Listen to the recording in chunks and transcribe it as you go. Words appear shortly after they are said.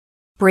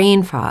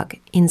brain fog,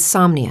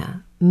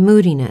 insomnia,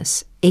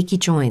 moodiness, achy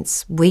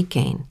joints, weight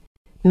gain.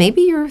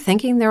 Maybe you're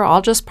thinking they're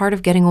all just part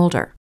of getting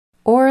older,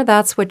 or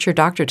that's what your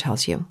doctor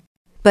tells you.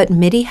 But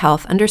MIDI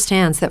Health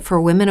understands that for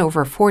women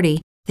over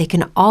 40, they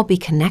can all be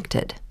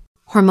connected.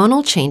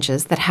 Hormonal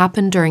changes that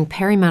happen during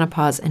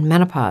perimenopause and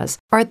menopause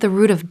are at the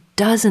root of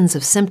dozens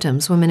of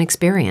symptoms women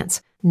experience,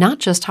 not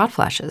just hot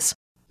flashes.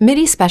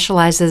 MIDI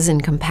specializes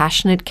in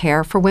compassionate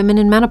care for women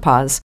in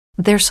menopause.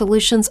 Their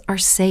solutions are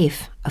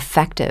safe,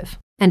 effective,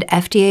 and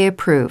FDA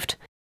approved.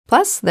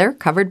 Plus, they're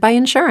covered by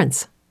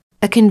insurance.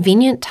 A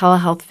convenient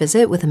telehealth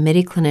visit with a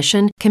MIDI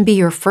clinician can be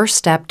your first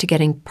step to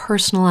getting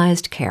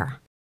personalized care.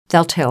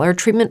 They'll tailor a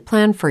treatment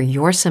plan for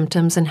your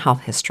symptoms and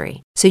health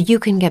history so you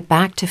can get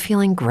back to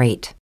feeling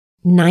great.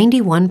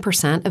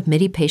 91% of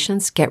MIDI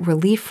patients get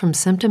relief from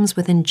symptoms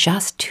within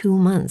just 2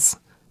 months.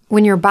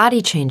 When your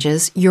body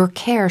changes, your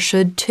care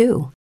should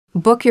too.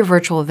 Book your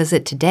virtual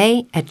visit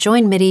today at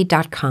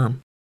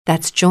joinmidi.com.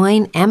 That's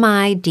joinmidi.com.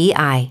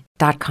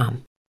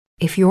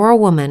 If you're a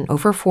woman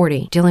over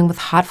 40 dealing with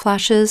hot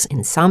flashes,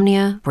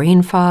 insomnia,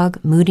 brain fog,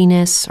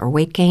 moodiness, or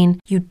weight gain,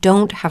 you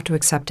don't have to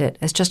accept it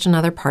as just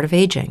another part of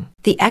aging.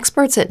 The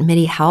experts at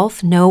MIDI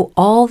Health know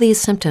all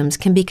these symptoms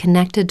can be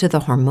connected to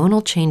the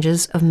hormonal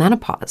changes of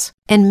menopause,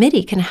 and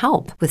MIDI can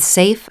help with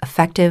safe,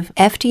 effective,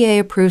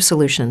 FDA-approved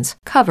solutions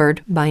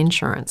covered by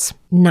insurance.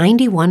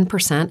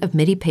 91% of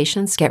MIDI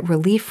patients get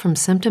relief from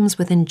symptoms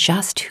within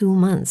just 2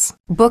 months.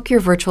 Book your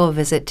virtual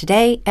visit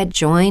today at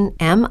joinmidi.com.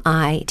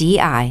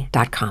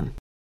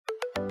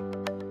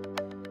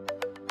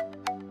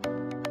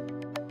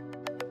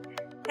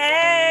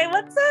 Hey,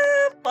 what's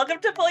up? Welcome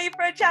to Pull You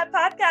for a Chat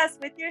podcast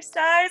with your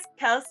stars,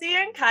 Kelsey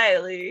and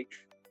Kylie.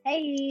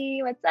 Hey,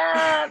 what's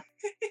up?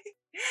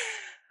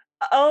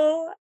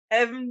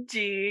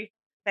 OMG,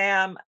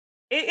 fam.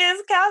 It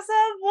is Casa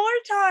Amor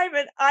time,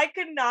 and I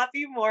could not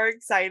be more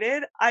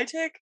excited. I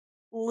took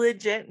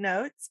legit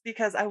notes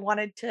because I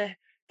wanted to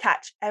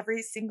catch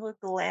every single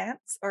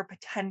glance or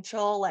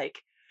potential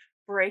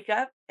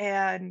breakup,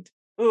 and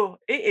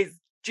it is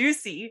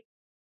juicy.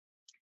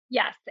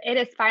 Yes, it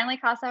is finally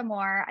Casa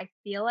Amor. I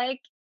feel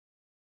like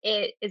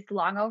it is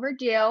long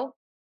overdue.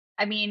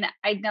 I mean,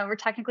 I know we're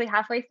technically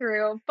halfway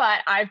through, but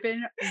I've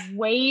been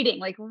waiting.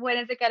 Like, when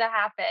is it going to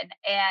happen?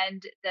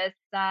 And this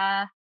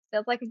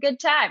feels like a good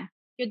time.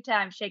 Good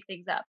time. Shake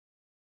things up.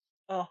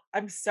 Oh,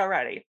 I'm so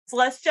ready. So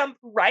let's jump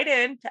right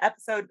into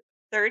episode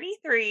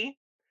 33.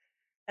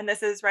 And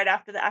this is right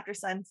after the After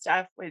Sun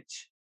stuff,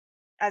 which,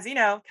 as you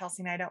know,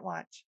 Kelsey and I don't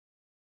watch.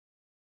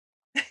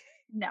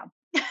 No.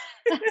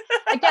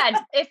 Again,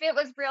 if it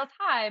was real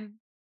time,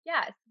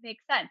 yes,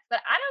 makes sense. But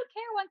I don't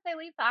care once they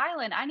leave the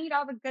island. I need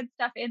all the good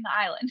stuff in the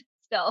island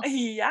still.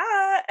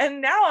 Yeah.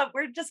 And now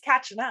we're just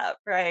catching up,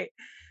 right?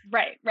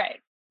 Right.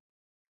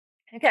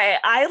 Okay.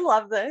 I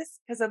love this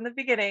because in the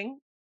beginning,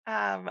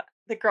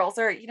 the girls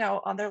are,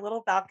 on their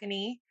little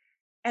balcony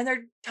and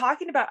they're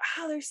talking about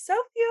how there's so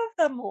few of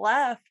them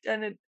left.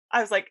 And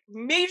I was like,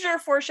 major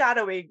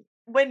foreshadowing.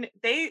 When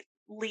they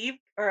leave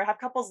or have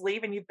couples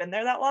leave and you've been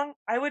there that long,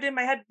 I would in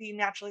my head be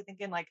naturally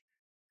thinking like,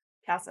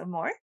 Casa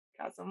Amor?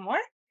 Casa Amor?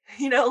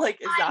 Is I that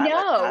what's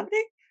know.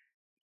 happening?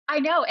 I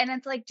know. And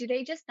it's like, do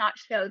they just not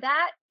show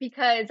that?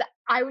 Because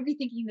I would be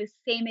thinking the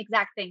same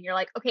exact thing. You're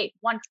like, okay,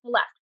 one couple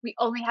left. We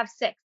only have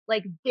 6.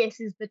 Like, this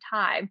is the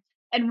time.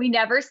 And we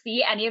never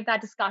see any of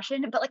that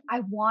discussion. But like, I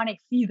want to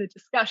see the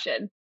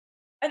discussion.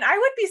 And I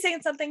would be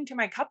saying something to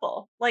my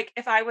couple. Like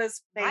if I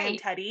was Faye and Right.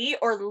 Teddy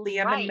or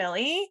Liam and Right.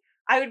 Millie,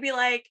 I would be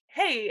like,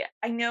 hey,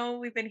 I know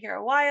we've been here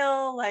a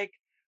while. Like,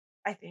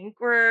 I think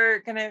we're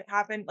gonna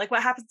happen. Like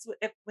what happens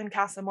when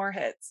Casa Amor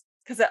hits?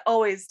 Because it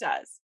always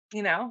does,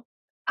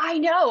 I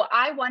know.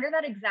 I wonder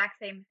that exact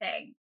same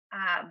thing.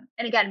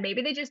 And again,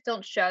 maybe they just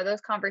don't show those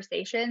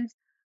conversations.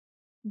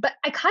 But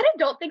I kind of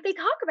don't think they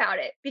talk about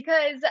it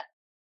because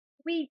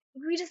we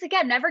just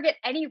again never get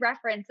any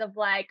reference of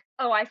like,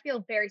 oh, I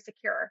feel very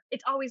secure.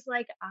 It's always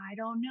like, I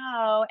don't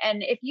know.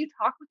 And if you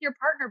talk with your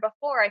partner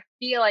before, I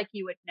feel like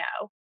you would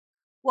know.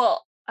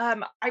 Well,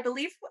 I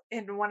believe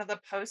in one of the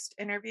post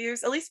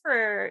interviews, at least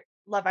for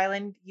Love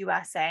Island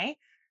USA,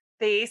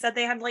 they said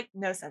they had like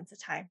no sense of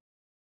time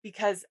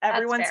because That's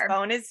everyone's fair.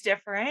 phone is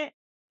different.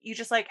 You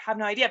just like have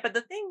no idea. But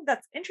the thing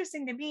that's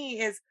interesting to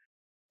me is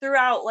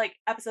throughout like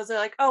episodes, they're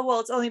like, oh, well,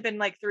 it's only been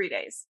like 3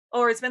 days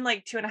or it's been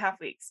like 2.5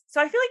 weeks. So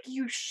I feel like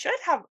you should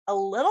have a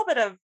little bit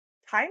of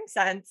time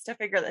sense to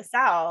figure this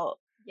out.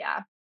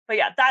 Yeah. But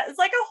yeah, that is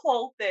like a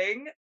whole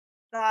thing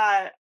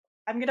that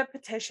I'm going to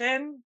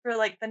petition for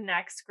like the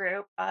next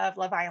group of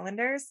Love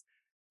Islanders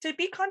to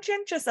be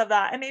conscientious of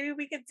that. And maybe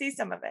we could see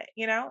some of it,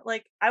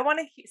 Like I want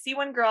to see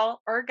one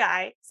girl or a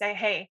guy say,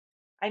 hey,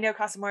 I know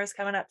Casa Amor is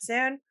coming up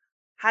soon.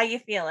 How you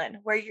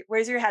feeling?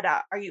 Where's your head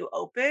at? Are you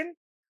open?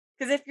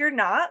 Because if you're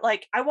not,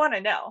 like, I want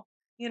to know,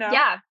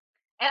 Yeah.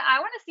 And I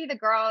want to see the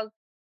girls,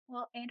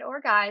 well, and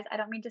or guys. I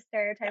don't mean to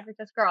stereotype with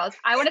just girls.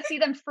 I want to see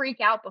them freak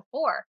out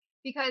before.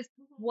 Because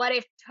what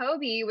if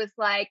Toby was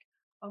like,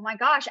 oh my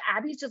gosh,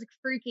 Abby's just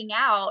freaking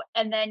out.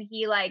 And then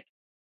he like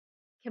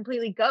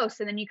completely ghosts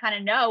and then you kind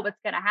of know what's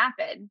going to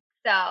happen.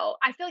 So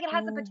I feel like it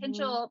has the Mhm.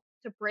 potential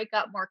to break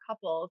up more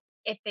couples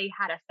if they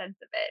had a sense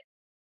of it.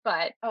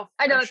 But Oh,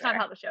 I know for it's not sure.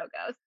 how the show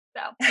goes.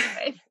 So,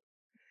 anyways,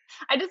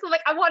 I just was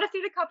like, I want to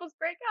see the couples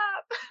break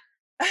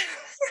up,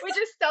 which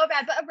is so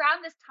bad. But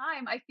around this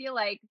time, I feel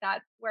like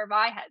that's where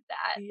my head's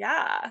at.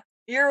 Yeah.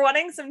 You're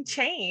wanting some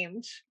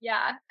change.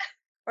 Yeah.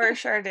 For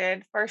sure,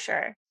 dude. For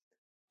sure.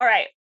 All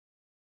right.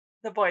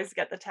 The boys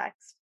get the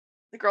text.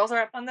 The girls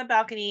are up on the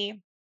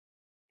balcony.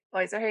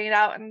 Boys are hanging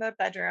out in the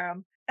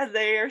bedroom. And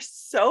they are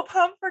so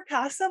pumped for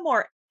Casa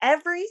More.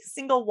 Every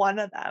single one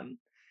of them.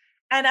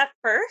 And at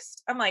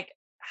first, I'm like,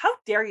 how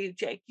dare you,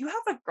 Jake? You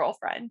have a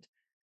girlfriend.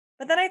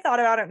 But then I thought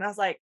about it and I was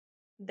like,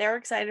 they're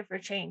excited for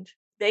change.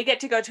 They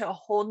get to go to a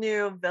whole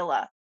new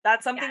villa.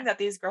 That's something Yes. that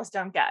these girls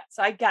don't get.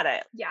 So I get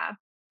it. Yeah.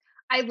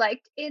 I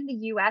liked in the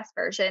US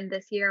version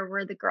this year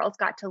where the girls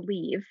got to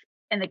leave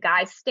and the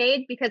guys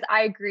stayed because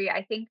I agree.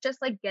 I think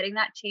just like getting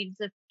that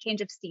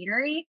change of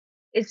scenery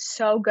is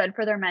so good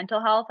for their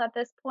mental health at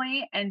this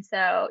point. And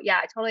so, yeah,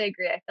 I totally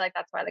agree. I feel like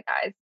that's why the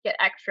guys get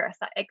extra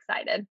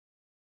excited.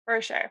 For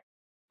sure.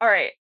 All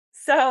right.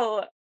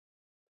 So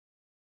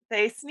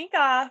they sneak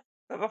off,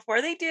 but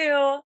before they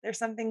do, there's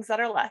some things that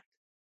are left.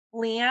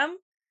 Liam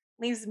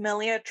leaves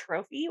Millie a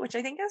trophy, which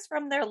I think is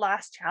from their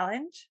last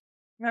challenge.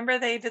 Remember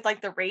they did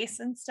like the race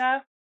and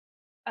stuff?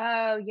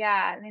 Oh,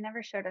 yeah, they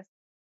never showed us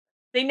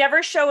They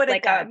never show it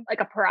again,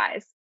 like a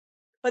prize.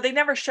 but they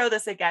never show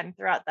this again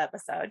throughout the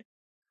episode.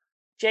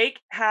 Jake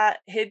had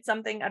hid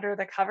something under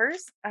the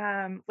covers,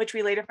 which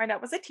we later find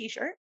out was a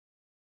t-shirt.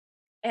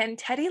 And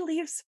Teddy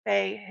leaves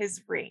Faye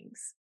his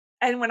rings.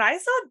 And when I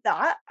saw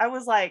that, I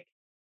was like,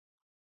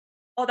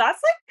 oh,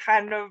 that's like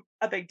kind of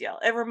a big deal.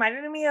 It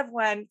reminded me of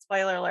when,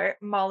 spoiler alert,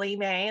 Molly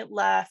May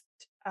left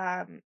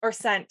or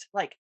sent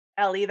like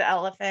Ellie the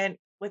elephant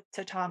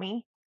to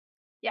Tommy,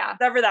 Yeah.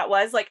 whatever that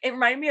was. Like it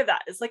reminded me of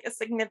that. It's like a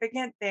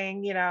significant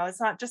thing, you know, it's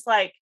not just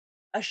like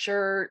a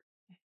shirt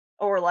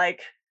or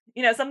like,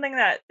 you know, something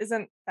that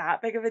isn't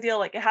that big of a deal.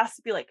 Like it has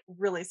to be like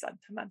really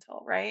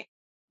sentimental, right?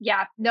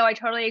 Yeah. No, I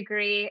totally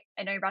agree.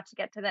 I know you're about to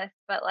get to this,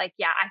 but like,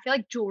 yeah, I feel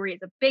like jewelry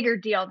is a bigger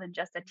deal than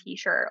just a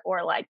t-shirt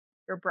or like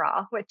your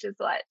bra, which is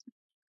what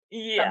some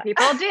Yeah.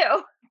 people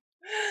do.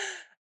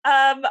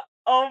 um,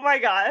 oh my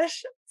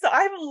gosh. So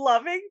I'm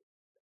loving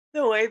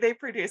the way they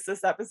produce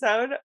this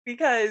episode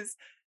because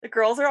the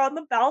girls are on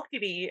the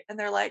balcony and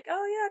they're like,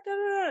 oh yeah,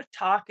 da, da, da,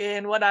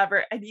 talking,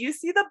 whatever. And you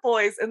see the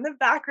boys in the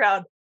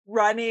background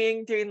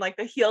running, doing like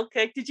the heel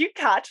kick. Did you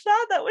catch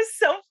that? That was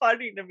so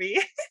funny to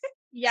me.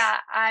 Yeah,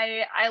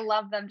 I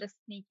love them just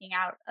sneaking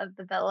out of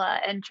the villa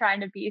and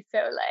trying to be so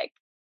like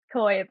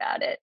coy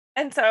about it.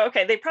 And so,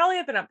 okay, they probably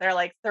have been up there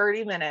like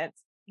 30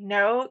 minutes,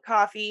 no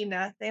coffee,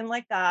 nothing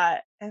like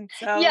that. And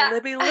so Yeah.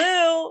 Libby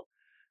Lou,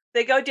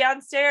 they go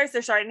downstairs,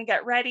 they're starting to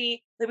get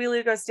ready. Libby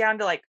Lou goes down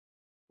to like,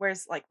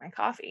 where's like my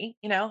coffee,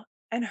 you know?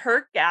 And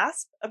her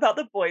gasp about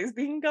the boys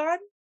being gone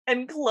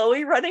and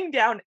Chloe running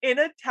down in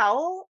a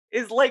towel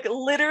is like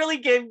literally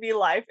gave me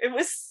life. It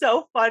was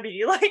so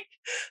funny. Like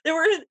they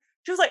were,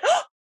 she was like,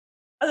 oh!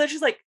 And then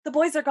she's like, the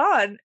boys are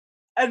gone.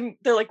 And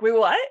they're like, wait,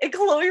 what? And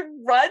Chloe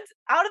runs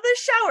out of the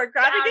shower,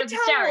 grabbing Out a of the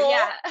shower, towel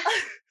yeah.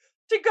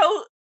 to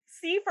go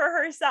see for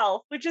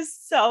herself, which is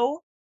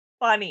so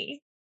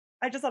funny.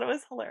 I just thought it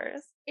was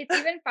hilarious. It's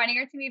even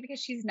funnier to me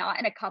because she's not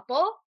in a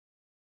couple.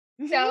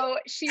 Mhm. So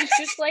she's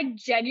just like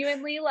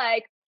genuinely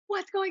like,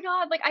 what's going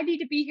on? Like, I need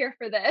to be here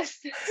for this.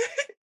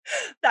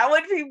 That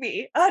would be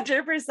me,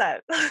 100%.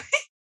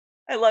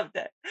 I loved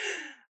it.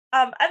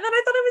 And then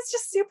I thought it was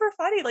just super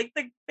funny. Like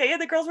the Faye and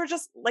the girls were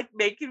just like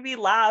making me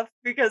laugh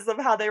because of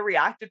how they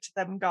reacted to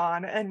them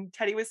gone. And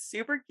Teddy was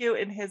super cute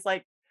in his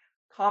like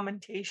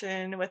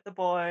commentation with the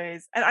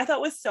boys. And I thought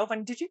it was so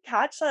fun. Did you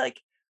catch that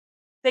like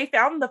they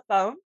found the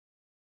phone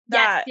Yes,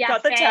 that yeah.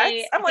 got the text?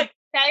 Faye, I I'm think like,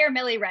 Faye or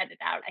Millie read it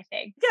out, I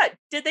think. yeah,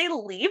 did they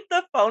leave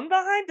the phone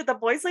behind? Did the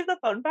boys leave the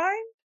phone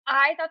behind?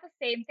 I thought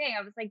the same thing.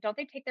 I was like, don't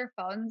they take their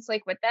phones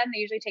like with them? They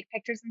usually take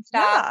pictures and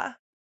stuff. Yeah.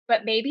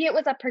 But maybe it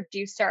was a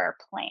producer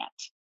plant.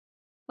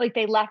 Like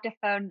they left a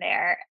phone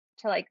there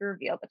to like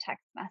reveal the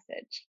text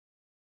message.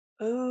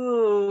 You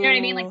know what I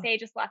mean? Like Ooh. they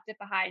just left it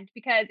behind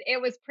because it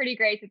was pretty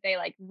great that they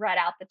like read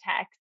out the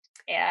text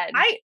and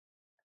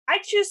I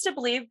choose to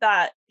believe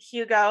that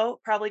Hugo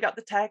probably got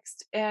the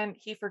text and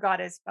he forgot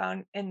his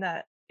phone in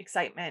the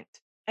excitement.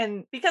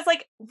 And because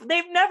like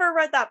they've never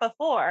read that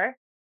before.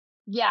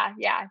 yeah,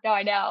 yeah. No,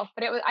 I know.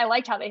 But it was I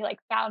liked how they like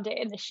found it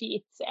in the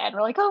sheets and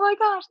were like, oh my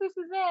gosh, this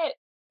is it.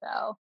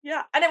 So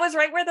Yeah. And it was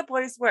right where the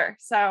boys were.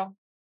 So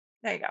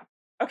there you go.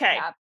 Okay.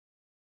 yeah.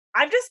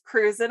 I'm just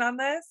cruising on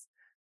this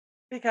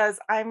because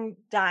I'm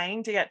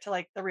dying to get to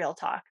like the real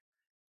talk.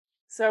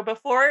 So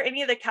before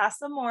any of the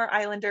Casa More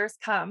Islanders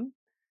come,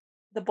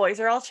 the boys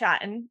are all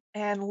chatting,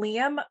 and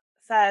Liam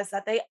says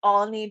that they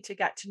all need to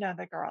get to know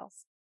the girls.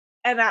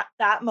 And at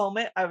that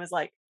moment, I was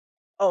like,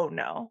 oh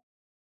no.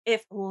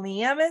 If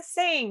Liam is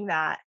saying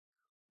that,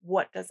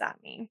 what does that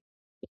mean?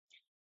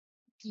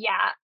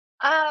 Yeah.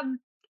 Um,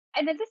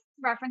 and then this is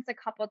referenced a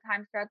couple of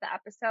times throughout the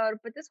episode,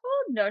 but this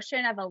whole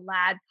notion of a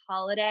lad's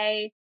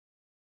holiday,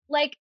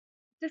 like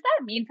does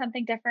that mean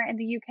something different in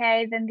the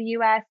UK than the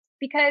US?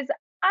 Because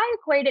I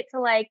equate it to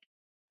like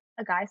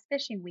a guy's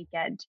fishing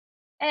weekend.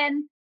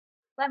 And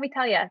let me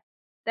tell you,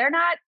 they're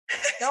not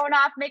going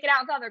off making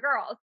out with other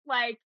girls.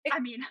 Like, It, I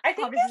mean, I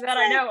think obviously it's that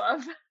I like, know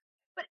of,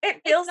 but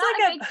it it's feels not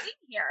a like big thing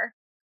here.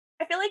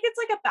 I feel like it's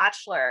like a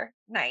bachelor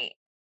night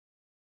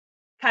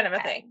kind of a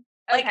Okay. thing.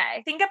 Like,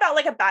 Okay. think about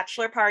like a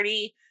bachelor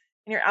party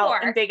and you're out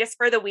in Sure. Vegas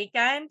for the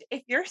weekend.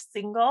 If you're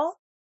single,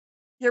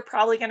 you're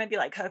probably going to be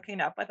like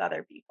hooking up with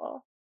other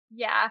people.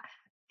 Yeah.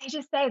 They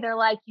just say they're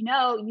like, when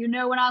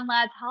on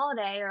lads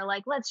holiday, or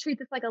like, let's treat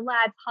this like a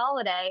lads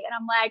holiday. And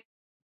I'm like,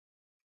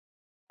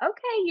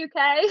 okay,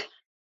 UK.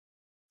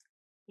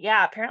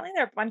 Yeah, apparently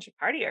they're a bunch of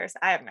partiers.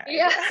 I have no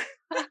Yeah.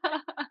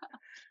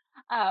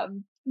 idea.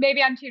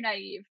 Maybe I'm too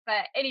naive,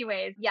 but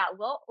anyways, yeah,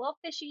 little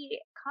fishy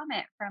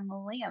comment from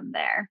Liam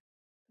there.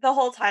 The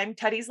whole time,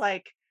 Teddy's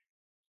like,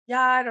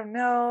 yeah, I don't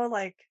know.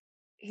 Like,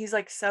 he's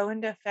like so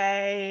into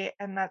Faye,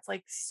 and that's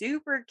like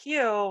super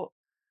cute.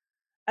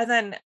 And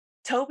then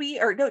Toby,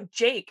 or no,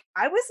 Jake,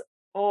 it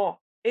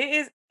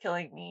is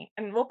killing me.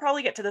 And we'll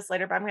probably get to this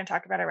later, but I'm going to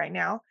talk about it right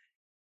now.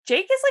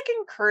 Jake is like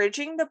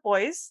encouraging the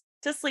boys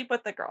to sleep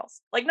with the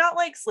girls. Like, not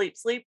like sleep,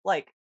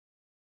 like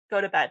go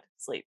to bed,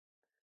 sleep.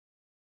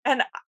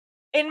 And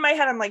in my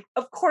head, I'm like,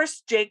 of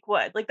course Jake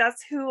would. Like,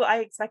 that's who I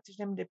expected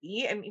him to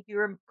be. And if you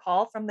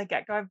recall from the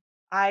get go,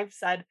 I've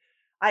said,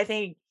 I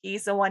think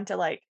he's the one to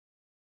like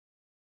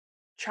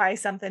try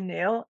something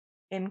new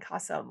in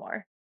Casa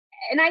Amor.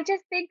 And I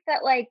just think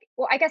that, like,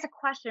 well, I guess a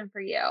question for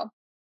you.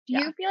 Do Yeah.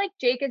 you feel like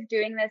Jake is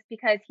doing this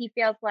because he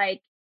feels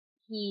like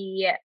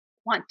he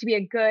wants to be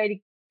a good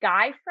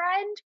guy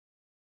friend,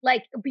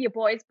 like be a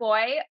boy's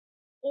boy,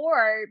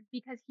 or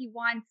because he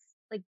wants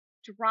like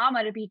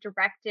drama to be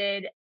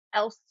directed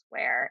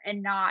elsewhere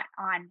and not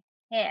on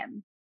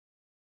him?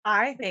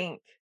 I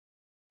think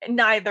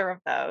neither of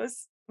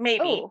those.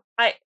 Maybe. Oh,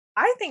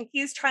 I think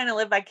he's trying to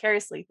live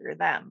vicariously through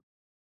them.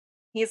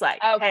 He's like,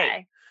 hey,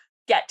 okay.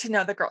 get to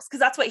know the girls. Because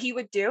that's what he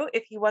would do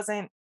if he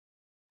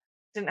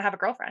didn't have a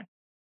girlfriend.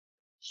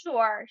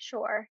 Sure.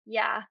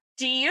 Yeah.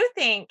 Do you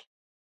think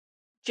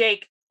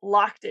Jake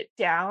locked it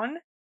down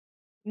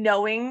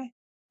knowing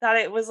that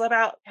it was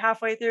about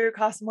halfway through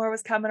Casa Amor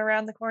was coming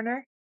around the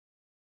corner?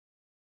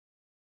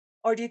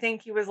 Or do you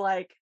think he was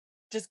like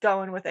just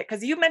going with it?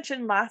 Because you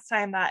mentioned last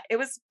time that it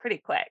was pretty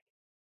quick.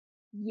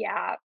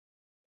 Yeah.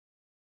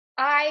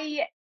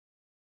 I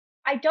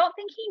I don't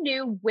think he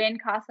knew when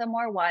Casa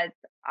Amor was.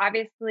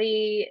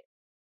 Obviously,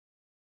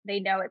 they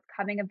know it's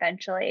coming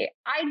eventually.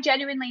 I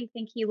genuinely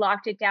think he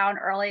locked it down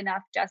early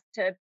enough just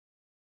to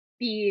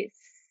be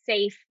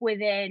safe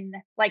within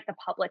like the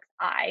public's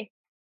eye,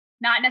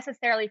 not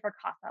necessarily for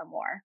Casa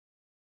Amor.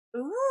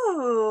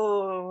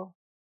 Ooh.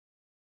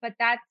 But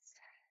that's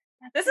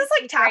This my is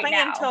like take right tapping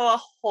into now. a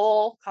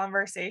whole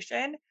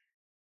conversation,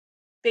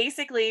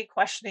 basically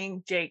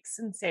questioning Jake's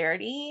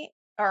sincerity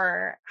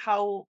or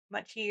how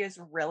much he is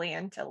really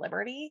into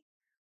Liberty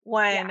Yeah.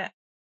 when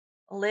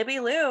Libby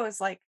Lou is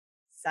like,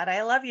 said,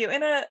 I love you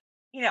in a,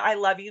 I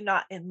love you,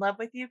 not in love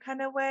with you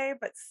kind of way,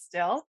 but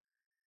still.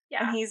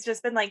 And Yeah. he's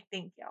just been like,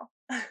 thank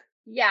you.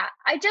 Yeah.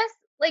 I just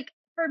like,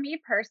 for me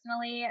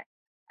personally,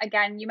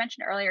 again, you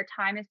mentioned earlier,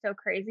 time is so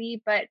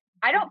crazy, but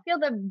I don't feel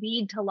the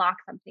need to lock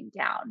something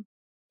down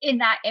in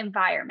that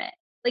environment.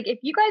 Like, if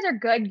you guys are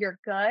good, you're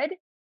good.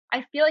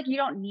 I feel like you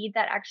don't need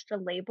that extra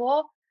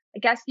label. I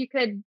guess you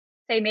could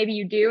say maybe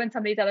you do in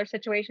some of these other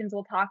situations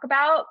we'll talk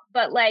about,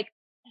 but like,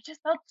 it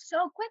just felt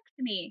so quick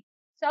to me.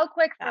 So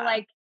quick for Yeah.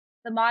 like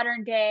the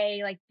modern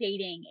day, like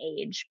dating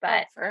age.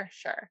 But For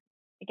sure.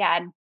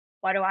 again,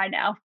 what do I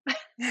know?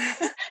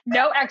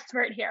 No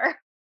expert here.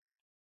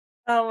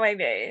 Oh my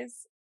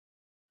days.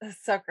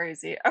 That's so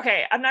crazy.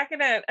 Okay, I'm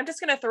just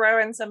gonna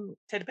throw in some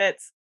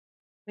tidbits.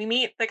 We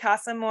meet the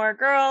Casa Amor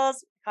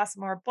girls, Casa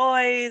Amor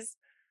boys.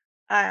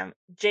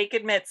 Jake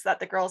admits that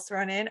the girls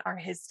thrown in are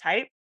his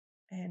type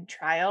in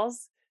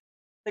trials.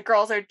 The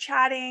girls are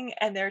chatting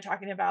and they're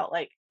talking about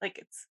like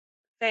it's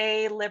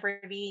Faye,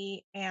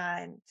 Liberty,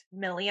 and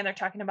Millie, and they're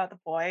talking about the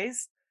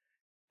boys.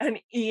 And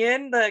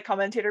Ian, the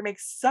commentator,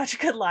 makes such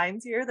good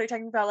lines here. They're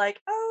talking about like,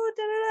 oh,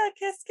 da da da,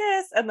 kiss,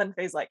 kiss, and then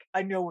Faye's like,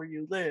 I know where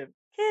you live.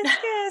 Kiss,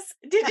 kiss.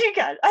 Did you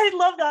get? I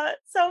love that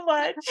so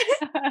much.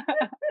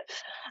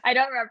 I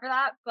don't remember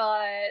that, but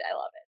I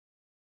love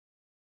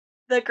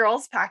it. The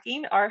girls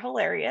packing are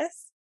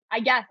hilarious. I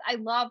guess I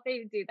love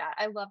they do that.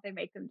 I love they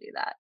make them do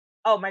that.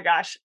 Oh my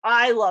gosh,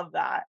 I love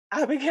that.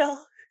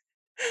 Abigail,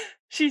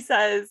 she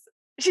says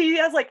she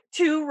has like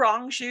two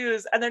wrong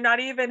shoes and they're not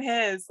even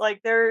his.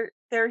 Like they're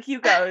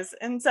Hugo's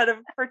instead of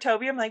for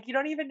Toby. I'm like, you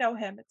don't even know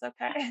him. It's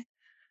okay.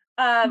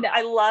 No.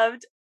 I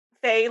loved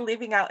Faye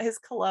leaving out his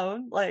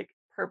cologne like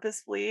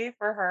purposefully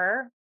for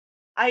her.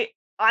 I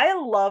I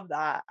love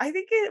that. I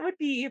think it would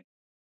be,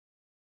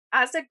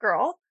 as a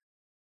girl,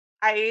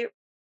 I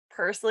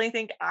personally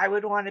think I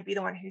would want to be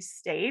the one who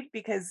stayed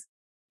because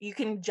you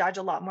can judge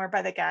a lot more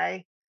by the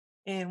guy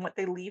in what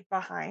they leave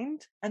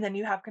behind, and then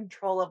you have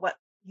control of what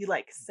you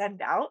like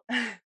send out.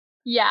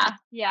 Yeah.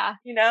 Yeah.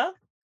 you know?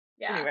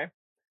 Yeah. Anyway,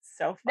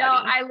 so No,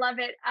 funny. I love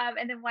it.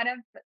 And then one of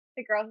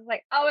the girls was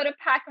like, "Oh, and a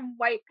pack of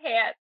white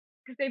pants,"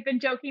 because they've been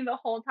joking the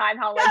whole time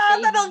how like Yeah,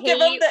 they that'll give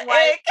them hate the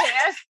white ick.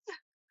 pants.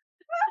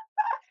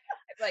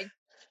 Like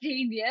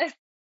genius.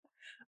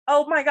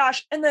 Oh my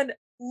gosh. And then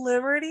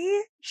Liberty,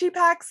 she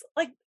packs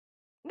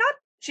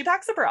she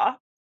packs a bra,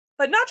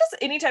 but not just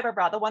any type of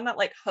bra, the one that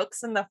like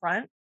hooks in the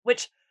front,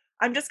 which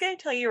I'm just going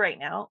to tell you right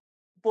now,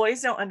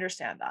 boys don't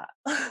understand that.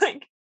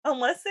 Like,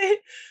 unless they,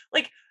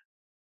 like,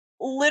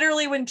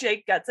 literally when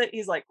Jake gets it,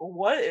 he's like,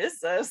 what is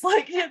this?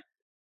 Like, he had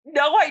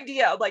no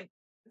idea. Like,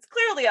 it's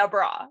clearly a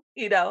bra,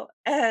 you know?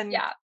 And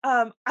Yeah.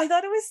 I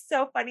thought it was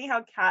so funny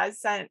how Kaz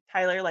sent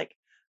Tyler like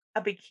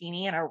a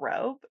bikini and a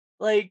robe.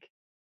 Like,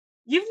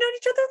 you've known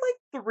each other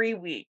like 3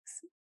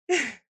 weeks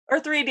or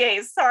 3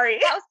 days. Sorry.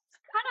 That was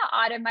kind of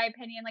odd in my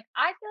opinion. Like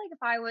I feel like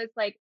if I was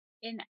like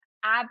in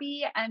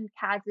Abby and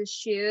Kaz's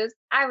shoes,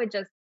 I would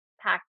just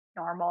pack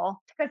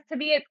normal. Because to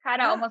me, it's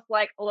kind of Yeah. almost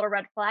like a little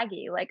red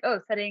flaggy, like, oh,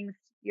 setting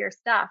your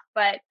stuff.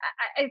 But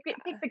I think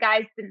the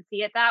guys didn't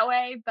see it that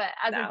way. But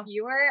as a No.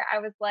 viewer, I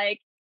was like,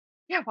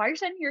 yeah, why are you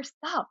sending your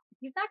stuff?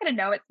 He's not going to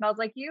know it smells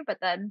like you. But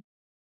then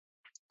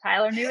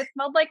Tyler knew it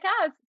smelled like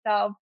Kaz.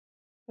 So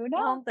who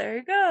knows? Well, there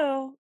you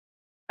go.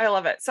 I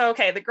love it. So,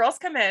 okay, the girls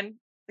come in,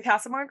 the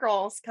Castlemore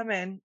girls come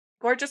in,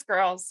 gorgeous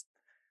girls.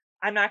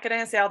 I'm not going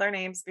to say all their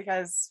names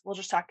because we'll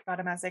just talk about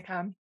them as they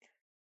come.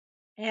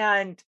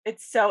 And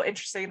it's so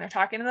interesting. They're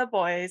talking to the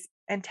boys,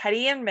 and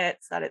Teddy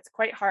admits that it's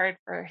quite hard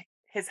for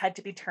his head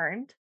to be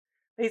turned,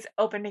 but he's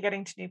open to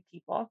getting to new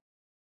people.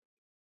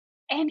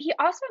 And he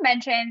also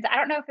mentions, I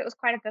don't know if it was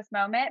quite at this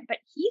moment, but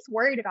he's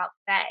worried about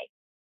Faye.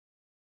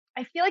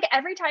 I feel like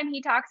every time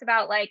he talks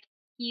about like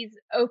he's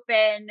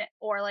open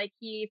or like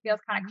he feels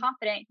kind of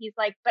confident, he's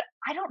like, but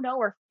I don't know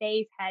where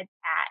Faye's head's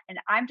at. And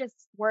I'm just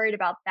worried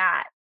about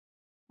that.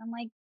 I'm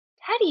like,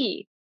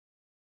 Teddy,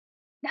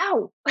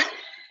 no.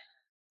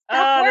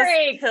 Stop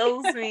worrying. This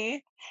kills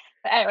me.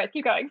 But anyways,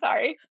 keep going.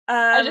 Sorry.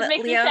 It just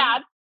makes me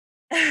sad.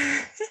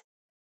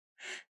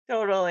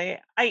 Totally.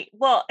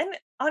 And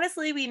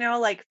honestly, we know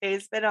like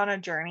Faye's been on a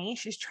journey.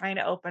 She's trying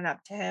to open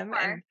up to him.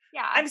 Sure. And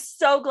Yeah. I'm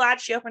so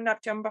glad she opened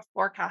up to him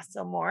before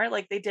Castlemore.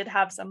 Like they did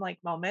have some like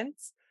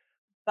moments.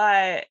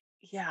 But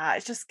yeah,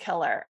 it's just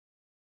killer.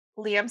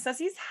 Liam says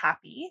he's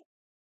happy.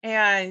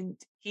 And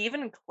he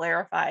even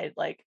clarified,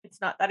 like,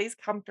 it's not that he's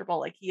comfortable,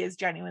 like he is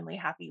genuinely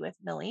happy with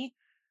Millie.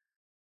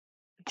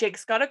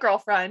 Jake's got a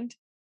girlfriend.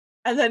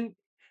 And then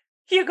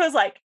Hugo's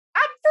like,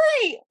 I'm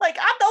free. Like,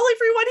 I'm the only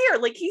free one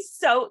here. Like, he's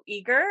so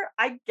eager.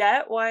 I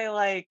get why,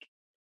 like,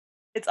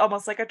 it's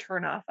almost like a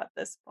turnoff at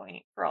this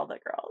point for all the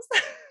girls.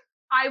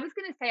 I was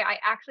going to say, I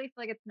actually feel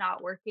like it's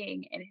not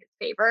working in his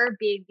favor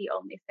being the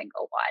only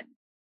single one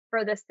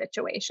for this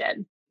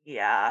situation.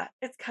 Yeah,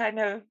 it's kind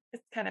of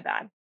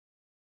bad.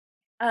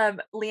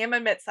 Liam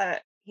admits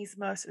that he's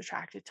most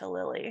attracted to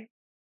Lily,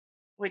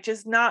 which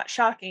is not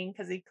shocking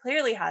because he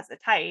clearly has a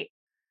type.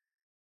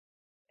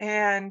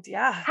 And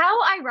yeah. How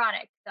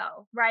ironic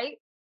though, right?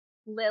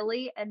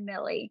 Lily and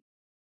Millie.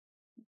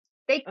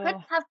 They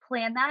couldn't have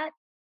planned that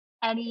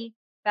any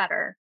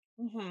better.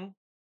 Mm-hmm.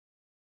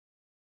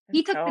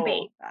 He took the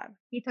bait. Bad.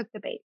 He took the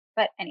bait.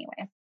 But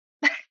anyway.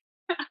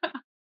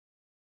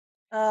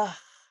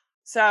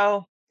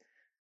 So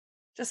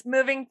just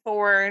moving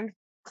forward,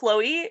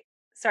 Chloe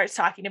starts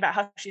talking about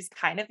how she's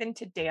kind of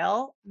into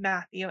Dale,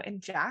 Matthew,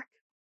 and Jack.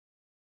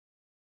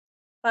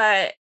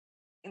 But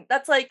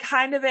that's like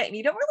kind of it. And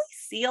you don't really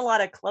see a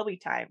lot of Chloe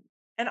time.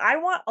 And I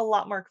want a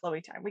lot more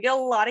Chloe time. We get a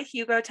lot of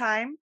Hugo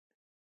time,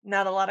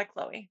 not a lot of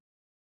Chloe.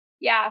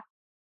 Yeah.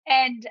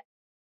 And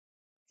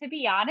to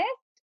be honest,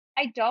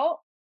 I don't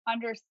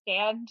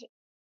understand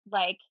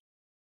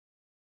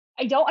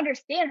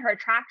her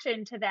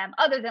attraction to them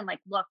other than like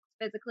looks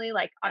physically.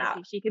 Like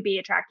honestly, she could be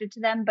attracted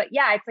to them. But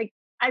yeah, it's like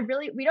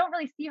we don't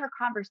really see her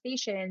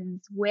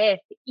conversations with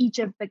each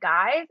of the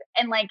guys.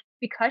 And like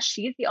because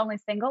she's the only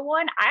single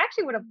one, I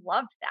actually would have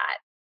loved that.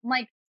 I'm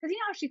like, because you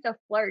know how she's so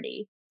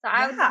flirty. So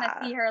I was gonna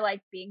see her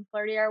like being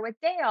flirtier with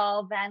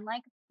Dale than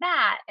like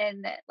Matt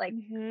and like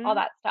all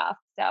that stuff.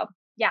 So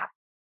yeah.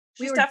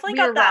 She's definitely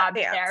got that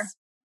dance there.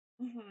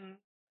 Mm-hmm.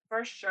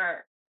 For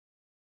sure.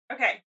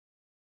 Okay.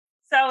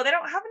 So they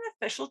don't have an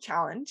official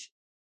challenge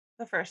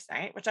the first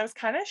night, which I was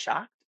kind of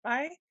shocked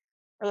by,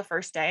 or the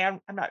first day.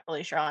 I'm not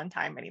really sure on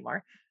time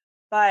anymore,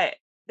 but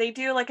they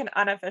do like an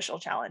unofficial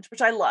challenge,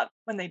 which I love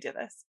when they do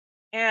this.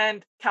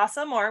 And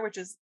Castlemore, which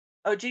is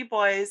OG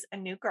boys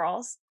and new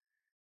girls,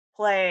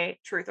 play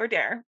Truth or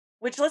Dare,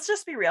 which let's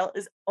just be real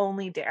is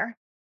only Dare.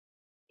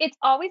 It's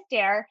always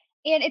Dare,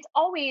 and it's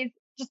always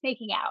just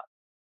making out.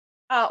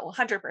 Oh,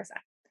 100%.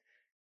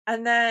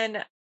 And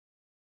then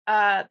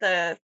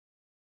the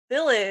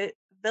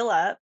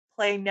Villa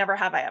play Never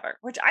Have I Ever,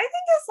 which I think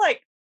is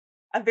like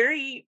a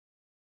very,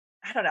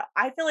 I don't know.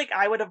 I feel like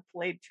I would have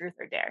played Truth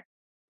or Dare.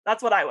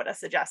 That's what I would have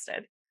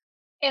suggested.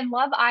 In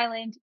Love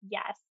Island,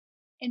 yes.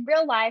 In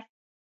real life,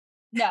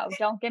 no,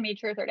 don't give me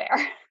Truth or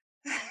Dare.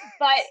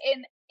 But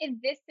in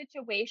this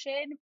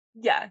situation,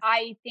 yes,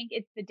 I think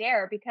it's the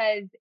Dare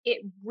because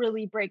it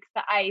really breaks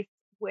the ice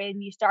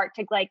when you start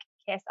to like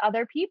kiss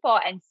other people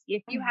and see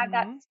if you have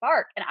that Hmm.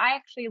 spark. And I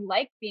actually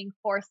like being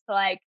forced to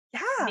like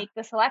Yeah. make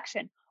the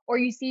selection. Or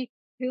you see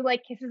who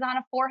like kisses on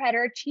a forehead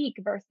or a cheek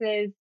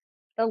versus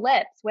the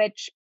lips,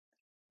 which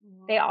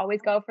they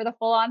always Mhm. go for the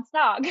full on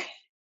snog.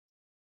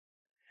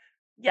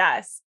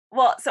 Yes.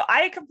 Well, so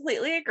I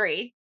completely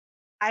agree.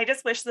 I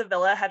just wish the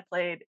villa had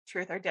played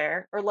Truth or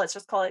Dare, or let's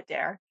just call it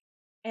Dare.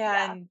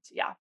 Yeah, And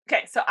yeah.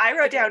 Okay. So I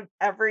wrote agreed. down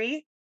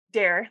every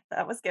dare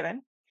that was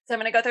given. So I'm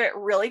going to go through it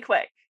really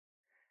quick.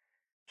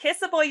 Kiss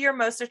the boy you're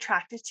most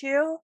attracted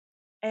to.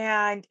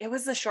 And it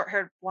was the short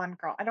haired blonde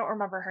girl. I don't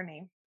remember her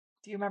name.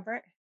 Do you remember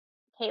it?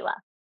 Kayla.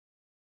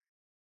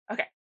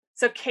 Okay.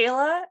 So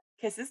Kayla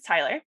kisses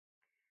Tyler.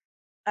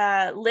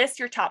 List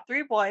your top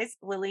three boys.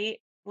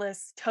 Lily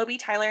lists Toby,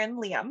 Tyler,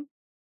 and Liam.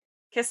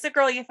 Kiss the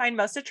girl you find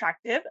most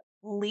attractive.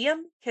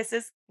 Liam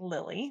kisses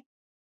Lily.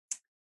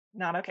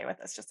 Not okay with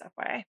this, just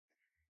FYI.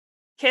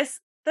 Kiss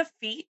the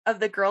feet of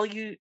the girl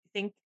you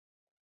think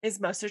is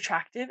most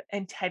attractive,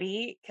 and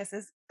Teddy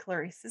kisses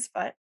Clarice's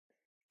foot.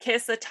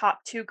 Kiss the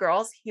top two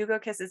girls. Hugo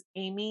kisses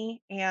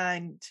Amy,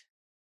 and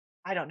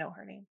I don't know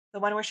her name. The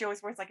one where she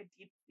always wears like a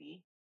deep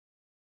V.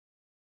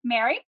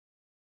 Mary?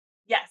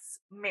 Yes,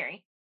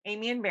 Mary.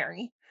 Amy and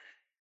Mary.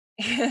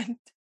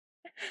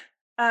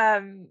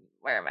 And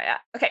where am I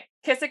at? Okay.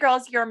 Kiss the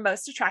girls you're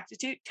most attracted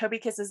to. Toby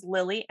kisses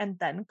Lily and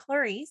then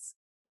Clarice.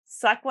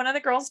 Suck one of the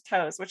girls'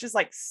 toes, which is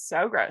like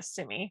so gross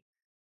to me.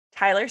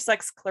 Tyler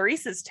sucks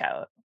Clarice's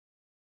toe.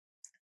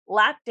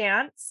 Lap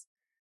dance.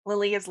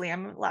 Lily is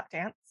Liam lap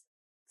dance.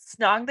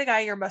 Snog the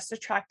guy you're most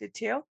attracted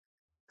to.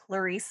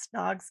 Clarice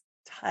snogs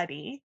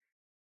Teddy.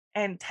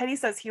 And Teddy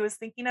says he was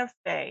thinking of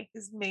Faye,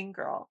 his main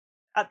girl,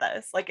 at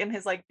this, like in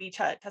his like beach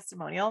hut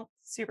testimonial.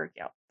 Super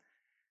cute.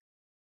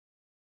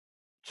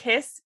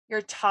 Kiss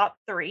your top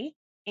three.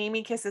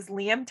 Amy kisses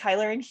Liam,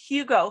 Tyler, and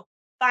Hugo.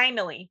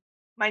 Finally.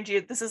 Mind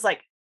you, this is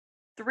like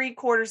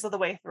 3/4 of the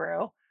way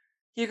through.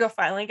 Hugo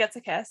finally gets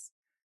a kiss.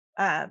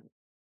 Um,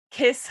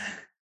 kiss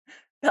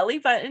belly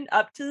button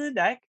up to the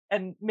neck,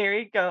 and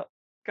Mary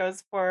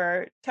goes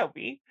for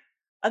Toby.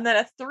 And then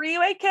a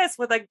three-way kiss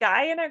with a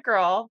guy and a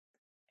girl.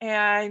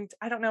 And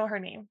I don't know her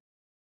name.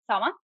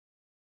 Selma?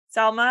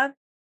 Selma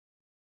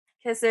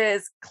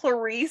kisses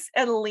Clarice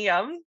and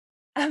Liam.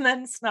 And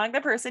then snog the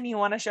person you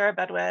want to share a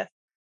bed with.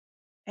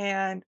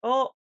 And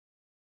oh,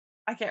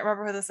 I can't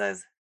remember who this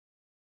is.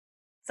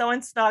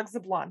 Someone snogs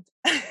the blonde.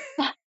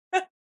 I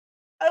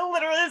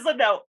literally said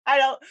no. I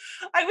don't.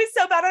 I was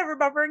so bad at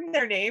remembering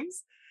their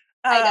names.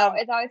 I know. Um,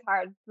 It's always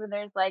hard when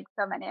there's like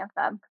so many of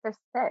them. There's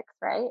six,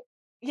 right?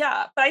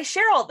 yeah, but I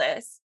share all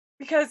this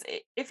because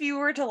if you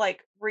were to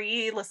like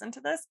re-listen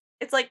to this,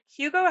 it's like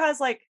Hugo has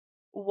like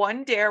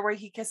one dare where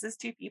he kisses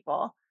two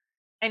people,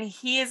 and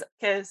he is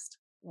kissed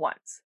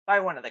once by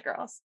one of the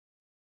girls.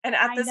 And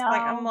at I this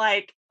point, I'm know.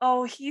 like,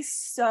 oh, he's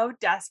so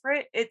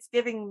desperate. It's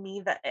giving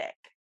me the ick.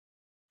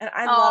 And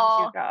I love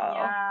Oh, Hugo.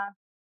 yeah.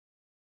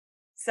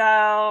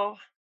 So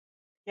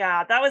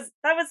yeah, that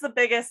was the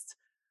biggest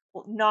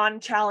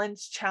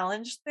non-challenge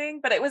challenge thing,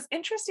 but it was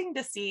interesting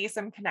to see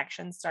some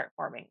connections start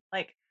forming.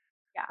 Like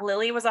Yeah.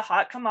 Lily was a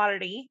hot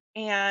commodity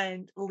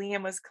and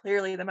Liam was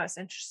clearly the most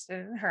interested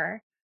in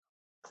her.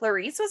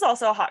 Clarice was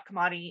also a hot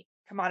commodity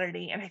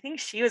and I think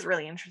she was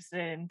really interested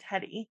in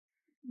Teddy.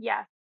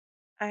 Yeah.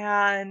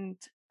 And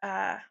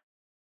uh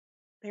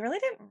they really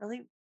didn't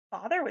really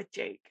bother with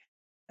Jake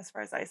as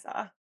far as I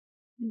saw.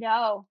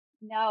 No,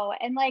 no.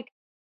 And like,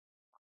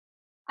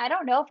 I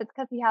don't know if it's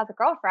because he has a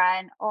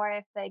girlfriend or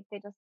if like they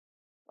just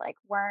like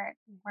weren't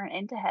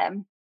into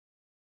him.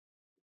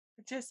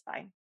 Which is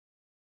fine.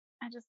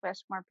 I just wish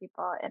more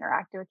people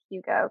interacted with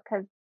Hugo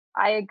because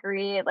I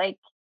agree. Like,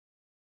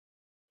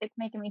 it's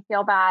making me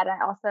feel bad.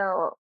 I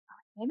also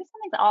maybe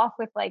something's off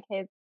with like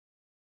his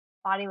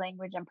body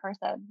language in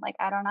person. Like,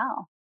 I don't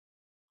know.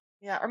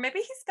 Yeah, or maybe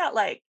he's got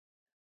like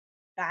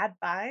bad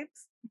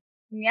vibes,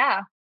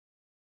 Yeah,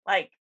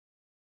 like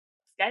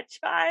sketch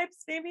vibes,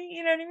 maybe,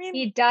 you know what I mean?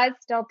 he does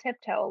still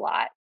tiptoe a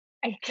lot.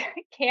 I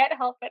can't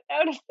help but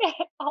notice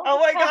it all Oh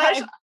my the gosh,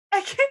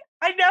 time.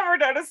 I never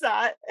noticed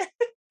that.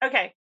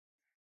 Okay.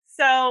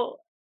 So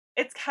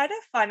it's kind of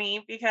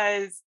funny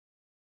because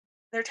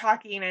they're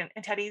talking and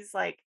Teddy's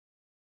like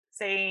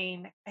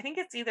saying, I think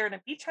it's either in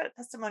a beach hut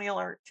testimonial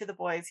or to the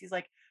boys. He's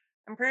like,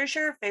 I'm pretty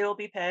sure Faye will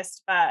be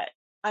pissed, but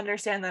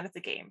understand that it's a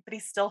game. But he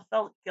still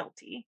felt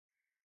guilty.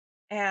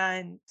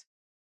 And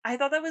I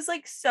thought that was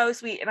like so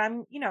sweet.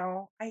 And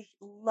I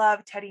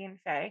love Teddy and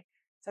Faye.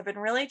 So I've been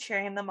really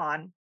cheering them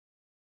on.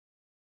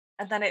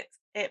 And then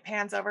it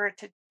pans over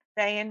to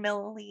Faye and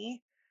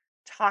Millie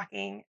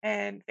talking,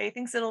 and Faye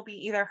thinks it'll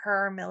be either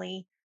her or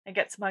Millie and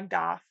gets mugged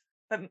off.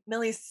 But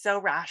Millie's so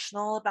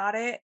rational about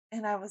it.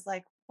 And I was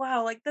like,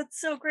 wow, like that's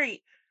so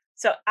great.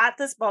 So at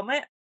this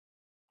moment,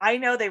 I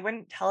know they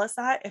wouldn't tell us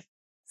that if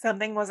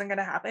something wasn't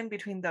gonna happen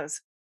between those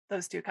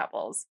two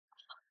couples.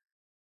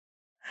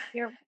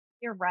 You're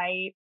you're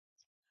right.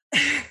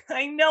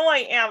 I know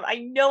I am. I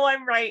know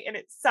I'm right and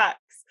it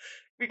sucks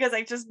because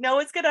I just know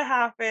it's gonna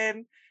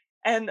happen.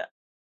 And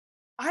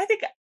I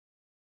think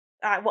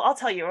well, I'll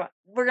tell you,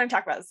 we're gonna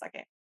talk about it in a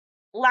second.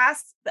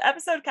 the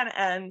episode kind of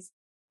ends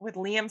with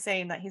Liam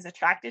saying that he's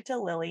attracted to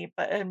Lily,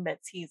 but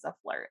admits he's a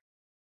flirt.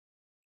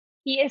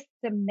 He is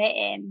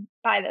smitten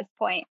by this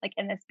point, like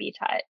in this beach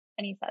hut,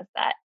 and he says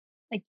that.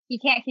 Like he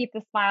can't keep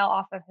the smile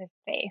off of his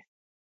face.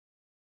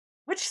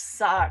 Which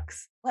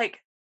sucks. Like,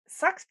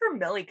 sucks for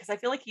Millie because I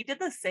feel like he did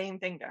the same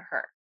thing to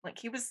her. Like,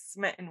 he was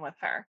smitten with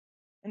her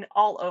and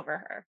all over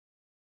her.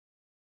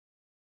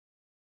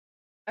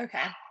 Okay.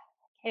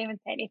 Can't even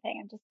say anything.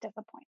 I'm just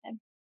disappointed.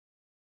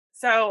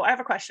 So, I have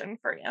a question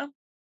for you.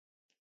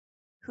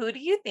 Who do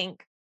you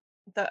think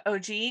the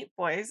OG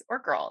boys or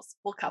girls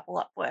will couple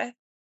up with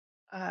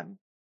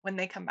when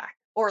they come back?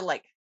 Or,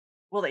 like,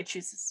 will they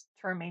choose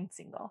to remain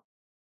single?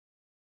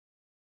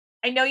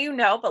 I know you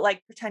know, but,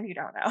 like, pretend you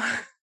don't know.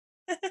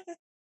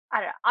 I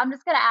don't know. I'm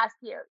just gonna ask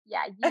you.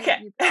 Yeah, Okay.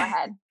 you go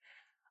ahead.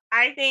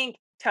 I think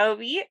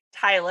Toby,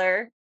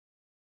 Tyler,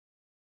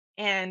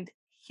 and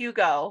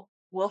Hugo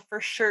will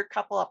for sure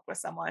couple up with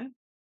someone.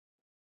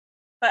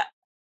 But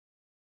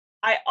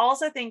I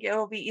also think it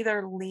will be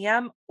either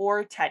Liam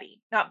or Teddy,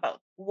 not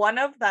both. One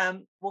of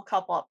them will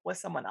couple up with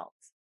someone else.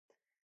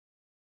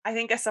 I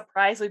think a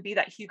surprise would be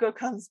that Hugo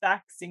comes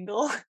back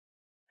single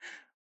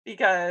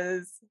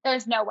because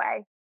There's no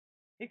way.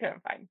 he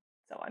couldn't find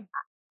someone.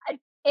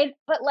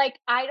 But like,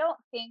 I don't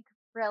think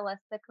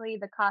realistically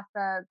the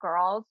Casa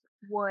girls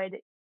would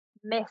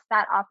miss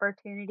that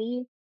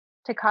opportunity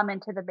to come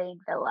into the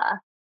main villa.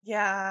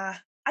 Yeah.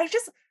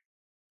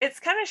 It's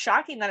kind of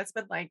shocking that it's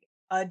been like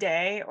a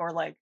day or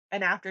like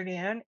an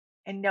afternoon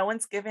and no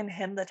one's given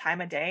him the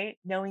time of day,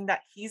 knowing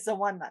that he's the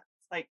one that's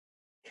like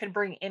can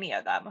bring any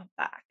of them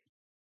back.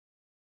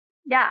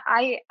 Yeah,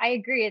 I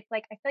agree. It's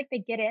like I feel like they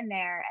get in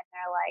there and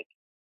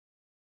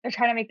they're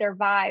trying to make their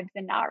vibes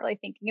and not really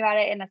thinking about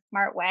it in a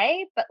smart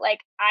way. But like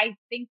I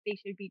think they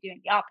should be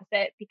doing the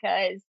opposite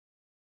because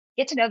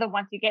get to know them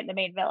once you get in the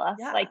main villa.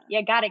 Yeah, Like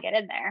you gotta get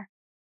in there.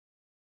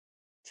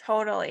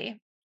 totally.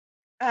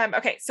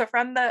 Okay, so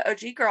from the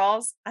OG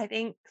girls, I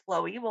think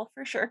Chloe will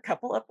for sure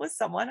couple up with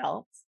someone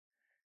else.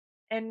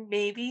 And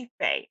maybe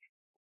Faye.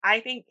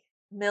 I think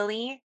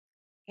Millie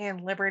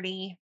and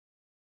Liberty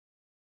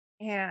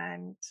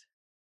and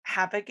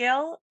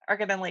Abigail are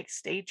gonna like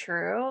stay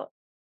true.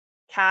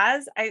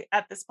 Kaz, I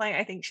at this point,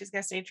 I think she's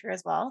gonna stay true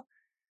as well.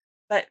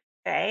 But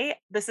Faye,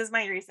 this is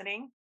my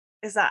reasoning,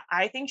 is that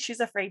I think she's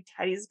afraid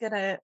Teddy's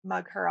gonna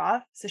mug her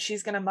off, so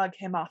she's gonna mug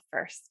him off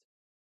first.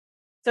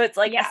 So it's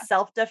like a Yeah,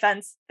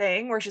 self-defense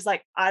thing where she's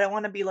like, I don't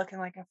want to be looking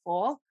like a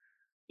fool.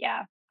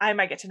 yeah. I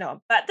might get to know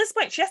him. But at this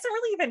point, she hasn't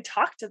really even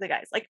talked to the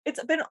guys. Like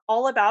it's been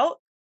all about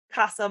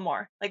Casa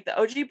Amor, like the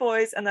OG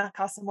boys and the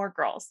Casa Amor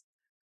girls.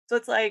 So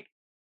it's like,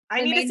 I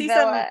The need to main see some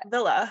villa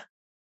Villa.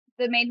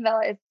 the main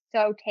villa is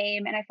so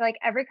tame, and I feel like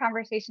every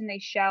conversation they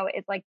show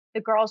is like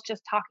the girls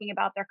just talking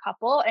about their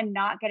couple and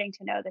not getting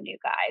to know the new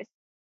guys.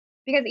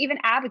 Because even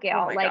Oh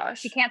Abigail, my like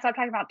she gosh. can't stop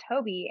talking about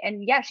Toby,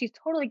 and yeah, she's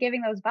totally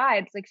giving those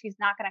vibes like she's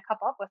not going to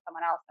couple up with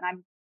someone else,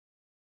 and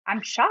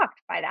I'm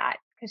shocked by that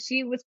because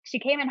she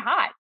came in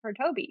hot for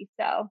Toby.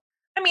 So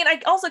I mean,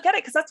 I also get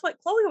it because that's what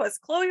Chloe was.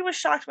 Chloe was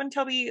shocked when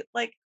Toby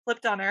like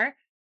flipped on her.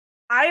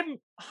 I'm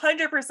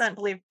 100%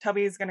 believe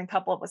Toby is going to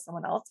couple up with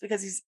someone else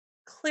because he's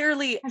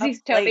clearly because a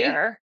he's Toby.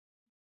 player.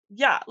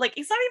 Yeah, like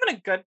he's not even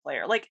a good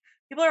player. Like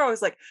people are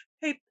always like,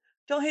 "Hey,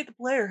 don't hate the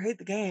player, hate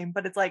the game."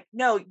 But it's like,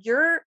 no,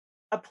 you're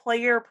a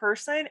player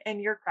person and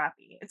you're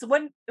crappy. It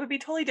would be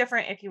totally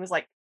different if he was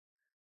like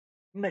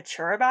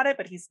mature about it,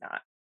 but he's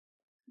not.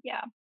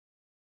 Yeah.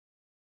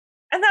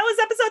 And that was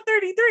episode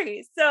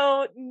 33.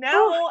 So Whew,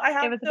 now I it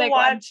have was a to big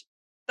one. watch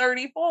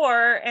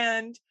 34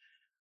 and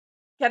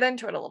get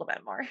into it a little bit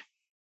more.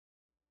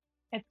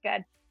 It's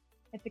good.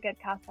 It's a good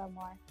Casa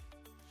Amor.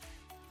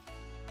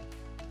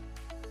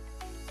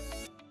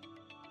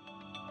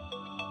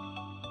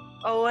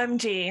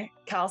 OMG,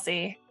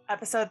 Kelsey,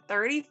 episode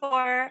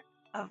 34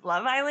 of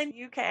Love Island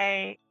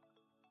UK.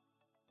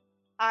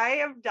 I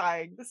am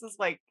dying. This is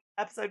like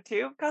episode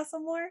 2 of Casa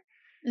Amor.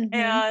 Mm-hmm.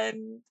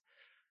 And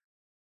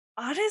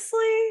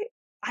honestly,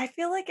 I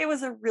feel like it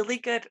was a really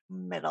good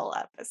middle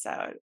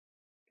episode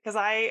because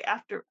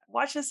after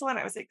watch this one,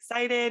 I was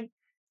excited,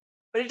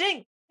 but it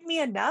didn't give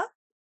me enough.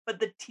 But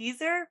the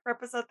teaser for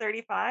episode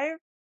 35,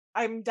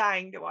 I'm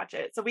dying to watch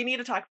it. So we need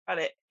to talk about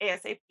it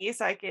ASAP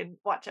so I can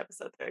watch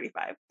episode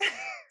 35.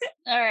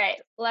 All right,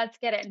 let's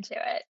get into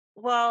it.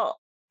 Well,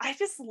 I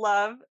just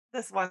love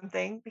this one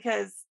thing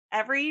because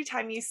every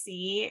time you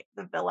see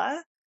the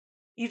villa,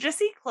 you just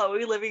see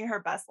Chloe living her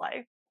best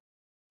life.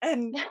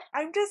 And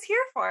I'm just here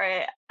for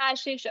it. As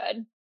she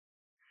should.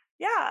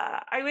 Yeah,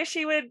 I wish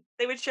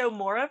they would show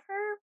more of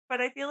her, but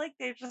I feel like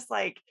they're just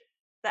like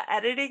the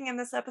editing in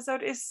this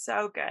episode is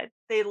so good.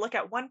 They look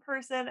at one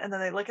person and then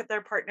they look at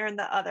their partner in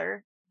the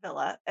other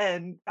villa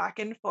and back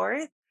and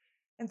forth.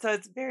 And so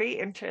it's very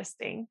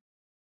interesting.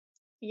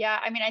 Yeah,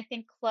 I mean, I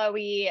think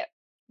Chloe,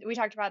 we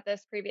talked about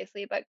this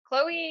previously, but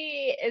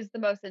Chloe is the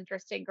most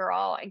interesting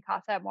girl in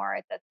Casa Amor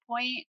at this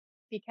point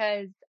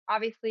because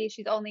obviously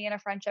she's only in a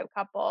friendship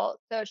couple.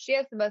 So she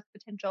has the most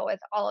potential with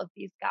all of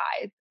these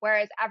guys,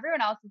 whereas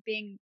everyone else is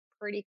being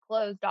pretty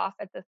closed off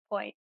at this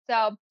point.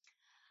 So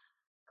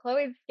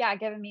Chloe's, yeah,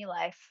 giving me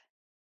life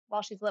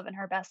while she's living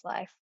her best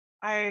life.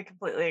 I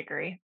completely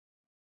agree.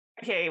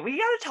 Okay, we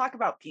got to talk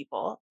about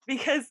people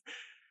because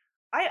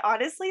I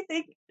honestly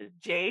think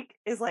Jake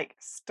is like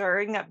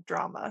stirring up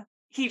drama.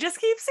 He just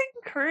keeps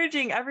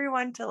encouraging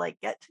everyone to like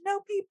get to know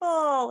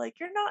people. Like,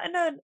 you're not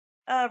in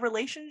a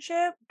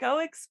relationship, go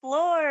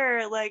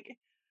explore. Like,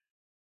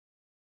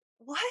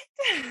 what?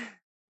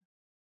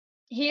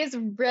 He is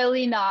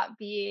really not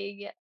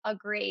being a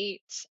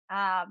great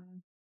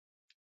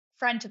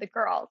friend to the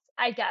girls,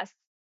 I guess,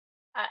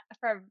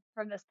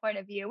 from this point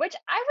of view. Which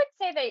I would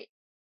say that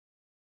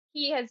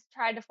he has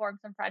tried to form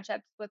some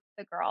friendships with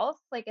the girls,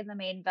 like in the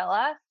main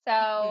villa. So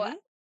Mhm.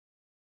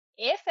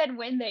 if and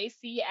when they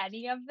see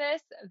any of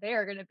this, they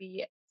are going to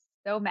be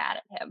so mad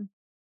at him.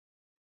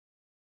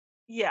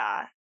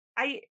 Yeah.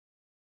 I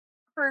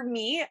For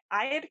me,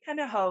 I had kind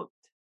of hoped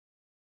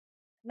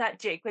that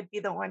Jake would be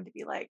the one to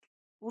be like,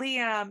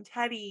 Liam,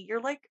 Teddy, you're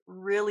like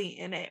really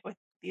in it with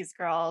these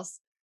girls.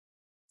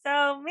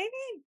 So maybe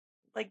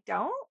like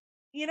don't,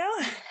 you know?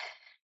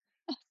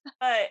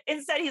 But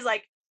instead he's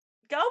like,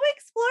 go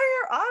explore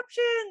your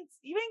options.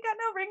 You ain't got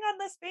no ring on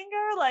this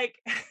finger. Like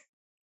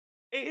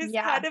it is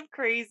Yeah. kind of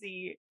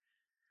crazy.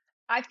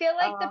 I feel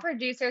like the Uh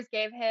producers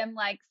gave him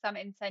like some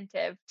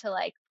incentive to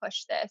like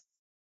push this,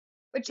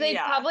 which they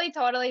yeah. probably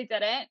totally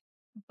didn't.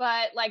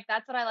 But like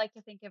that's what I like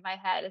to think in my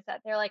head is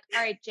that they're like, all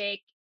right,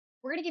 Jake,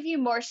 we're gonna give you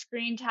more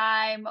screen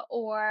time,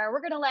 or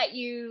we're gonna let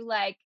you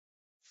like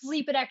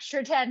sleep an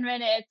extra 10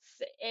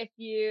 minutes if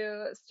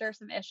you stir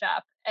some ish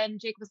up. And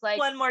Jake was like,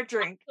 One more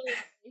drink.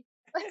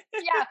 absolutely.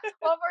 Yeah,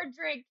 one more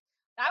drink.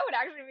 That would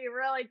actually be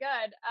really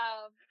good.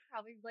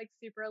 Probably like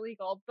super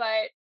illegal,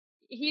 but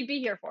he'd be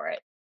here for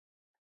it.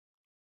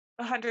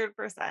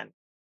 100%.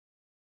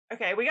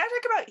 Okay, we gotta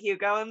talk about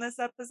Hugo in this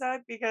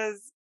episode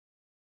because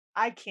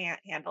I can't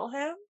handle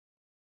him.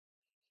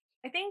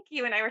 I think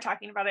you and I were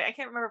talking about it. I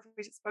can't remember if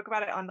we just spoke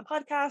about it on the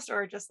podcast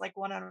or just like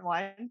one on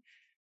one,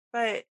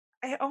 but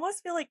I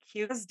almost feel like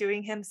Hugo's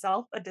doing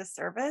himself a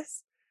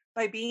disservice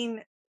by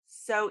being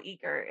so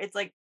eager. It's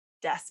like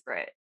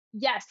desperate.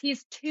 Yes,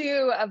 he's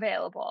too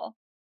available.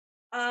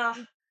 Uh,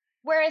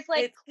 Whereas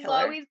like it's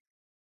killer.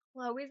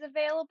 Chloe's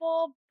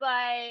available,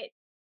 but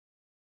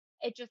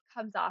it just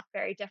comes off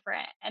very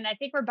different. And I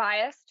think we're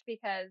biased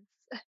because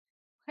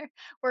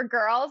we're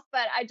girls,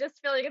 but I just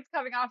feel like it's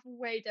coming off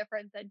way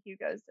different than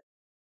Hugo's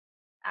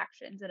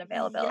actions and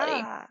availability.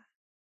 Yeah.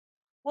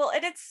 Well,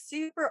 and it's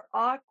super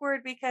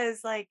awkward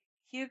because like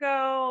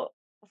Hugo,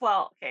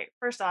 well, okay,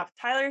 first off,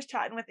 Tyler's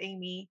chatting with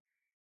Amy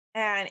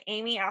and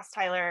Amy asked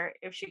Tyler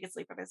if she could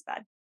sleep in his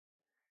bed.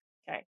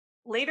 Okay.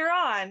 Later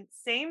on,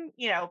 same,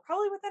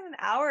 probably within an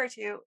hour or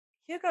two,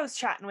 Hugo's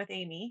chatting with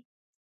Amy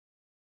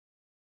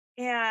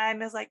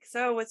and is like,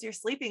 so what's your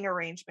sleeping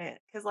arrangement?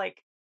 Because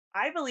like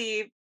I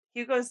believe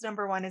Hugo's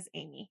number one is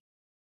Amy.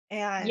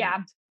 And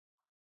Yeah.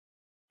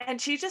 and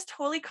she just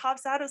totally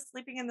cops out of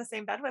sleeping in the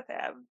same bed with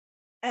him.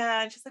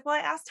 And she's like, well, I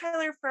asked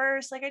Tyler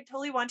first. Like I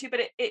totally want to, but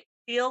it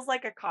feels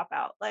like a cop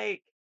out.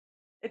 Like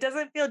it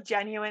doesn't feel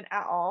genuine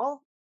at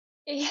all.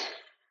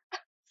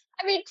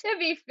 I mean, to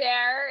be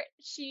fair,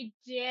 she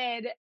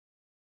did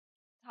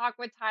talk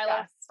with Tyler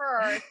Yes.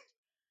 first.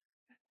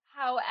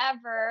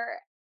 However,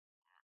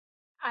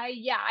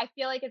 I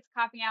feel like it's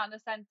copping out in the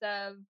sense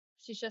of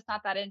she's just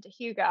not that into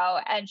Hugo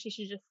and she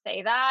should just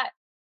say that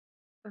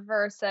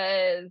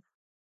versus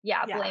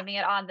Yeah. blaming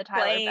it on the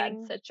Tyler bed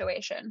Playing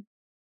situation.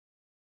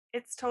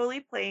 It's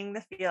totally playing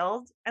the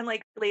field. And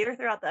like later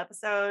throughout the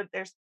episode,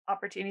 there's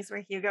opportunities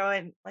where Hugo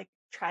and like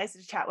tries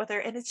to chat with her,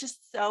 and it's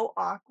just so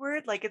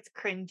awkward. Like it's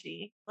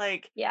cringy.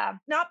 Like Yeah.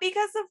 not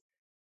because of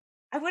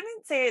I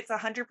wouldn't say it's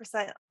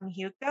 100% on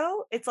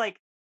Hugo. It's like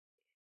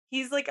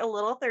he's like a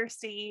little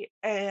thirsty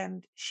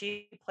and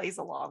she plays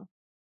along,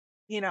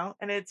 and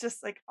it's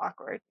just like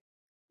awkward.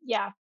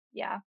 Yeah.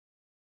 Yeah.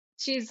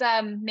 She's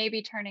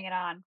maybe turning it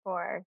on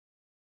for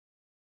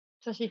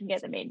so she can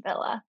get the main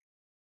villa.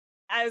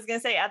 I was gonna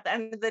say at the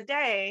end of the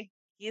day,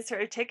 he's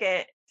her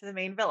ticket to the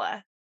main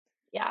villa.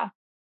 Yeah.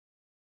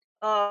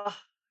 Oh,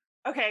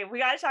 okay. We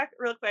got to talk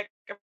real quick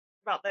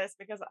about this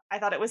because I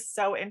thought it was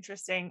so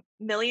interesting.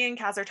 Millie and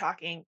Kaz are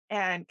talking,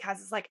 and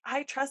Kaz is like,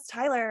 I trust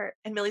Tyler.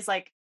 And Millie's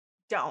like,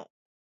 don't.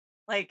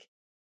 Like,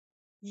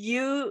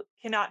 you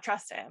cannot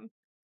trust him.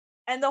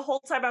 And the whole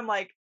time I'm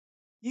like,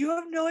 you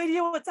have no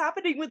idea what's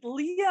happening with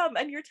Liam.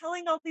 And you're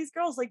telling all these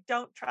girls, like,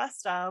 don't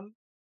trust him.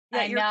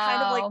 I Yet you're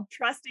kind of like know.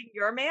 trusting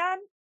your man.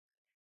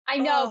 I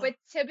know, Oh, but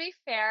to be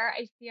fair,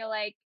 I feel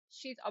like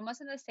she's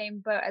almost in the same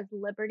boat as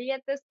Liberty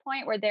at this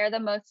point where they're the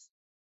most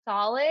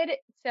solid.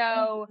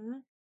 So mhm.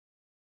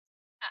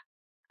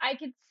 I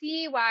could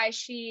see why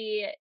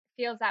she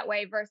feels that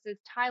way versus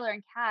Tyler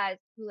and Kaz,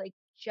 who like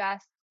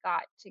just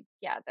got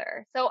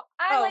together. So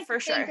I Oh, like to for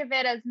think sure. of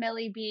it as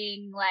Millie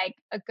being like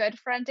a good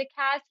friend to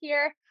Kaz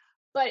here,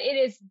 but it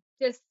is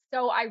just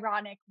so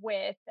ironic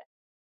with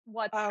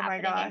what's Oh my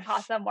happening in gosh.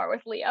 Casa More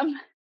with Liam.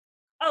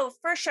 Oh,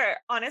 for sure.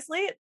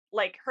 Honestly,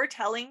 like her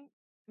telling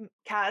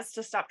Kaz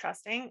to stop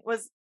trusting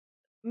was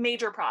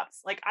major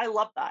props. Like I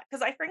love that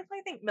because I frankly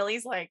think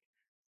Millie's like,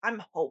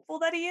 I'm hopeful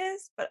that he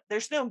is, but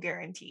there's no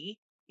guarantee,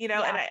 and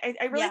Yeah.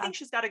 I really Yeah. think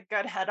she's got a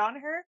good head on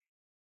her,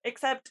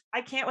 except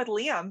I can't with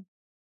Liam,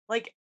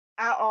 like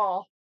at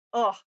all.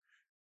 Oh,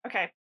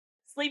 okay.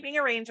 Sleeping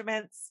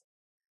arrangements.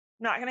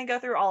 Not going to go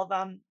through all of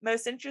them.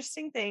 Most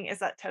interesting thing is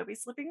that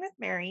Toby's sleeping with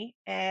Mary,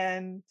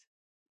 and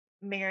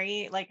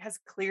Mary like has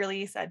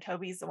clearly said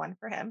Toby's the one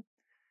for him,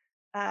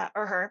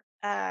 or her.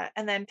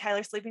 And then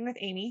Tyler's sleeping with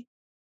Amy.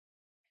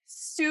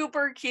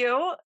 Super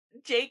cute.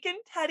 Jake and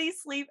Teddy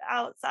sleep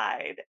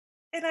outside.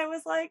 And I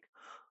was like,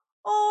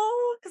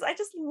 oh, because I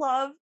just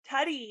love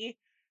Teddy.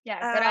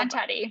 Yeah. Good on Um,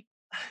 Teddy.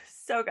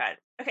 so good.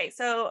 Okay,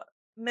 so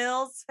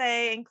Mills,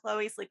 Faye, and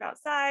Chloe sleep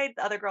outside.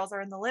 The other girls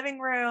are in the living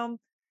room.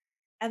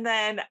 And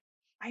then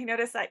I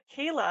noticed that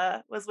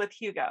Kayla was with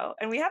Hugo,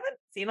 and we haven't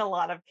seen a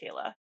lot of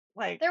Kayla,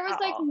 like There was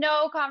at like all.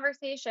 no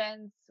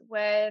conversations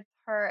with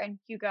her and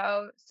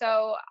Hugo.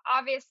 So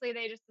obviously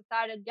they just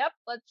decided, yep,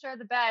 let's share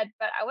the bed.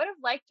 But I would have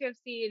liked to have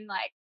seen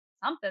like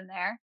something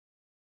there.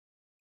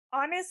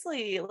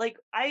 Honestly, like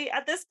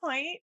at this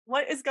point,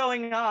 what is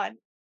going on?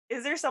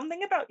 Is there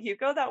something about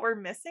Hugo that we're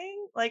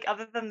missing? Like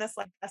other than this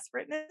like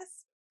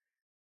desperateness?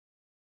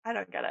 I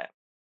don't get it.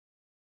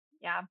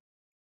 Yeah.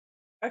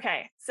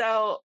 Okay,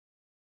 so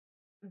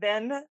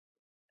then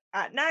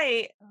at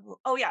night,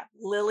 oh yeah,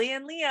 Lily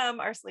and Liam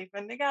are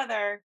sleeping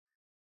together.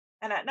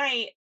 And at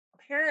night,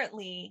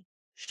 apparently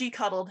she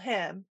cuddled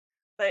him,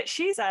 but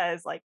she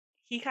says like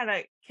he kind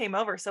of came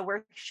over, so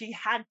where she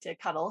had to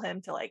cuddle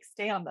him to like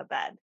stay on the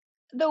bed.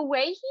 The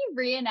way he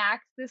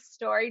reenacts this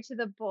story to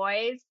the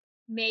boys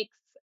makes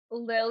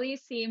Lily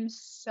seem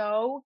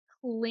so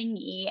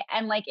clingy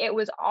and like it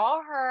was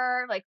all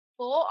her, like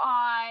full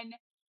on.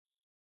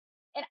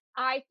 And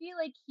I feel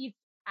like he's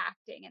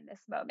acting in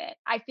this moment.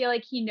 I feel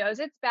like he knows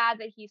it's bad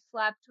that he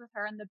slept with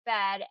her in the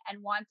bed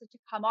and wants it to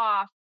come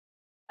off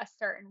a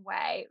certain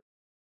way.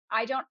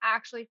 I don't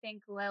actually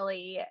think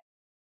Lily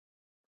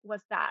was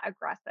that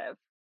aggressive.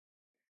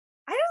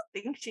 I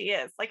don't think she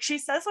is. Like she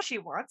says what she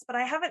wants, but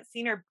I haven't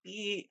seen her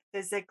be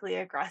physically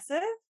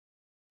aggressive.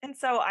 And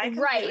so I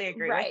Right, completely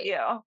agree with right.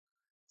 you.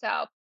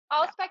 So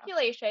all Yeah.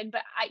 speculation,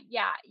 but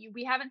yeah,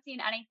 we haven't seen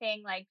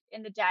anything like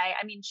in the day.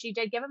 I mean, she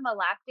did give him a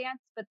lap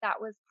dance, but that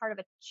was part of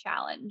a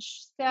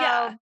challenge.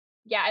 Yeah, So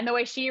yeah, and the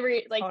way she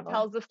like totally.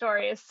 tells the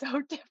story is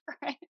so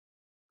different.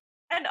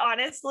 And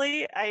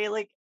honestly, I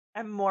like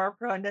am more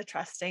prone to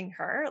trusting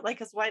her. Like,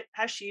 cause what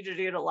has she to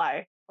do to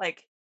lie?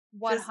 Like,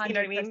 just, you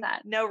know what I mean? 100%.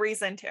 No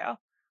reason to.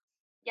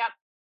 Yep,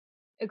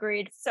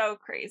 agreed. So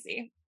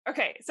crazy.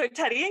 Okay, so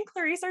Teddy and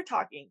Clarice are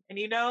talking, and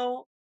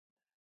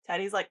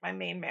Teddy's like my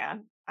main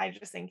man. I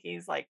just think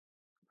he's like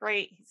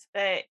great. He's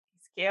fit,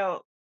 he's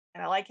cute,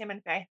 and I like him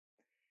and Faye.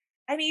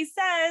 And he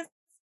says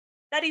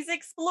that he's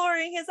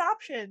exploring his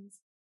options.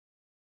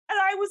 And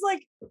I was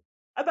like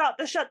about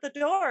to shut the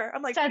door.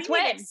 I'm like, what do Since you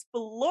mean when?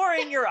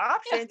 exploring your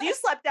options? You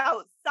slept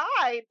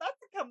outside. That's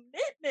a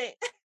commitment.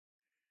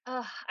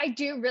 I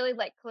do really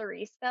like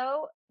Clarice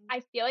though.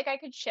 I feel like I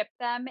could ship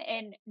them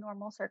in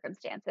normal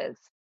circumstances,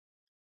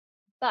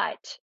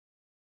 but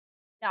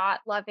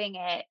not loving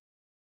it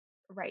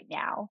right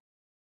now.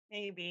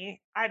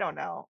 Maybe. I don't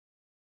know.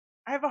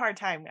 I have a hard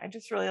time. I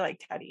just really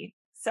like Teddy.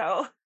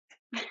 So,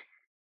 and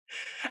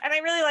I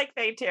really like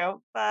Faye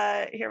too,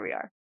 but here we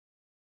are.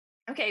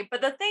 Okay,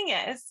 but the thing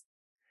is,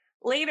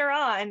 later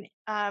on,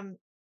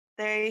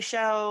 they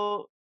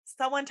show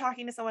someone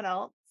talking to someone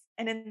else,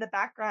 and in the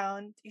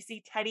background, you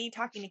see Teddy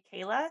talking to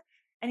Kayla,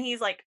 and he's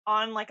like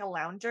on like a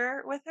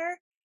lounger with her,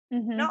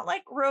 Mhm. not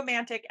like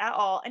romantic at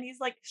all, and he's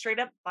like straight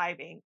up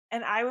vibing.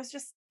 And I was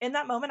just in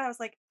that moment, I was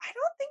like, I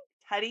don't think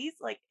Teddy's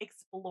like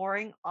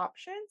exploring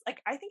options.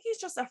 Like, I think he's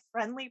just a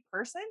friendly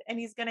person, and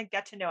he's gonna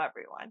get to know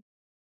everyone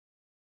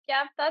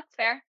Yeah, that's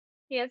fair.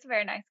 He is a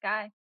very nice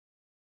guy.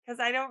 because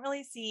I don't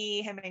really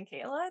see him and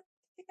Kayla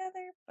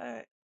together,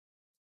 but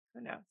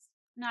who knows?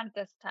 Not at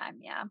this time,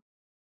 yeah.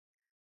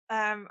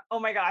 Oh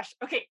my gosh.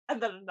 Okay.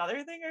 And then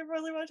another thing I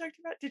really want to talk to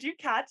you about. Did you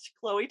catch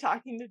Chloe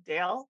talking to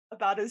Dale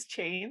about his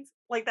chains?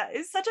 Like that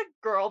is such a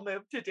girl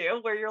move to do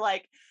where you're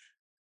like,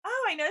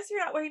 oh, I noticed you're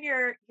not wearing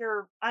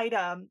your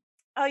item.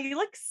 Oh, you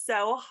look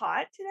so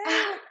hot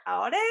today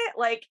without it.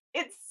 Like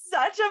it's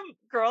such a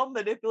girl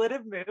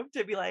manipulative move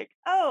to be like,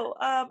 oh,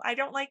 I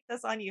don't like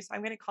this on you, so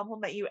I'm gonna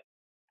compliment you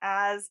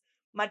as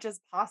much as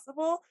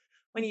possible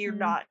when you're Mhm.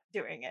 not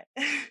doing it.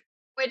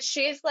 Which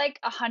she's like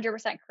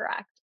 100%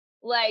 correct.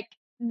 Like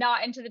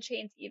not into the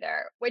chains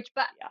either. Which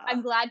but I'm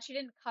Yeah. glad she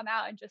didn't come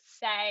out and just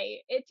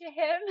say it to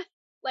him.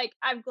 Like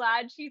I'm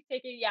glad she's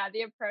taking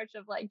the approach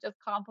of like just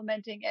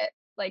complimenting it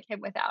like him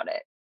without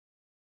it.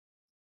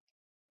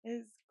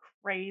 Is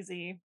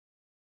crazy.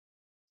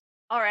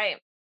 All right.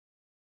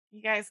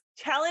 You guys,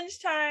 challenge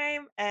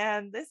time.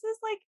 And this is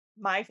like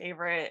my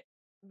favorite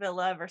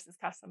Villa versus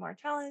Casamar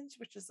challenge,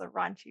 which is a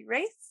raunchy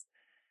race.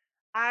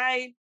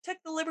 I took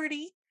the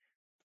liberty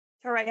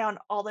to write down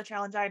all the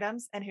challenge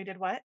items and who did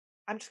what.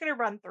 I'm just going to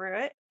run through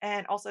it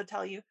and also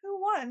tell you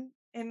who won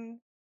in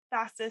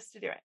fastest to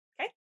do it.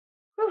 Okay.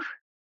 Whew.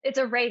 It's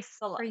a race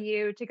So for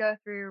you to go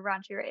through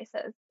raunchy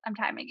races. I'm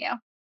timing you.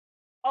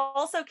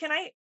 also, can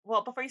I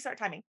well, before you start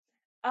timing,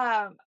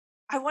 um,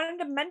 I wanted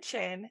to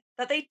mention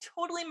that they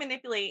totally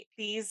manipulate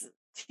these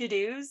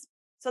to-dos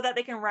so that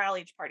they can rile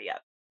each party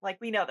up. Like,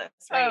 we know this,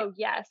 right? Oh,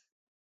 yes.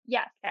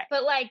 Yes. Okay.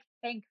 But like,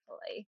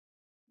 thankfully.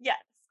 Yes,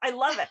 I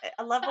love it.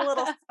 I love a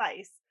little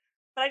spice.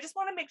 But I just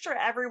want to make sure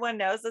everyone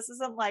knows this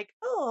isn't like,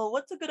 oh,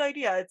 what's a good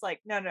idea? It's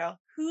like, no, no.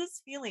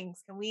 Whose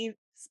feelings can we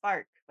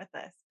spark with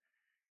this?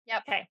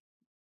 Yep. Okay,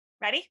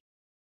 ready?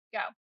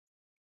 Go.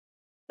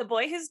 The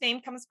boy whose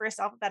name comes first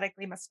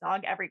alphabetically must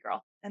nog every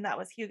girl, and that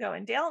was Hugo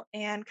and Dale,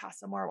 and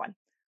Casamore won.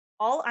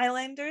 All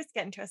islanders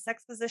get into a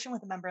sex position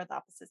with a member of the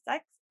opposite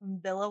sex.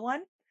 Villa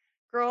won.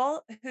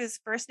 Girl whose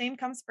first name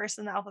comes first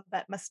in the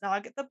alphabet must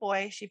nog the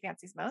boy she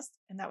fancies most,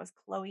 and that was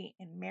Chloe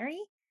and Mary,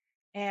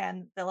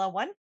 and Villa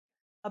won.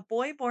 A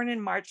boy born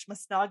in March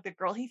must nog the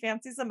girl he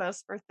fancies the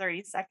most for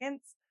 30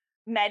 seconds.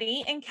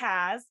 Meddy and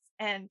Kaz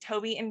and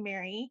Toby and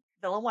Mary,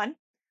 Villa won.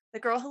 The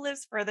girl who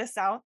lives furthest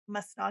south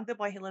must nog the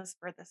boy who lives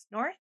furthest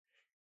north.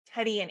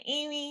 Teddy and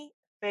Amy,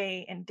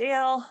 Faye and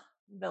Dale,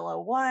 Villa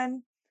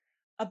won.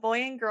 A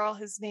boy and girl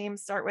whose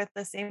names start with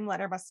the same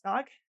letter must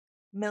nog.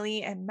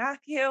 Millie and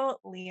Matthew,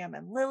 Liam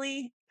and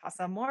Lily,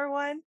 Casa Moore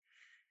won.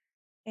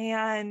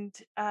 And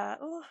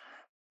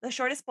the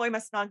shortest boy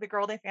must nog the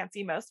girl they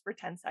fancy most for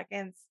 10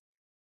 seconds.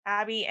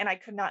 Abby, and I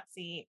could not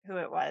see who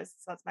it was,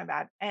 so that's my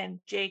bad. And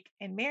Jake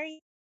and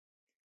Mary,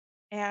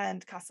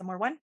 and Casamore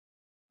won.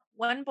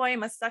 One boy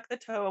must suck the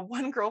toe of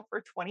one girl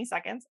for 20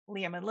 seconds.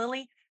 Liam and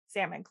Lily,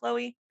 Sam and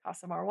Chloe,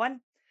 Casamore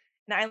won.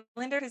 An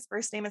islander whose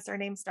first name and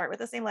surname start with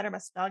the same letter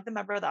must nog the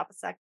member of the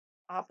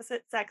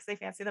opposite sex they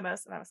fancy the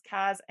most, and that was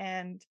Kaz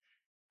and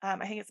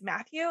I think it's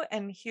Matthew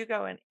and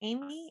Hugo and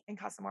Amy, and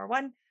Casamore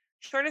won.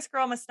 Shortest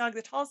girl must nog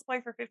the tallest boy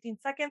for 15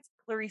 seconds.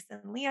 Clarice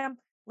and Liam,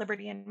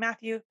 Liberty and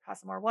Matthew,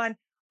 Casamore won.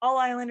 All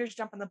islanders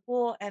jump in the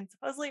pool, and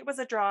supposedly it was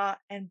a draw,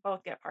 and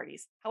both get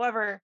parties.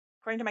 However,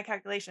 according to my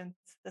calculations,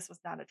 this was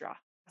not a draw.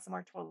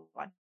 Casamore totally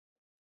won.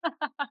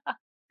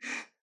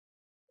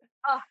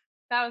 Oh,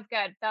 that was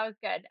good. That was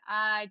good.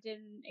 I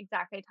didn't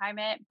exactly time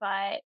it,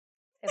 but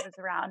it was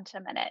around a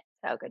minute.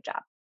 So good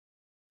job.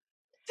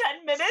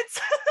 10 minutes?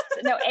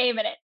 No, a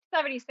minute.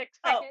 76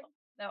 Oh. seconds.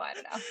 No, I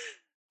don't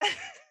know.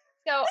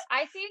 So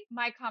I think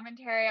my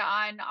commentary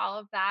on all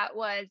of that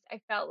was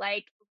I felt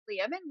like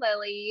Liam and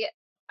Lily,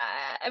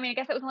 I mean, I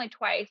guess it was only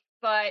twice,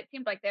 but it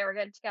seemed like they were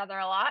good together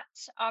a lot,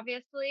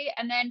 obviously.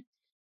 And then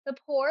the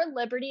poor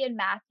Liberty and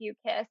Matthew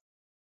kiss.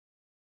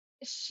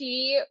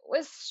 She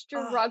was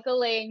Oh,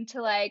 struggling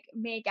to like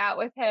make out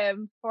with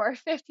him for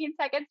 15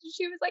 seconds. And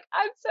she was like,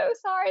 I'm so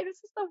sorry. This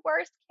is the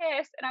worst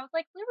kiss. And I was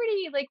like,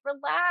 Liberty, like,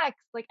 relax.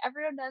 Like,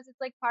 everyone knows it's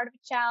like part of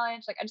a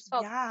challenge. Like,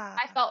 yeah.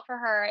 I felt for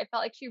her. I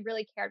felt like she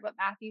really cared what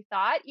Matthew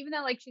thought, even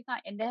though like she's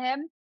not into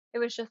him. It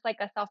was just like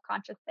a self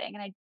conscious thing.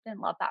 And I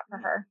didn't love that for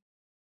her.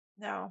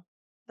 No.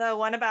 The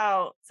one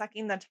about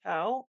sucking the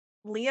toe,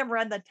 Liam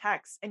read the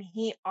text and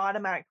he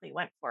automatically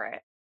went for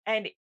it.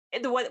 And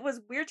what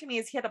was weird to me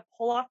is he had to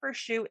pull off her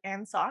shoe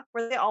and sock.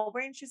 Were they all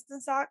wearing shoes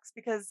and socks?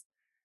 Because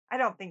I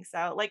don't think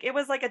so. Like, it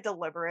was like a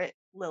deliberate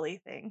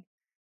Lily thing.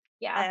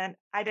 Yeah. And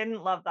I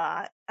didn't love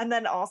that. And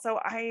then also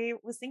I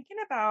was thinking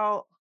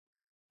about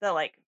the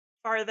like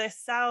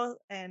farthest south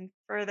and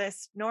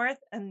furthest north,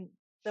 and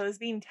those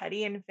being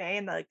Teddy and Faye,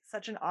 and like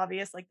such an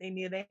obvious, like they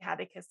knew they had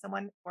to kiss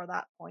someone for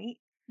that point.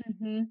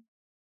 Mm-hmm.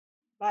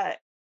 But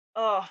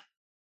oh,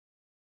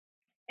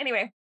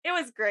 anyway, it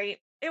was great.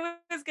 It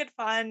was good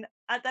fun.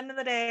 At the end of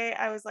the day,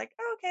 I was like,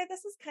 oh, okay,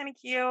 this is kind of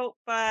cute,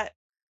 but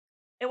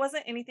it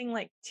wasn't anything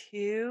like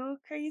too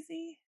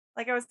crazy.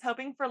 Like, I was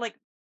hoping for like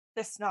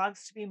the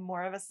snogs to be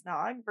more of a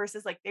snog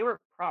versus like they were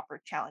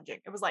proper challenging.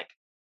 It was like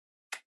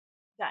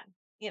done,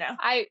 you know?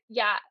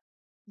 Yeah.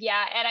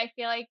 And I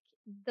feel like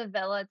the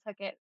Villa took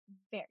it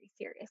very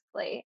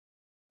seriously,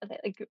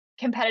 like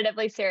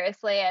competitively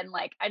seriously. And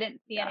like, I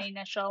didn't see Yeah. any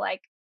initial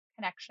like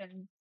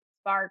connection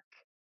spark.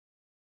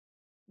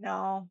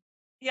 No.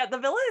 Yeah, the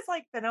villa has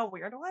like been a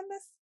weird one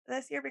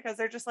this year because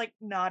they're just like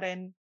not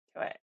into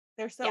it.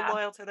 They're so Yeah.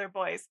 loyal to their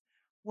boys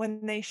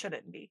when they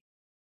shouldn't be.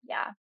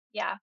 Yeah.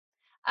 Yeah.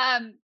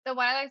 The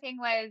one other thing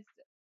was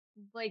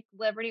like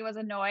Liberty was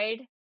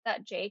annoyed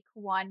that Jake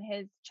won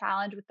his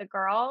challenge with the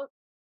girl,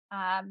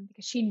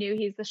 because she knew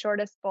he's the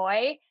shortest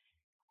boy.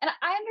 And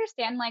I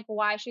understand like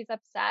why she's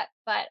upset,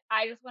 but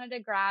I just wanted to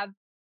grab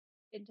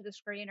into the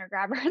screen or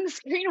grab her in the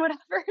screen,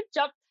 whatever,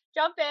 jump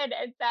in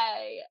and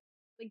say,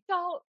 like,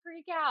 don't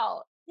freak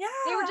out.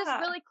 They were just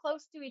Yeah. really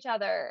close to each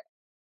other.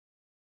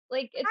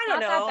 Like, it's I don't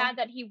not that know. bad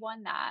that he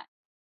won that.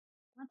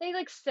 Weren't they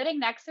like sitting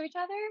next to each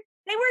other?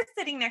 They were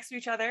sitting next to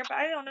each other, but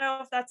I don't know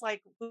if that's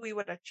like who we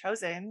would have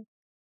chosen,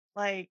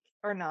 like,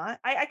 or not.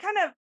 I kind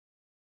of,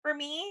 for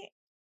me,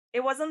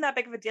 it wasn't that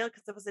big of a deal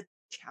because it was a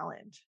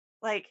challenge.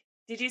 Like,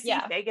 did you see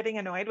Yeah. Faye getting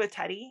annoyed with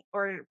Teddy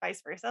or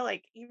vice versa?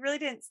 Like, you really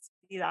didn't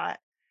see that.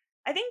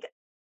 I think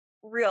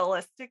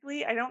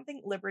realistically, I don't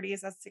think Liberty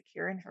is as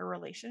secure in her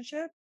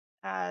relationship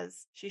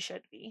as she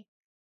should be.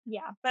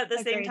 Yeah. But at the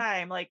same Agreed.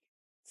 time, like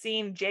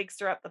seeing Jake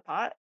stir up the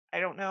pot,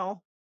 I don't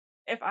know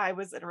if I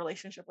was in a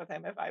relationship with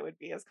him, if I would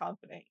be as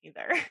confident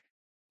either.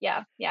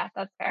 Yeah. Yeah.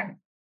 That's fair.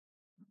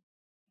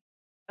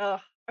 Oh,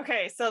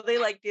 okay. So they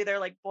like do their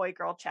like boy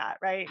girl chat,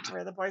 right?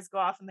 Where the boys go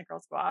off and the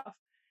girls go off.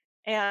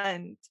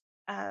 And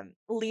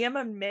Liam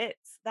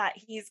admits that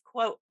he's,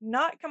 quote,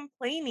 not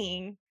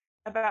complaining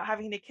about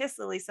having to kiss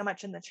Lily so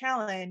much in the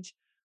challenge,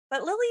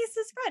 but Lily is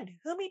his friend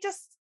whom he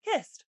just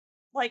kissed.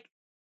 Like,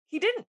 he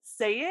didn't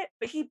say it,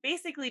 but he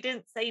basically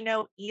didn't say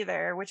no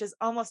either, which is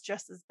almost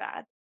just as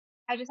bad.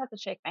 I just have to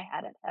shake my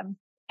head at him.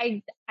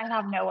 I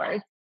have no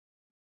words.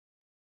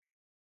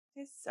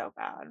 It's so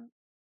bad.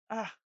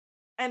 Ugh.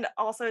 And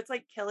also, it's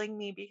like killing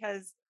me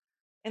because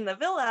in the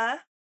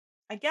villa,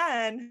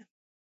 again,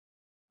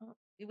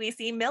 we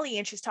see Millie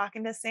and she's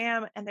talking to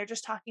Sam and they're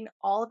just talking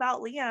all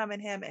about Liam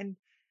and him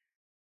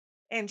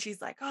and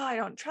she's like, "Oh, I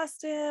don't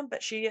trust him,"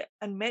 but she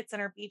admits in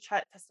her beach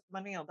hut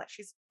testimonial that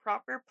she's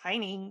proper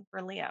pining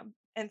for Liam.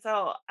 And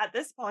so at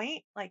this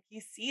point, like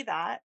you see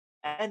that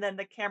and then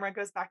the camera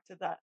goes back to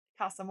the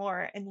Casa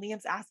Amor and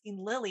Liam's asking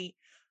Lily,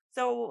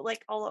 "So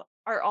like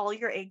are all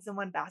your eggs in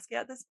one basket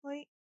at this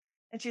point?"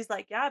 And she's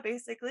like, "Yeah,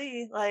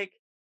 basically." Like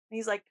and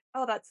he's like,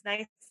 "Oh, that's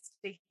nice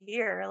to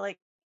hear." Like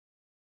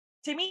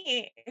to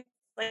me, it's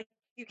like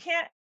you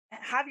can't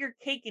have your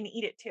cake and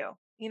eat it too.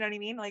 You know what I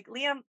mean? Like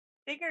Liam,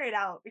 figure it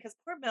out because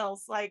poor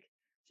Mills, like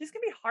she's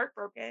gonna be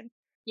heartbroken.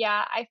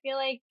 Yeah, I feel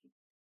like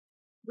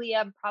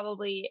Liam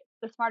probably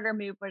the smarter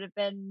move would have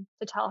been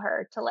to tell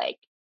her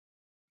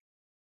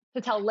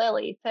to tell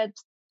Lily to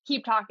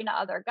keep talking to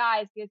other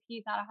guys because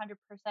he's not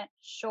 100%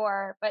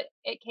 sure. But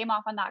it came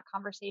off on that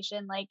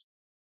conversation like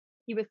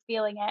he was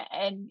feeling it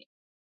and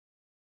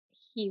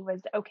he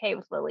was okay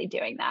with Lily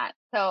doing that.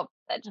 So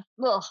that just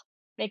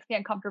makes me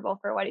uncomfortable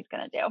for what he's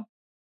going to do.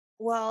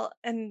 Well,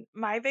 and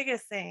my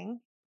biggest thing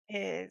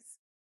is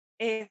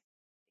if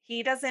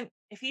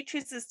if he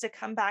chooses to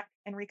come back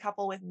and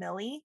recouple with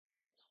Millie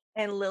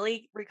and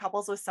Lily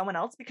recouples with someone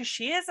else because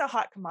she is a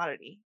hot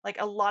commodity.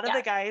 Like a lot of the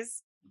Yes.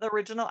 guys, the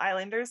original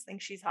Islanders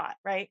think she's hot,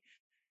 right?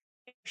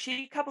 If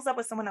she couples up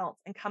with someone else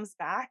and comes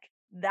back,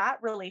 that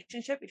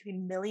relationship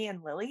between Millie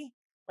and Lily,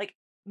 like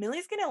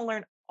Millie's gonna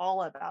learn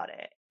all about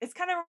it. It's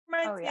kind of Oh,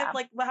 reminds me of yeah.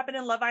 like what happened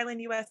in Love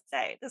Island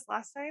USA this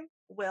last time,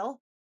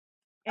 Will.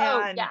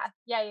 Oh, And yeah.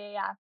 Yeah. Yeah.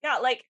 Yeah. yeah,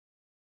 like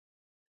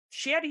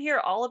she had to hear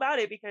all about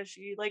it because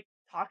she like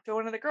talked to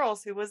one of the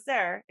girls who was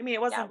there. I mean, it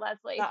Yeah. wasn't the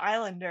Leslie.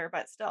 Islander,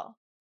 but still.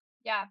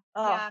 Yeah.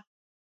 Oh, Yeah.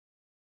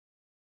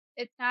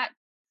 It's not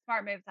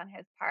smart moves on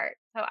his part.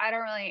 So I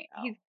don't really,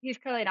 no. he's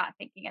clearly not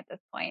thinking at this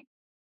point.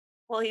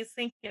 Well, he's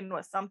thinking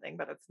with something,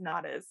 but it's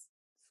not his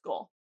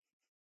school.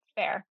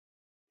 Fair.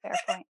 Fair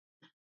point.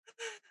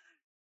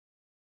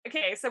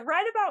 Okay, so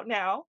right about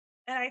now,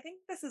 and I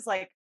think this is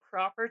like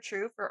proper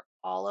true for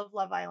all of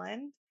Love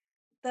Island,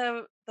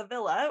 the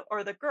villa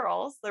or the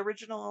girls, the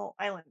original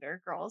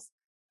Islander girls,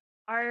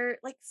 are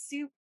like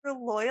super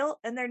loyal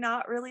and they're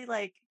not really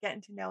like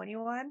getting to know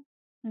anyone.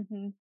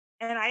 Hmm.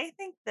 And I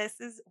think this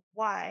is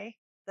why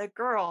the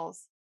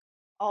girls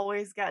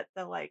always get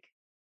the like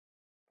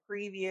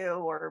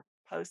preview or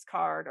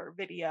postcard or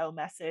video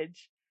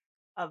message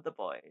of the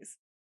boys.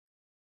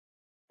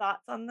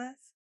 Thoughts on this?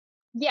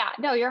 Yeah.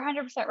 No, you're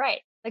 100%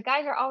 right. The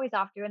guys are always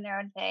off doing their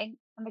own thing,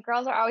 and the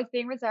girls are always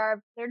being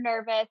reserved. They're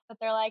nervous, but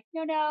they're like,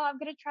 no, no, I'm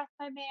going to trust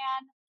my man.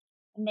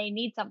 And they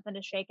need something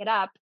to shake it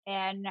up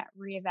and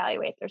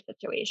reevaluate their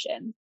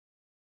situation.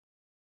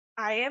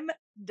 I am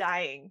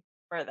dying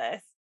for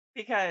this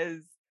because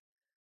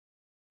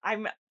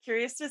I'm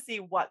curious to see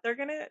what they're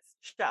going to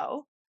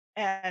show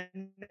and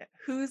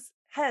whose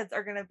heads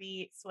are going to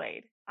be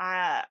swayed.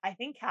 I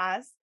think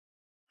Kaz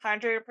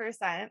 100%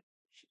 will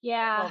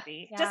Yeah.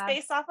 be just Yeah.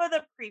 based off of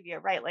the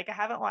preview, right? Like I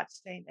haven't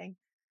watched anything.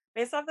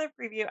 Based off the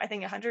preview, I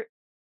think 100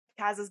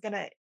 Kaz is going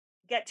to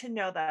get to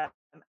know them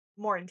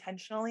more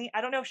intentionally.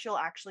 I don't know if she'll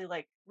actually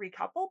like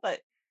recouple, but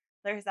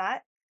there's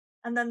that.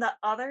 And then the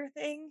other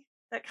thing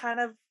that kind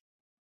of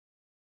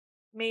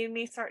made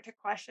me start to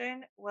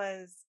question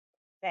was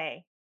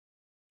Faye.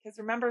 Because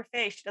remember,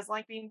 Faye, she doesn't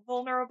like being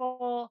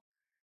vulnerable.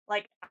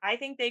 Like, I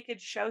think they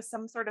could show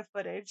some sort of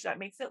footage that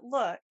makes it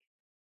look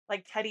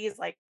like Teddy is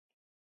like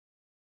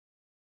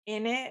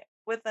in it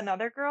with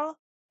another girl,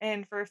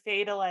 and for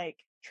Faye to like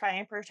try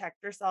and protect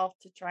herself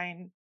to try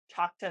and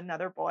talk to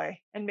another boy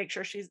and make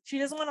sure she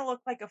doesn't want to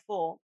look like a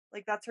fool.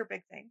 Like that's her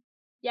big thing.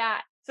 Yeah.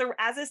 So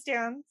as it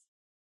stands,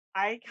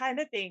 I kind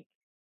of think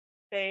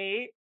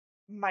Faye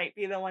might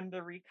be the one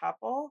to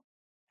recouple.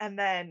 And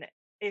then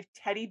if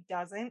Teddy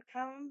doesn't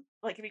come,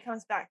 like if he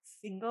comes back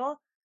single,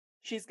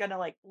 she's gonna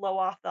like blow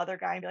off the other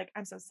guy and be like,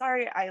 "I'm so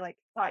sorry. I like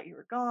thought you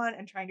were gone,"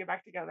 and try and get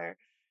back together.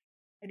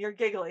 And you're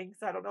giggling,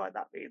 so I don't know what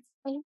that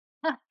means.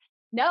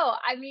 No,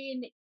 I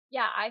mean,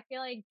 yeah, I feel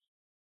like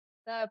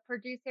the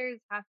producers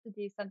have to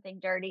do something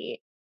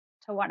dirty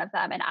to one of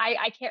them. And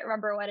I can't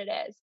remember what it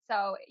is.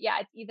 So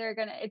yeah,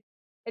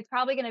 it's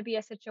probably gonna be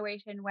a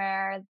situation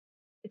where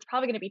it's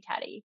probably gonna be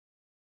Teddy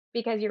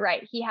because you're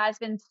right. He has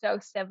been so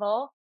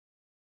civil.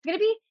 It's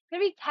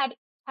gonna be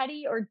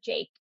Teddy or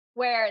Jake,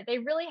 where they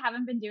really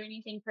haven't been doing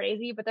anything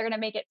crazy, but they're gonna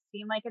make it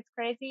seem like it's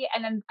crazy.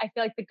 And then I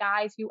feel like the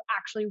guys who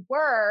actually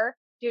were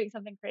doing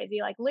something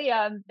crazy, like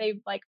Liam, they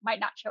like might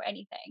not show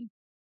anything.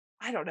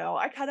 I don't know.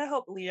 I kind of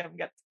hope Liam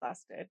gets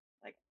busted.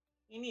 Like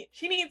she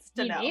needs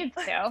to He know. needs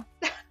to.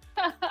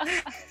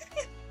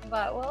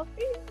 But we'll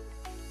see.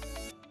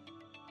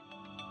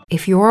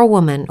 If you're a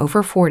woman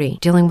over 40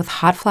 dealing with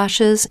hot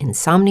flashes,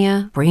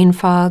 insomnia, brain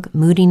fog,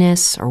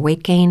 moodiness, or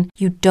weight gain,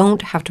 you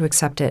don't have to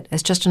accept it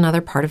as just another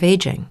part of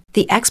aging.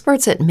 The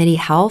experts at MIDI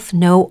Health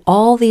know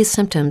all these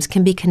symptoms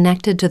can be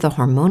connected to the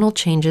hormonal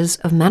changes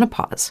of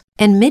menopause.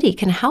 And MIDI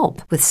can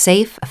help with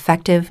safe,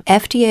 effective,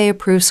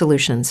 FDA-approved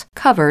solutions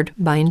covered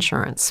by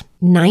insurance.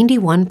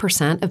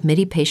 91% of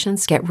MIDI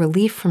patients get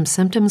relief from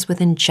symptoms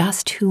within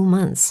just 2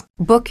 months.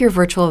 Book your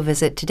virtual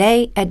visit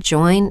today at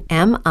joinmidi.com.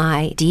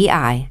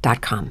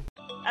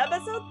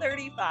 Episode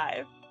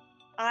 35.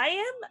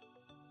 I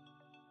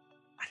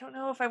don't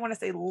know if I want to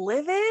say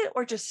livid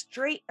or just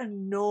straight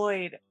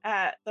annoyed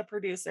at the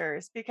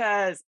producers,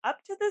 because up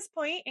to this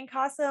point in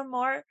Casa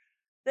Amor,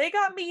 they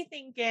got me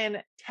thinking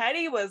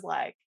Teddy was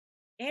like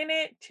in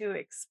it to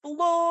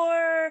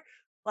explore.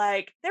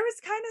 Like there was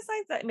kind of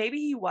signs that maybe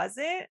he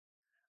wasn't.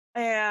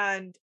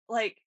 And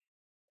like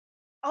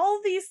all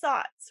these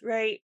thoughts,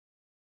 right?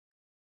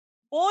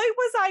 Boy,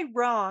 was I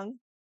wrong.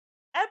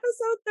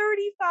 Episode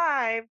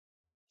 35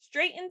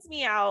 straightens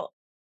me out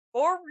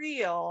for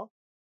real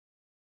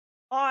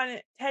on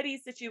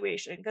Teddy's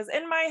situation. Because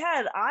in my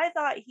head, I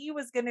thought he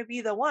was going to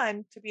be the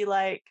one to be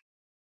like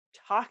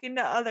talking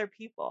to other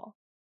people.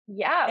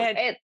 Yeah, And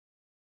it's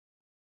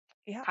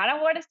yeah, kind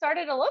of what it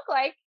started to look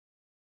like.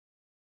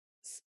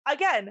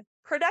 again,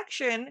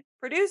 production,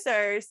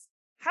 producers,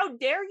 how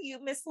dare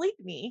you mislead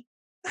me?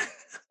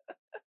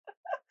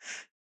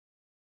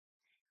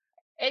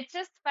 It's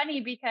just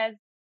funny because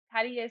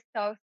Teddy is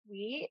so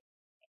sweet,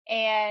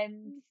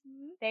 and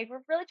they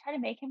were really trying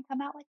to make him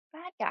come out like a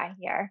bad guy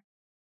here.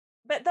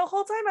 But the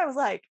whole time I was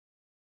like,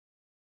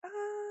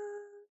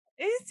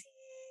 is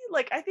he?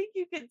 Like, I think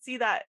you could see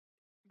that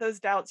those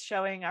doubts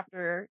showing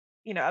after,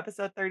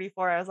 episode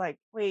 34. I was like,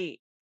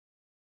 wait,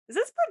 is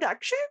this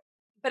production?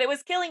 But it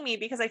was killing me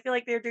because I feel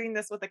like they're doing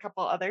this with a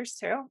couple others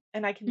too.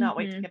 And I cannot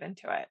wait to get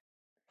into it.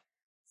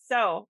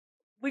 So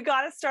we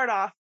got to start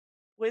off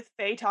with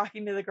Faye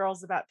talking to the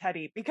girls about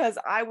Teddy, because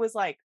I was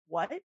like,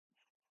 what?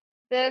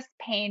 This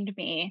pained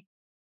me.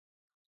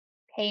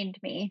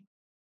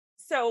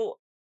 So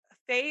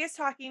Faye is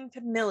talking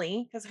to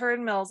Millie, because her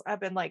and Mills have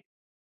been like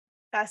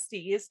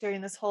besties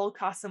during this whole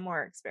Casa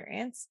Amor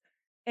experience.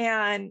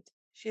 And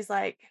she's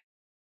like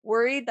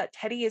worried that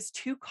Teddy is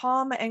too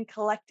calm and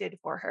collected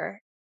for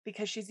her,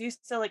 because she's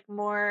used to like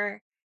more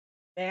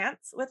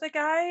dance with a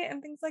guy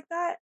and things like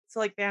that.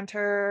 So like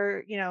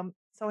banter,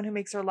 someone who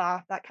makes her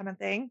laugh, that kind of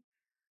thing.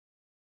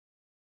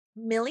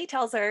 Millie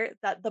tells her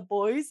that the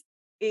boys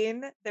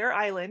in their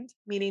island,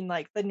 meaning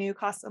like the new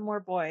Casa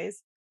Amor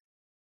boys,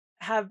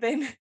 have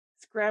been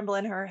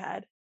scrambling her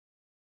head,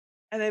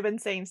 and they've been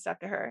saying stuff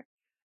to her.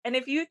 And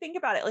if you think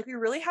about it, like we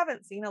really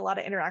haven't seen a lot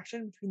of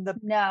interaction between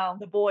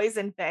the boys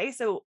and Faye,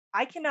 so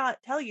I cannot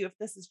tell you if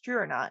this is true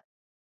or not.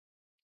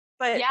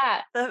 But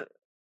yeah,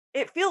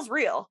 it feels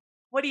real.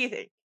 What do you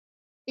think?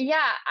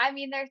 Yeah, I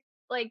mean, they're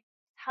like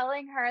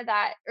telling her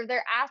that, or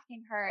they're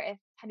asking her if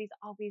Teddy's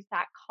always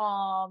that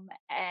calm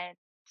and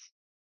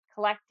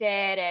collected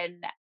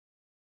and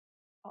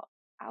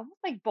almost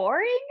like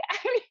boring. I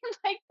mean,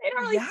 like they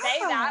don't really say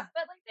that, Yeah.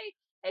 but like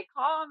they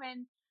calm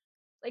and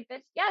like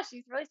this. Yeah,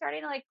 she's really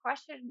starting to like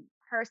question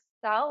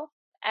herself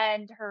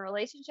and her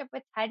relationship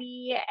with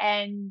Teddy.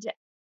 And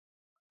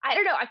I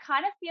don't know. I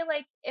kind of feel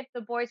like if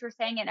the boys were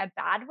saying it in a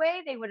bad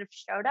way, they would have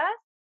showed us.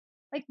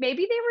 Like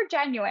maybe they were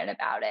genuine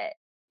about it,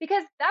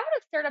 because that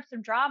would have stirred up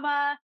some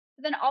drama.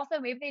 But then also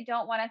maybe they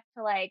don't want us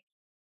to like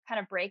kind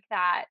of break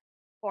that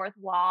fourth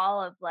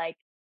wall of like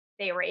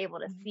they were able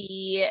to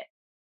see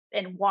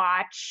and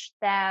watch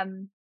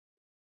them.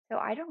 So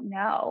I don't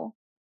know.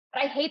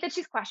 But I hate that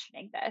she's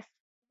questioning this.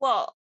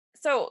 Well,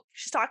 so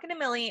she's talking to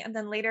Millie, and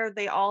then later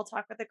they all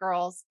talk with the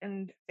girls,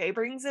 and Faye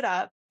brings it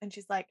up, and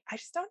she's like, I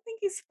just don't think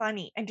he's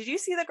funny. And did you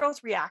see the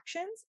girls'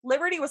 reactions?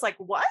 Liberty was like,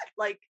 what?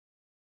 Like,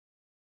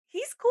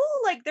 he's cool.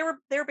 Like they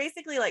were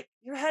basically like,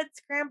 your head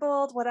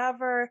scrambled,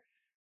 whatever.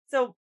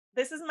 So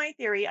this is my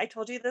theory. I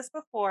told you this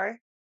before.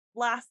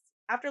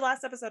 After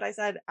last episode, I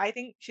said I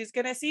think she's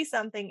gonna see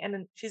something, and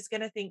then she's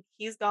gonna think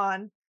he's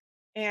gone,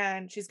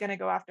 and she's gonna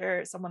go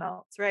after someone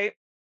else, right?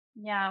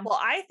 Yeah. Well,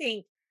 I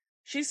think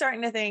she's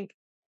starting to think,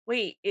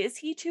 wait, is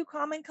he too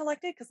calm and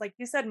collected? Because, like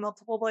you said,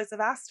 multiple boys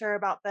have asked her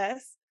about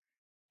this,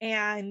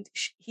 and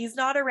he's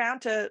not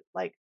around to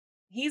like.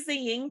 He's the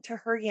yin to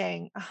her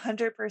yang,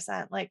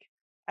 100%. Like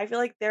I feel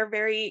like they're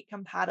very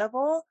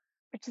compatible,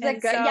 Which is a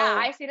and good, yeah, so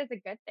I see it as a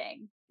good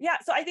thing. yeah.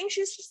 So I think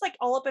she's just like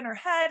all up in her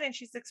head, and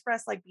she's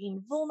expressed like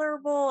being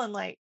vulnerable and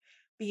like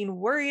being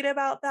worried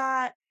about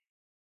that.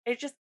 It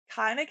just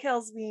kind of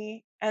kills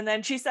me. And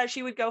then she said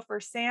she would go for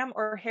Sam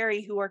or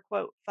Harry, who are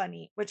quote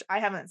funny, which I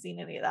haven't seen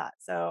any of that.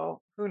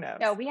 So who knows?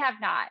 No, we have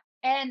not.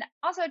 And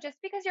also, just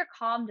because you're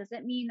calm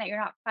doesn't mean that you're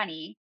not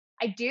funny.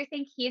 I do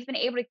think he's been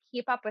able to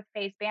keep up with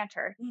Faye's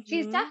banter.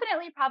 She's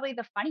definitely probably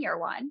the funnier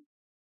one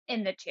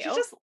in the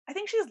two. I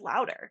think she's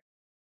louder.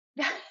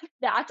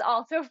 That's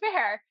also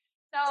fair.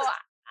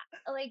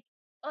 So like,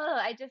 oh,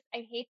 I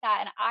hate that.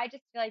 And I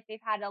just feel like they've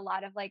had a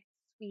lot of like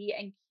sweet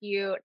and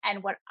cute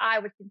and what I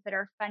would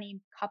consider funny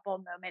couple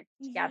moments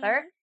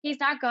together. Mhm. He's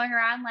not going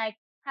around like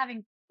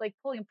having like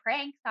pulling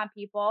pranks on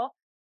people,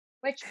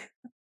 which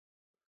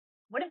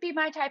wouldn't be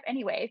my type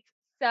anyways.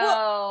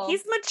 Well, So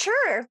he's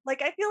mature.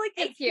 Like, I feel like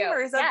his thank you.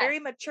 humor is a Yes. very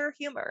mature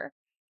humor.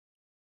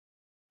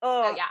 So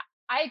Oh, yeah,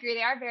 I agree.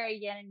 They are very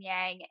yin and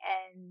yang,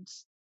 and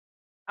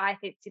I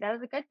think see that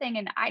as a good thing.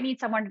 And I need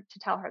someone to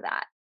tell her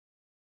that.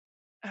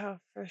 oh,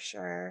 for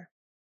sure.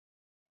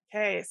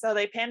 Okay, so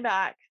they pan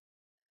back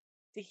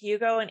to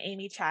Hugo and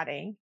Amy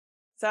chatting.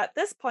 So at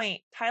this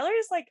point,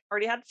 Tyler's like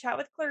already had a chat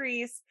with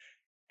Clarice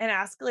and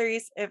asked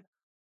Clarice if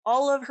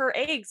all of her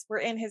eggs were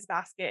in his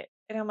basket.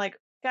 And I'm like,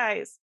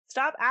 guys,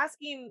 stop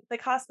asking the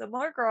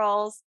customer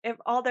girls if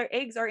all their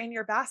eggs are in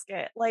your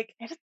basket. Like,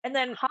 It's and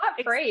then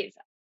hot phrase.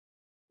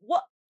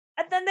 what?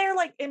 And then they're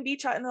like in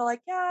beach hut and they're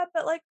like, yeah,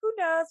 but like, who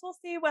knows? We'll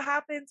see what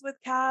happens with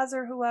Kaz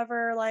or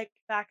whoever, like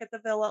back at the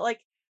villa. Like,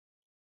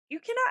 you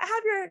cannot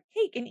have your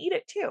cake and eat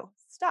it too.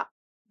 Stop.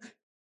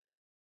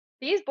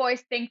 These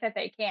boys think that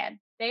they can.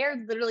 They are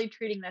literally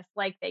treating this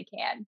like they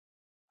can.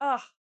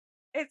 Oh,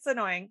 it's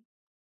annoying.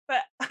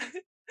 But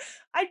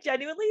I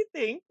genuinely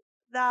think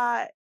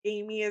that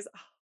Amy is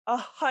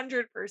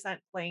 100%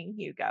 playing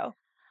Hugo.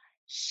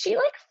 She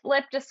like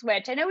flipped a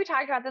switch. I know we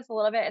talked about this a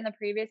little bit in the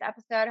previous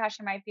episode, how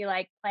she might be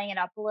like playing it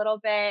up a little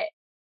bit,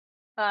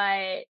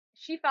 but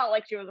she felt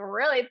like she was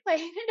really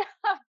playing it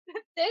up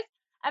this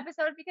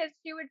episode because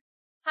she would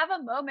have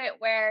a moment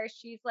where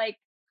she's like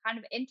kind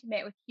of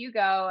intimate with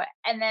Hugo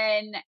and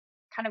then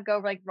kind of go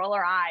like roll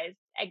her eyes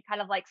and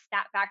kind of like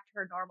snap back to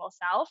her normal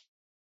self.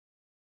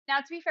 Now,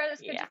 to be fair, this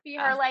could Yeah. just be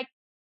her like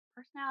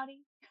personality,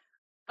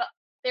 but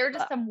there were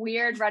just But some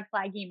weird red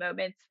flaggy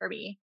moments for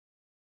me.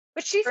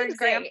 But she for seems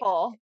great,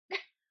 example,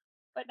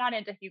 but not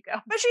into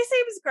Hugo. but she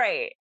seems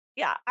great.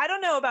 Yeah, I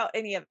don't know about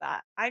any of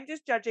that. I'm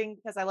just judging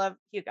because I love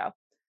Hugo.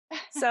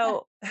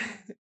 So,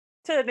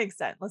 to an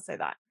extent, let's say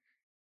that.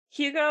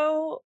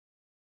 Hugo,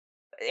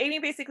 Amy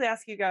basically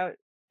asked Hugo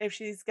if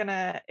he's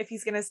gonna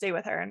stay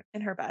with her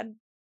in her bed.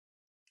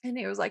 And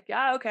he was like,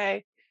 yeah,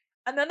 okay.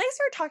 And then they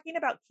start talking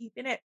about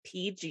keeping it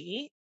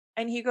PG.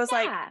 And Hugo's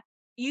like, Yeah.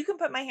 you can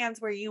put my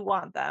hands where you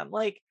want them,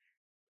 like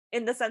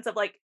in the sense of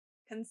like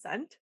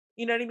consent.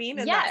 You know what I mean?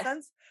 In that Yes.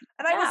 sense.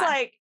 And I was Yeah.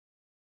 like,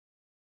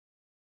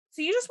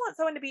 so you just want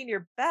someone to be in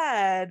your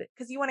bed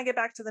because you want to get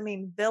back to the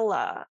main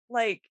villa.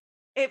 Like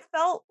it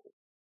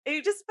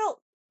just felt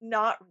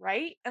not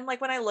right. And like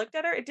when I looked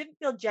at her, it didn't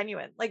feel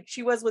genuine. Like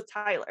she was with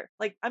Tyler.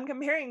 Like I'm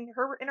comparing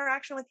her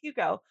interaction with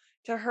Hugo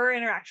to her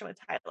interaction with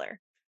Tyler.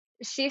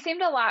 She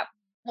seemed a lot,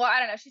 well, I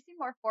don't know. She seemed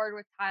more forward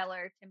with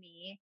Tyler to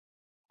me.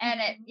 And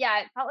Mhm.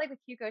 it felt like with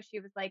Hugo, she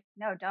was like,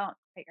 no, don't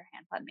put your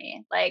hands on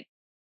me. Like,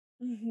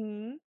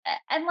 Mhm.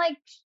 and like,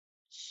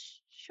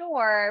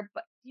 sure,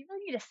 but do you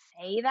really need to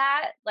say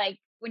that? Like,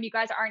 when you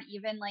guys aren't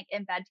even like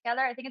in bed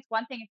together, I think it's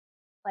one thing if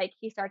like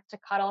he starts to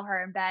cuddle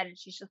her in bed and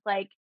she's just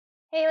like,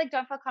 hey, like,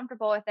 don't feel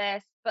comfortable with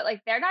this. But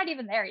like, they're not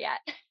even there yet.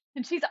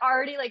 And she's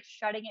already like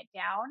shutting it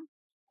down.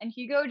 And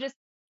Hugo just,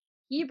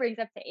 he brings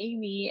up to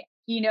Amy,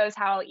 he knows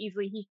how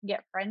easily he can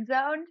get friend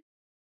zoned.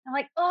 I'm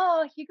like,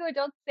 oh, Hugo,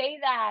 don't say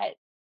that.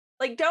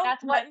 Like don't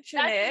mention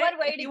That's it one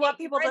way if to you get want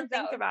you people to friend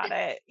think zoned. about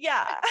it.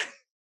 Yeah.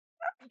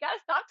 You gotta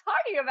stop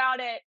talking about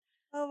it.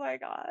 Oh my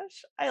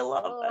gosh. I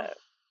love Ugh. it.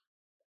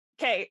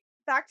 Okay,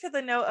 back to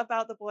the note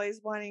about the boys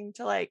wanting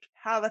to like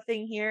have a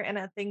thing here and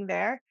a thing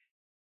there.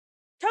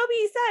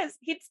 Toby says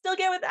he'd still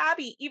get with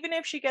Abby even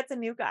if she gets a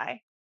new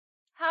guy.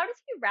 How does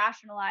he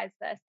rationalize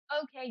this?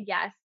 Okay,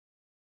 yes.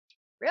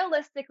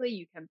 Realistically,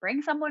 you can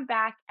bring someone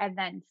back and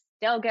then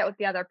still get with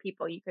the other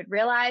people. You could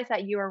realize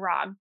that you were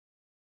wrong,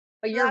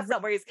 but That's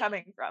not where he's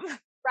coming from.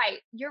 right.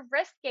 You're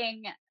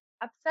risking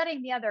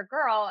upsetting the other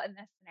girl in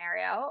this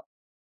scenario,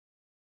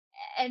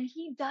 and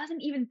he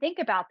doesn't even think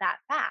about that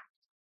fact.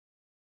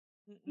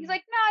 He's Mm-mm.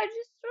 like, no, I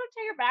just sort of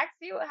take her back,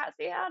 see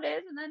how it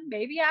is, and then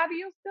maybe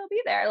Abby will still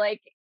be there.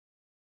 Like,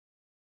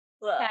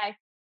 Ugh. okay,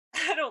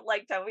 I don't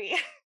like Toby.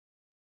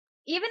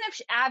 even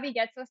if Abby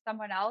gets with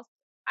someone else,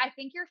 I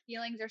think your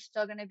feelings are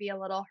still going to be a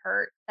little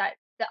hurt that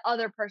the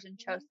other person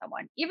chose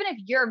someone, even if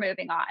you're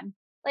moving on.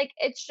 Like,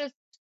 it's just,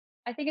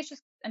 I think it's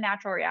just a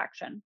natural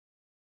reaction.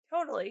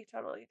 Totally.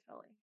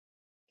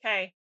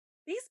 Okay.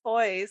 These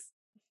boys,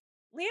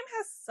 Liam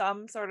has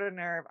some sort of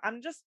nerve.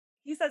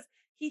 He says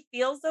he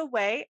feels a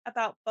way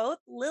about both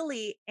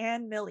Lily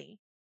and Millie.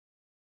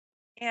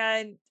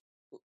 And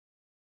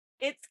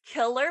it's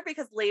killer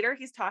because later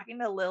he's talking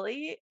to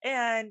Lily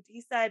and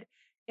he said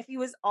if he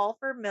was all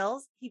for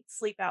Mills, he'd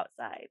sleep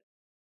outside.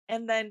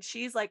 And then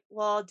she's like,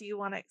 well, do you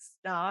want to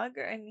snog?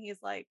 And he's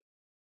like,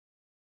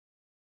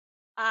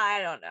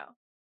 I don't know.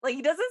 Like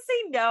he doesn't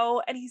say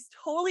no and he's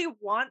totally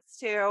wants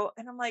to.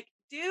 And I'm like,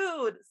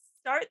 dude,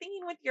 start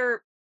thinking with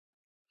your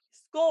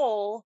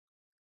skull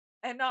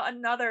and not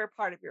another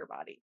part of your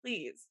body,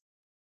 please.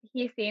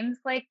 He seems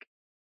like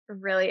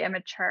really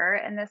immature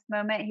in this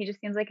moment. He just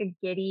seems like a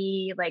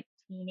giddy, like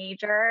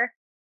teenager.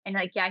 And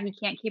like, yeah, he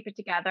can't keep it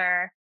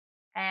together.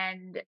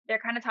 and they're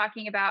kind of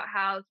talking about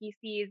how he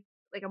sees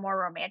like a more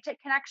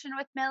romantic connection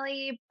with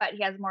Millie, but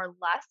he has more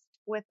lust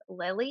with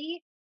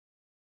Lily.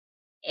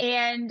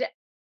 And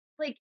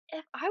like,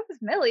 if I was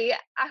Millie,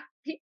 I'd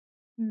be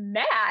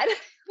mad.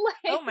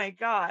 Oh like, my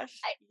gosh.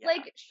 Yeah.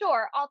 like,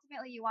 sure,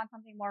 ultimately you want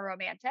something more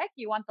romantic.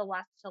 You want the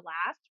lust to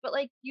last, but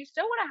like, you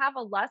still want to have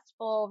a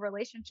lustful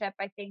relationship,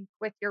 I think,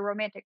 with your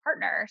romantic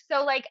partner.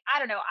 So, like, I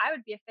don't know, I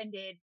would be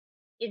offended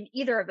in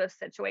either of those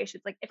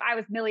situations. Like, if I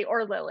was Millie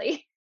or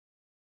Lily.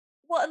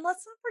 Well, and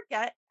let's not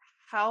forget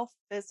how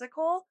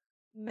physical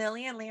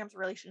Millie and Liam's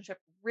relationship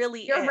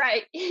really You're is.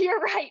 right. You're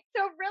right.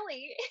 So,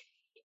 really,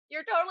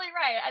 you're totally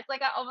right. It's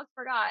like I almost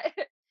forgot.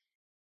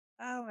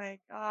 Oh my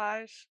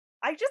gosh.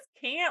 I just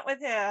can't with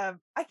him.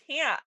 I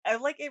can't. I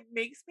like it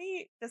makes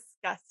me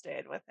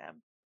disgusted with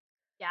him.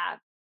 Yeah,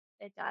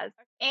 it does.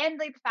 And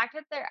like the fact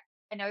that they're,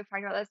 I know we've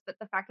talked about this, but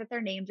the fact that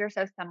their names are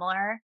so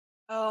similar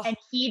Oh, and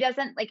he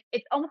doesn't like,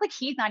 it's almost like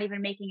he's not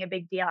even making a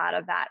big deal out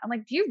of that. I'm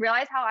like, do you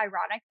realize how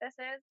ironic this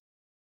is?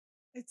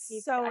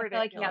 it's so I feel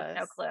like he has no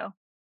ridiculous. clue.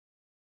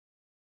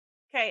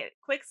 Okay,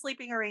 quick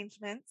sleeping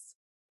arrangements.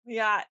 We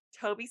got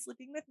Toby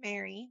sleeping with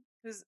Mary,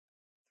 who's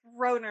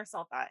thrown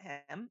herself at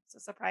him. So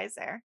surprise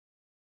there.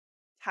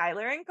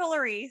 Tyler and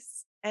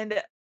Clarice,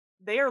 and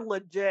they are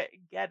legit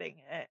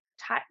getting it.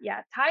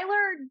 Yeah,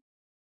 Tyler,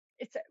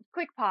 it's a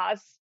quick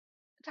pause.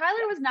 Tyler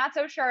Yes. was not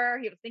so sure.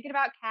 He was thinking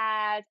about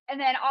Kaz. And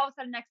then all of a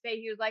sudden, next day,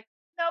 he was like,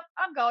 nope,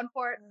 I'm going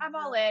for it. I'm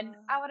all in.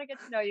 I want to get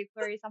to know you,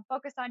 Clarice. I'm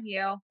focused on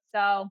you.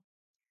 So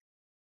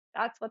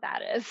that's what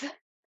that is.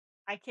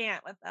 I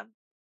can't with them.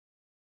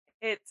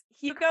 It's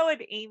Hugo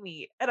and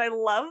Amy, and I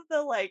love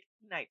the, like,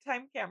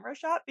 nighttime camera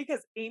shot because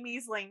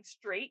Amy's laying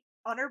straight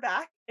on her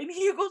back, and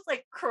Hugo's,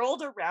 like,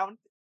 curled around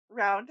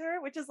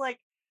her, which is, like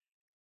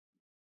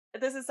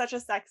this is such a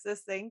sexist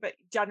thing, but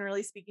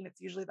generally speaking, it's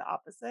usually the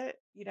opposite,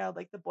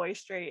 like, the boy's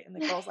straight and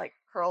the girl's, like,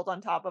 curled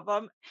on top of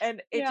him,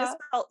 and it Yeah. just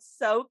felt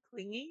so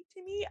clingy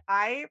to me.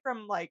 I,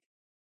 from, like,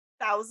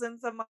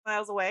 thousands of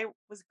miles away,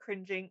 was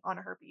cringing on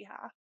her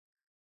behalf.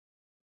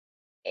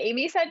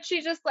 Amy said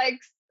she just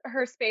likes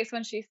her space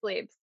when she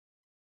sleeps.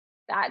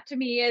 That to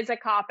me is a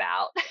cop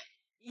out.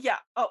 Yeah.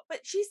 Oh, but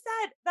she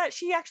said that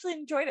she actually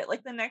enjoyed it.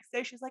 Like the next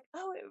day, she's like,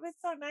 "Oh, it was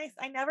so nice.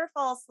 I never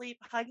fall asleep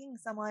hugging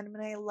someone,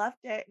 and I loved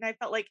it." And I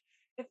felt like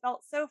it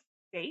felt so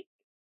fake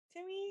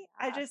to me.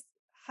 I Yeah. just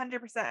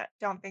 100%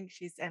 don't think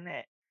she's in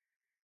it.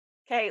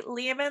 Okay,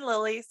 Liam and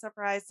Lily,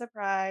 surprise,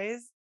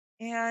 surprise.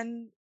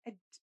 And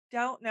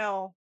don't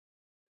know.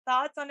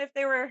 Thoughts on if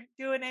they were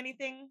doing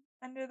anything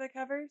under the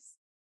covers?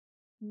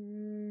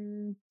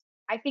 Mm,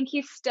 I think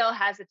he's still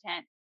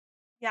hesitant.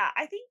 Yeah,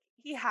 I think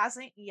he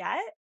hasn't yet.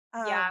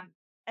 Yeah.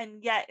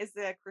 And yet is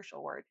the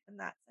crucial word in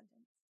that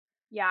sentence.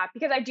 Yeah.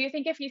 Because I do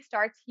think if he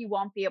starts, he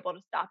won't be able to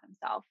stop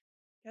himself.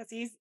 Because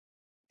he's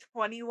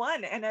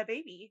 21 and a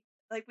baby.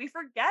 Like, we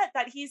forget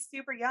that he's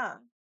super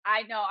young.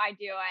 I know I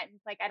do. And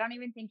it's like, I don't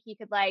even think he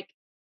could like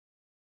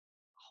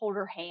hold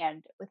her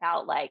hand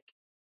without like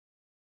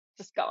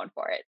just going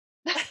for it.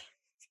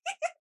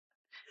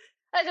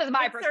 That's just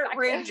my Insert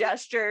rude perspective.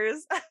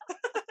 gestures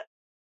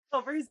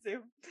over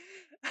Zoom.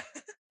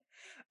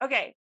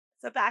 Okay,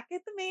 so back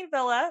at the main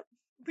villa,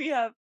 we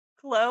have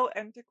Chloe,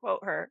 and to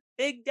quote her,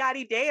 Big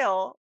Daddy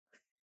Dale.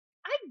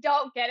 I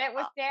don't get it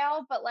with Uh,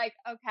 Dale, but like,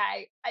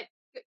 okay,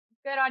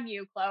 good on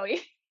you,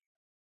 Chloe.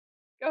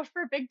 Go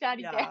for Big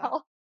Daddy yeah.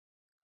 Dale.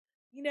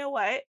 You know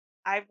what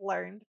I've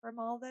learned from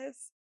all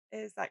this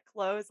is that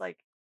Chloe is like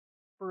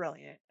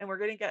brilliant. And we're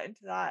going to get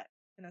into that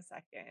in a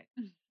second.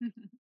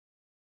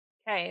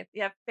 Okay,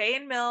 you have Faye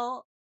and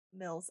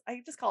Mills.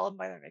 I just call them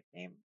by their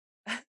nickname.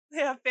 They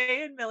have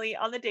Faye and Millie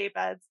on the day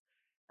beds,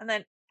 and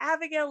then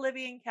Abigail,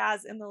 Libby, and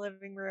Kaz in the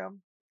living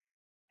room.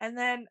 And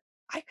then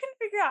I couldn't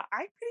figure out.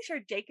 I'm pretty sure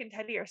Jake and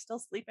Teddy are still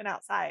sleeping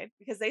outside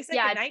because they said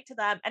Yeah, goodnight to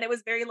them, and it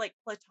was very like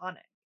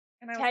platonic.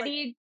 And I was like,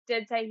 Teddy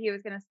did say he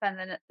was going to spend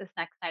this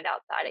next night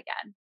outside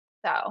again.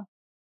 So,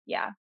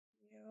 yeah.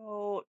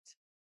 cute.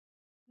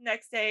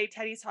 Next day,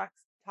 Teddy's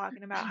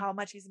talking about how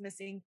much he's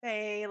missing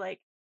Faye, like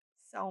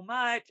so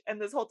much.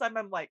 And this whole time,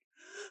 I'm like,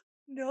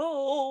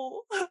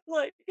 no,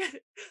 like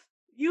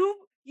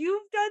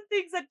you've done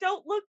things that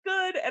don't look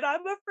good, and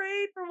I'm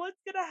afraid for what's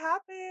gonna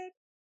happen.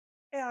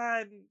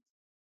 And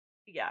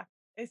yeah,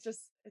 it's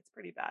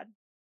pretty bad.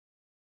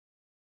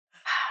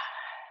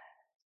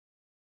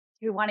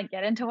 Do you want to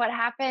get into what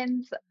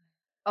happens?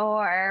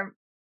 Or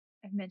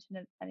I've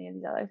mentioned any of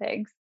these other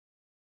things.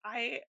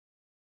 I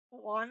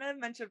want to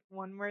mention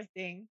one more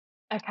thing.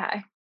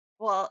 Okay.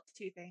 Well,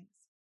 two things.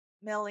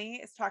 Millie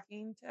is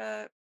talking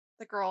to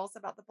the girls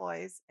about the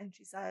boys, and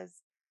she says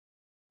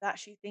that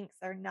she thinks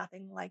they're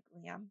nothing like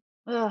Liam.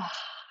 Ugh.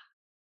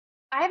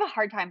 I have a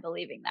hard time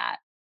believing that.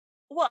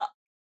 Well,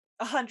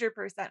 100%.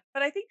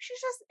 But I think she's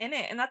just in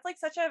it. And that's like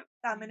such a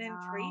I feminine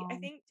trait, I know.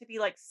 think, to be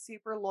like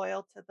super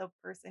loyal to the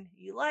person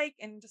who you like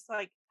and just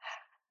like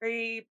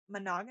very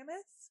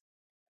monogamous.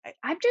 I,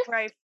 I'm just where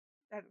I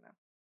don't know.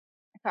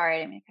 sorry, I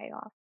didn't mean to cut you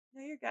off.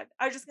 No, you're good.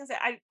 I was just gonna say,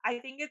 I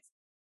think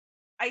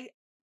I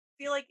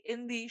feel like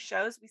in these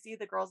shows we see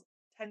the girls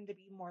tend to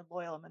be more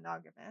loyal and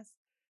monogamous.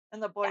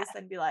 And the Yeah, boys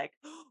then be like,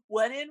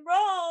 when in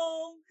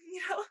Rome,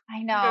 I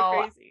and go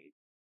know. crazy.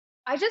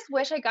 I just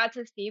wish I got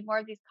to see more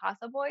of these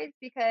Casa boys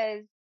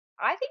because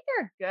I think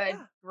they're a good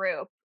Yeah.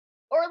 group.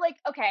 Or like,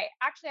 okay,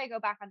 actually I go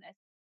back on this.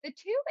 The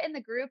two in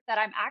the group that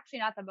I'm actually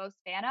not the most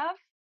fan of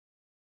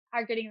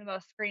are getting the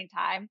most screen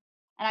time.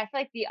 And I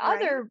feel like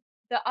Right?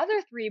 the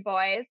other three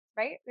boys,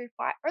 right? They're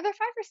 5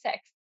 or 6.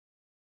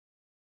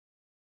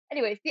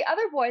 Anyways, the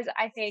other boys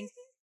I think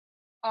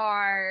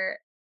are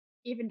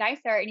even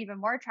nicer and even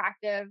more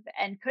attractive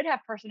and could have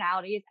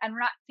personalities, and we're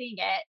not seeing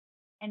it.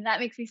 And that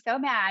makes me so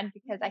mad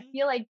because I Mhm.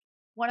 feel like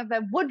one of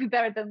them would be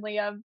better than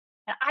Liam,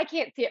 and I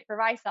can't see it for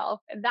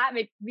myself, and that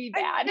makes me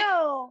I mad.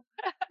 know.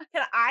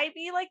 Can I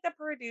be like the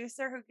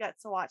producer who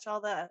gets to watch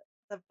all the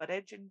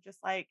footage and just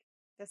like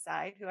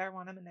decide who I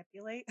want to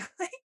manipulate?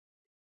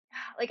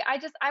 Like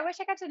I wish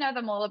I got to know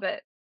them a little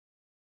bit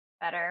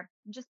better.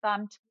 I'm just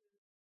bummed.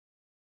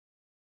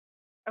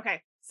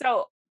 Okay,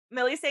 so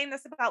Millie's saying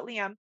this about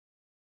Liam.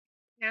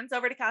 Hands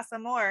over to Casa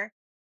Moore.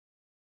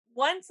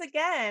 Once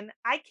again,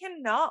 I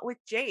cannot with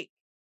Jake.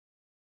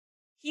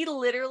 He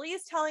literally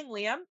is telling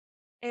Liam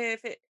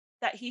if it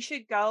that he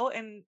should go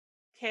and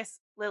kiss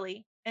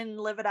Lily and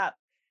live it up.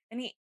 And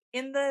he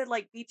in the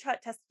like beach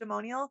hut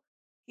testimonial,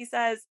 he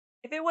says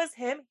if it was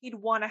him, he'd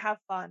want to have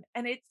fun.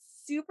 And it's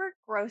super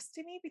gross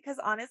to me because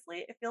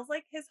honestly, it feels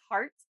like his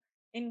heart's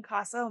in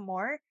Casa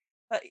Amor,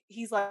 but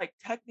he's like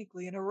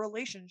technically in a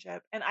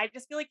relationship. And I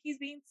just feel like he's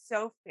being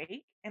so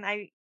fake. And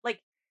I like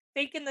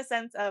fake in the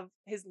sense of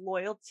his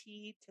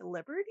loyalty to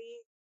Liberty,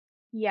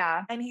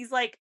 Yeah. and he's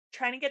like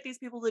trying to get these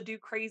people to do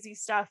crazy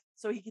stuff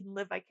so he can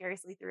live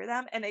vicariously through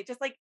them, and it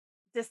just like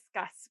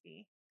disgusts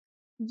me.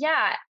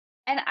 Yeah.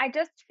 And I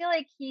just feel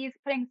like he's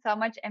putting so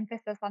much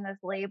emphasis on this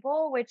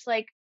label, which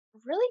like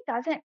really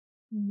doesn't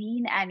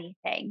mean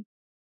anything.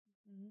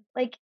 Mhm.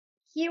 Like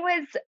he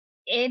was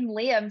in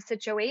Liam's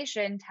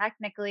situation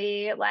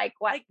technically like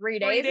what, Like 3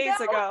 3 days ago?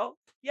 days ago.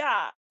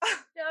 Yeah.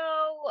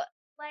 So,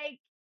 like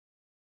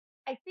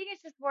I think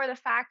it's just more the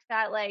fact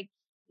that like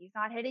he's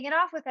not hitting it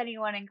off with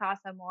anyone in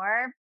Casa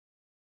More,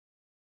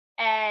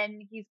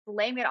 and he's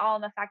blaming it all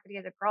on the fact that he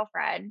has a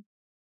girlfriend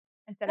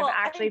instead of Well,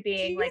 actually and do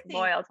being you like think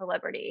loyal to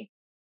Liberty.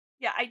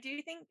 yeah, I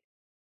do think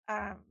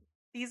um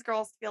these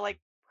girls feel like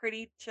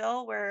pretty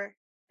chill where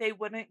they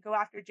wouldn't go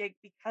after Jake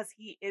because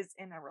he is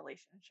in a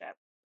relationship.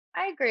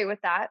 I agree with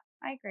that.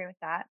 I agree with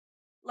that.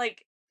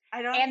 Like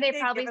I don't And think they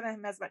they've probably given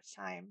him as much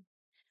time.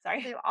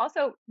 Sorry. they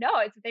also no,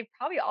 it's they've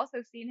probably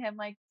also seen him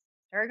like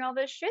stirring all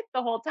this shit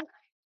the whole time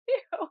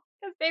too.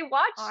 Because they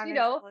watched,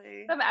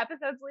 Honestly. some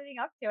episodes leading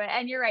up to it.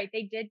 And you're right,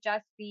 they did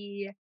just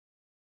see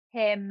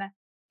him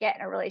get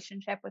in a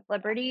relationship with Yeah.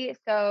 Liberty.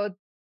 So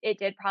it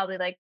did probably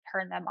like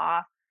turn them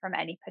off from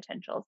any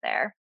potentials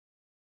there.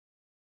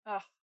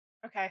 Oh,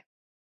 okay.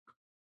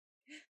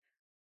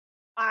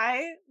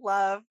 I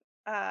love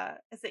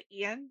is it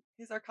Ian?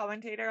 He's our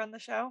commentator on the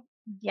show.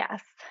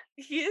 Yes.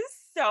 He is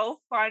so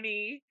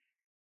funny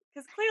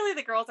because clearly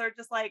the girls are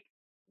just like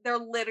they're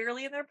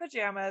literally in their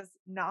pajamas,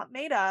 not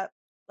made up,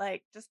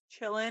 like just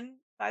chilling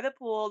by the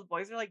pool. The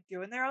boys are like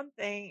doing their own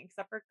thing,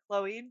 except for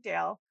Chloe and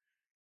Dale.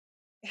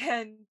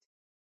 And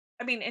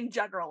I mean, in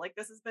general, like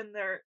this has been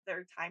their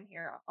time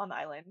here on the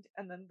island.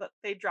 And then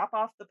they drop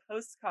off the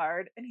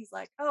postcard, and he's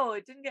like, "Oh,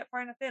 it didn't get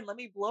far enough in. Let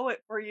me blow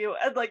it for you."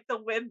 And like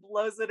the wind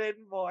blows it in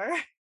more.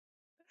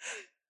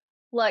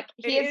 Look,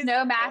 It he is is no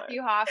killer.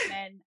 Matthew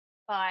Hoffman,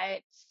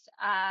 but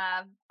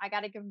I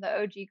got to give him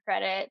the OG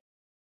credit.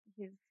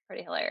 He's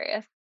pretty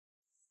hilarious.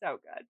 So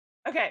good.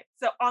 Okay,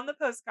 so on the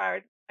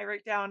postcard, I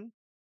wrote down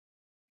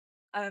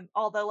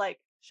all the like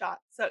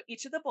shots. So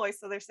each of the boys,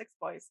 so there's 6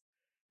 boys.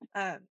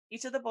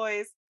 Each of the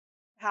boys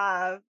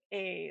have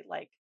a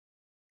like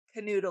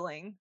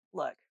canoodling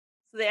look.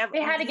 So they have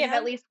They had to give Liam.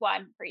 at least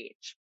one for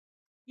each.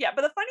 Yeah,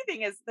 but the funny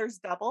thing is there's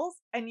doubles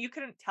and you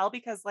couldn't tell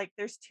because like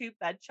there's 2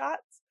 bed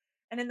shots,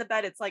 and in the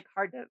bed it's like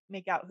hard to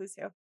make out who's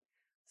who.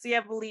 So you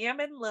have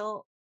Liam and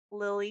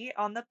Lily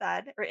on the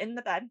bed or in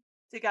the bed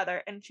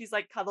together, and she's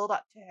like cuddled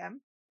up to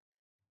him.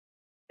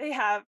 They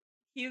have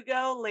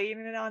Hugo laying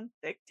it on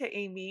thick to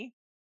Amy,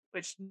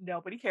 which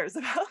nobody cares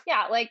about.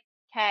 Yeah, like,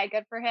 okay,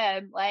 good for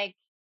him. Like,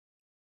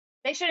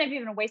 they shouldn't have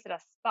even wasted a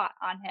spot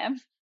on him.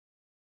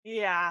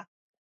 Yeah.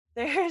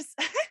 There's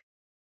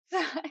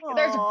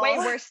There's way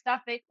oh, worse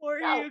stuff. poor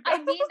No, Hugo. I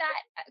mean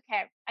that.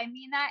 Okay, I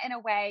mean that in a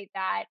way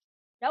that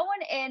no one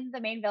in the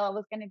main villa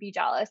was going to be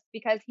jealous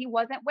because he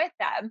wasn't with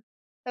them.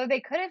 So they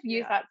could have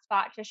used Yeah. that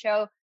spot to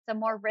show some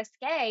more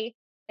risque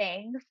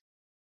things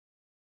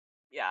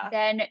Yeah.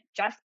 than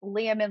just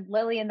Liam and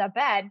Lily in the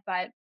bed.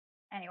 But,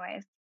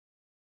 anyways,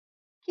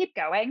 keep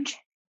going.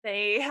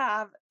 They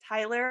have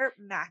Tyler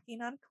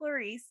macking on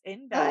Clarice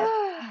in bed,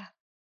 Yeah,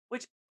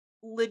 which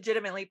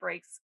legitimately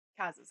breaks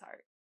Kaz's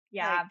heart.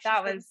 Like she's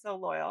that been was so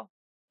loyal.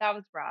 that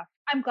was rough.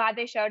 I'm glad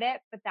they showed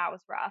it, but that was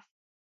rough.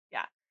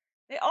 Yeah.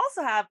 They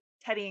also have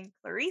Teddy and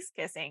Clarice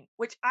kissing,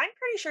 which I'm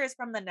pretty sure is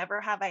from the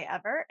Never Have I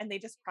Ever, and they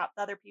just cropped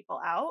the other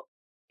people out.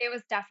 It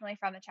was definitely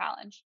from the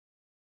challenge.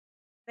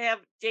 They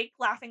have Jake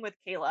laughing with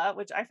Kayla,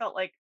 which I felt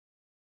like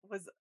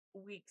was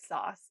weak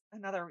sauce.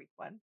 Another weak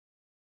one.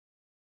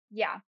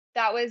 Yeah.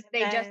 That was And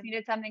they just then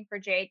needed something for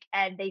Jake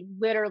and they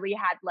literally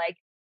had like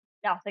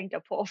nothing to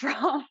pull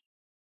from.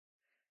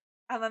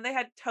 they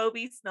had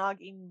Toby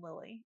snogging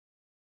Lily.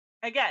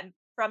 Again,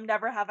 from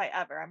Never Have I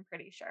Ever, I'm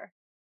pretty sure.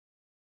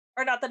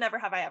 Or not the Never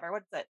Have I Ever.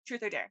 What's it?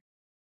 Truth or Dare.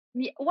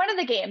 One of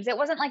the games. It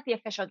wasn't like the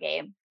official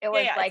game. It Yeah,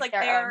 was yeah. It's like like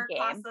their own Bear, game.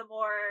 Casa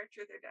More,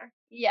 Truth or Dare.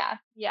 Yeah,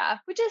 yeah.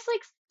 Which is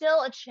like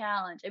still a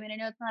challenge. I mean, I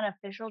know it's not an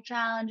official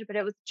challenge, but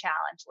it was a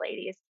challenge,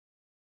 ladies.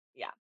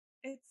 Yeah.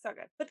 It's so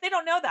good. But they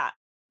don't know that.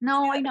 See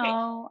No, I that? Okay.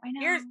 know. I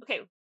Here's know.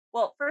 okay.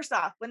 Well, first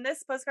off, when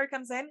this postcard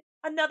comes in,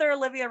 another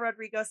Olivia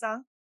Rodrigo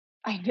song.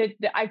 I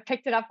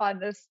picked it up on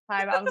this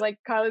time. I was like,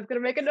 Carly's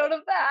gonna make a note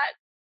of that.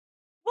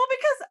 Well,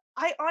 because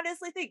I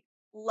honestly think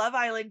Love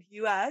Island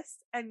US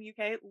and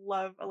UK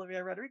love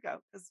Olivia Rodrigo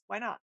because why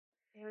not?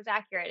 It was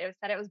accurate. It was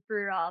said it was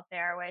brutal out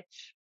there,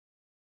 which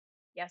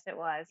yes, it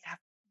was. Yeah.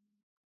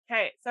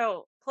 Okay,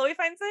 so Chloe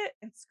finds it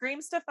and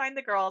screams to find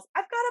the girls.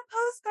 I've got a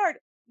postcard.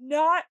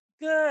 Not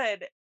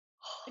good.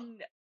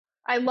 And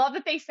I love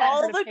that they sent her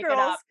all to the pick it girls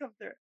up. come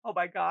through. Oh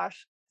my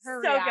gosh.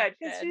 Her So good.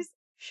 Because reaction.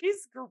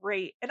 she's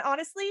great. And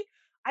honestly,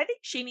 I think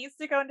she needs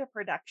to go into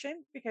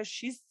production because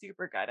she's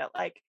super good at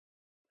like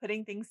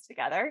putting things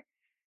together.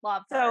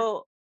 Love her.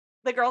 So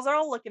the girls are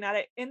all looking at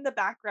it in the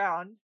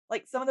background.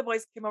 Like some of the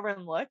boys came over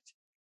and looked.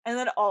 And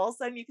then all of a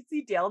sudden you can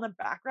see Dale in the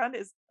background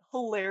is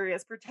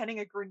hilarious, pretending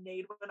a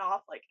grenade went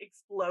off, like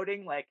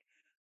exploding. Like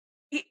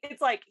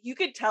it's like you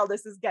could tell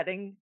this is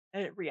getting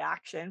a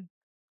reaction.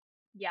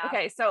 Yeah.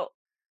 Okay, so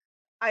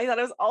I thought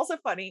it was also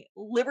funny.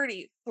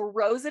 Liberty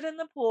throws it in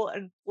the pool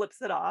and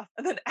flips it off,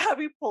 and then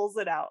Abby pulls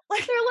it out.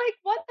 Like, They're like,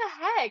 what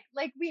the heck?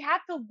 Like, we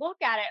have to look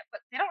at it,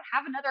 but they don't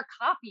have another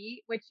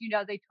copy, which,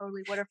 they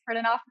totally would have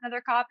printed off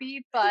another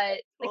copy, but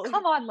like, totally.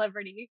 come on,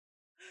 Liberty.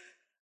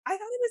 I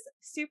thought it was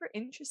super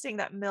interesting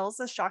that Mills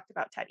is shocked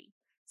about Teddy.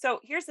 So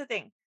here's the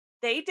thing: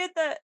 they did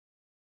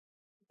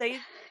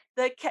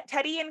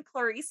Teddy and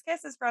Clarice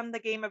kiss is from the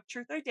game of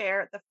Truth or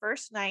Dare the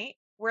first night,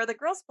 where the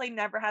girls played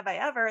Never Have I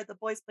Ever, the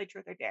boys played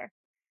Truth or Dare.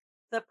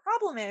 The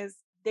problem is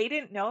they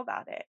didn't know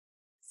about it.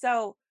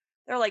 So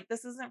they're like,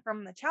 this isn't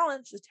from the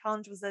challenge. The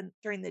challenge was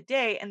during the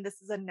day, and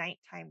this is a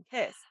nighttime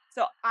kiss.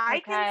 So I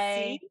can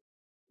see Okay.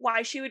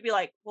 why she would be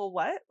like, well,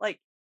 what? Like,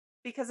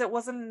 because it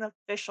wasn't an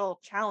official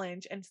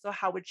challenge. And so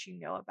how would she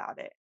know about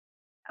it?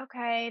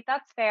 Okay.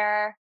 That's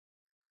fair.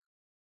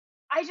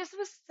 I just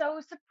was so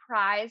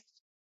surprised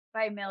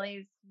by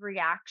Millie's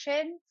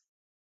reactions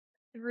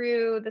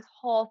through this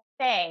whole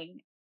thing.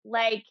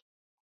 Like,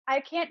 I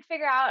can't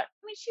figure out.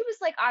 I mean, she was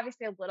like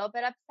obviously a little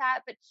bit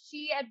upset, but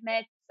she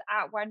admits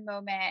at one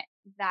moment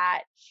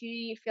that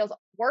she feels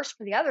worse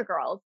for the other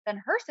girls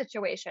than her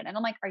situation. And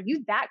I'm like, are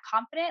you that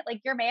confident?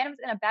 Like, your man was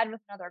in a bed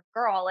with another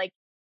girl. Like,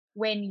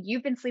 when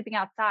you've been sleeping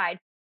outside,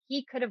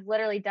 he could have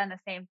literally done the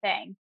same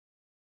thing.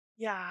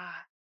 Yeah.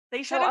 They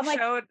should So I'm have like,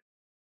 showed.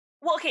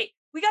 Well, okay,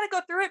 we got to go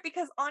through it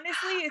because honestly,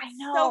 I it's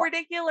so know.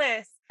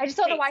 ridiculous. I just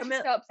don't know Okay, why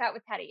she's so upset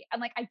with Teddy. I'm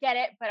like, I get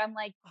it, but I'm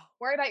like, oh,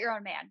 worry about your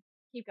own man.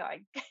 Keep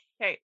going.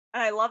 okay.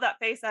 And I love that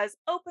face says,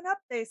 open up,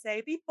 they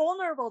say, be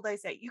vulnerable, they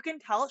say. You can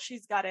tell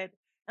she's gutted.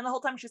 And the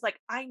whole time she's like,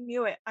 I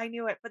knew it. I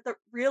knew it. But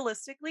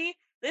realistically,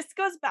 this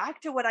goes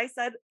back to what I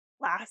said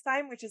last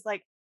time, which is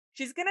like,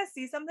 she's going to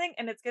see something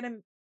and it's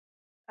going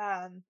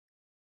to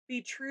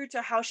be true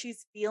to how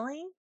she's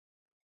feeling.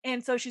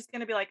 And so she's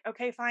going to be like,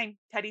 okay, fine.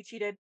 Teddy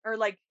cheated or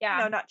like,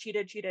 Yeah. not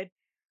cheated, cheated.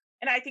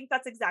 And I think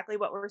that's exactly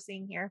what we're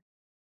seeing here.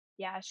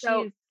 Yeah.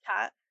 So She's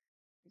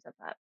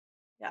upset.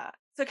 Yeah.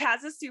 So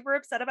Kaz is super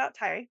upset about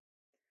Ty.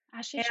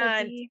 As she should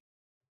And be.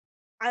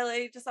 I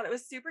like, just thought it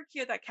was super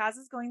cute that Kaz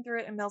is going through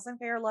it and Mills and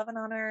Faye are loving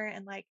on her.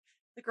 And like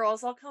the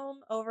girls all come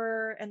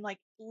over and like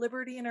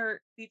Liberty in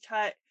her beach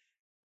hut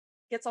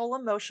gets all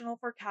emotional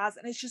for Kaz.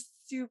 And it's just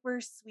super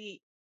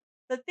sweet.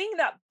 The thing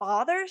that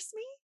bothers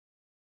me,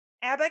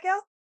 Abigail,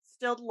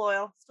 still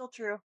loyal, still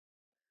true.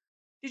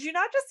 Did you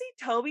not just see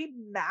Toby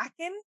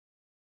macking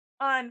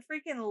on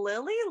freaking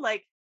Lily?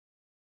 Like,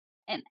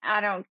 And I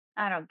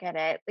don't get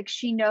it. Like,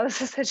 she knows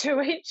the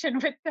situation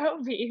with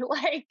Toby.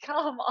 Like,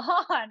 come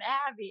on,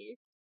 Abby.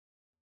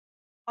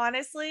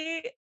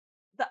 honestly,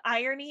 the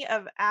irony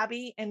of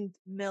Abby and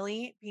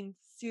Millie being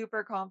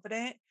super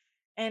confident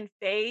and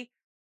Faye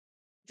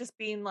just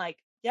being like,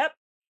 yep,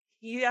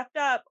 he effed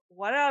up,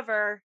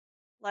 whatever.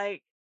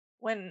 Like,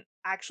 when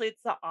actually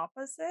it's the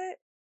opposite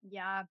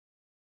Yeah,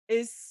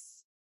 is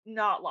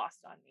not lost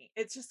on me.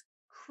 It's just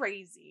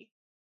crazy.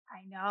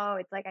 I know.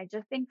 It's like I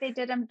just think they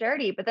did him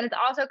dirty, but then it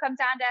comes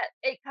down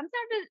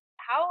to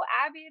how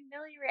Abby and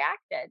Millie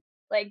reacted.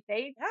 Like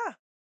Yeah.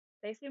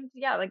 they seemed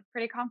like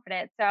pretty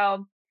confident.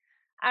 So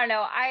I don't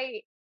know.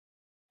 I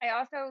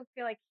also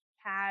feel like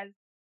Kaz,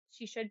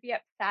 she should be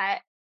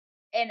upset.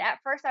 And at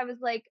first I was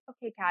like,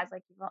 okay, Kaz,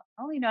 like you've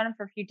only known him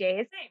for a few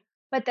days. Same.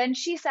 But then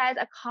she says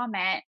a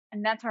comment,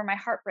 and that's where my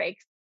heart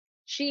breaks.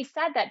 She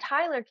said that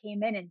Tyler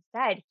came in and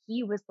said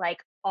he was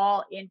like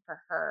all in for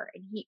her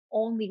and he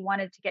only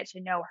wanted to get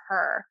to know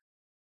her.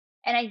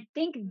 And I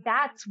think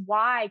that's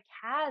why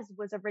Kaz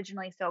was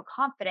originally so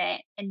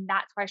confident, and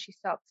that's why she's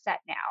so upset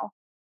now.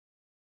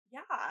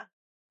 Yeah.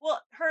 Well,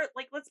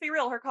 let's be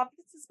real, her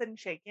confidence has been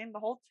shaken. The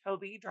whole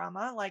Toby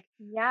drama, like,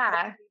 Yeah.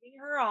 Toby leading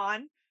her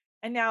on,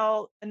 and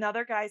now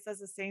another guy says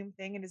the same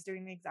thing and is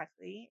doing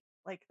exactly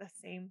like the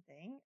same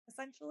thing,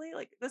 essentially.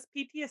 Like, this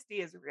PTSD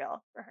is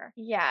real for her.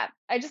 Yeah.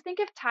 I just think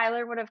if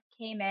Tyler would have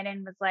came in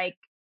and was like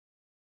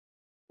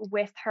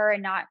with her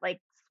and not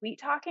like sweet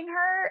talking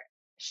her,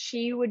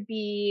 she would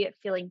be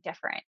feeling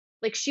different.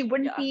 Like she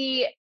wouldn't Yeah.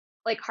 be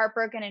like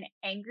heartbroken and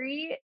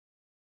angry.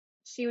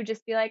 She would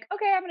just be like,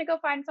 okay, I'm gonna go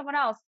find someone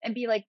else and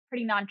be like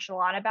pretty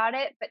nonchalant about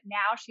it. But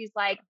now she's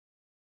like,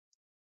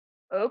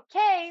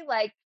 okay,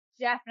 like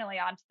definitely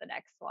on to the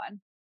next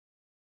one.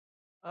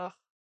 Ugh.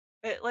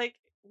 It like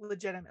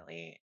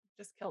legitimately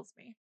just kills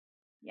me.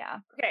 Yeah.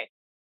 Okay.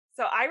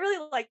 So I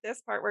really like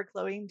this part where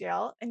Chloe and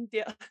Dale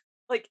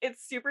like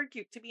it's super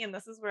cute to me. And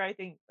this is where I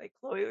think like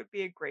Chloe would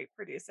be a great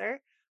producer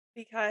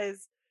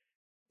because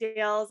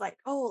Dale's like,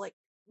 oh, like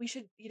we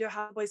should,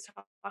 have boys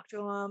talk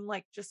to him,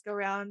 like just go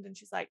around. And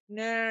she's like,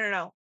 no, no, no,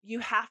 no. You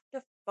have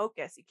to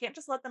focus. You can't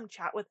just let them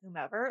chat with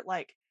whomever.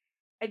 Like,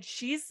 and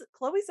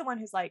Chloe's the one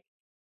who's like,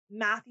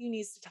 Matthew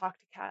needs to talk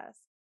to Kaz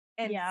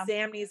and Yeah.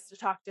 Sam needs to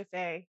talk to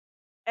Faye.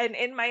 And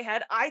in my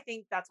head, I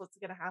think that's what's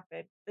gonna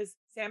happen is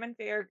Sam and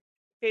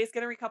Faye's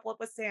gonna recouple up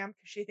with Sam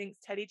because she thinks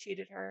Teddy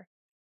cheated her.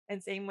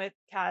 And same with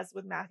Kaz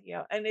with Matthew.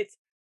 And it's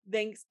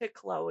thanks to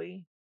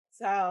Chloe.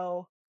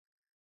 So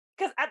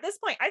because at this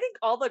point, I think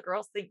all the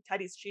girls think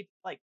Teddy's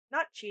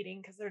not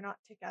cheating because they're not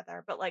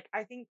together, but like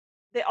I think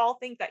they all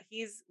think that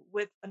he's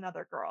with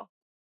another girl.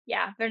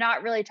 Yeah. They're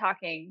not really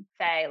talking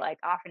Faye like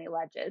off any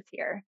ledges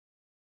here.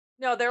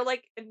 No, they're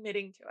like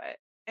admitting to it.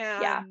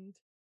 Yeah. And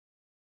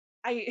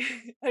I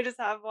I just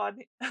have on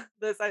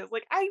this. I was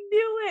like, I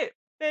knew it.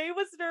 Faye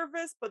was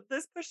nervous, but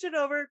this pushed it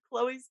over.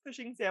 Chloe's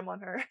pushing Sam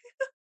on her.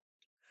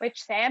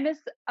 Which Sam is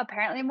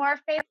apparently more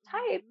Faye's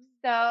type. Mhm.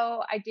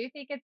 So I do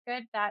think it's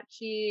good that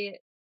she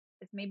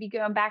is maybe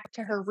going back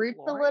to her roots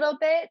a Exploring? little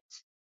bit,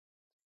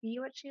 see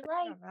what she I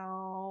likes. don't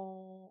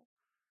know.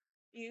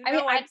 You I mean,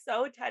 know I'm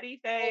so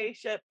Teddy well, Faye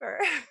shipper.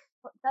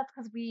 that's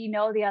because we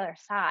know the other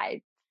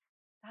side.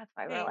 That's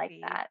why we're like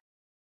Maybe. that.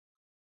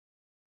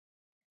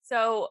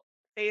 So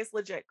Faye's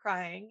legit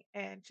crying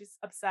and she's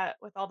upset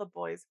with all the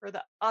boys for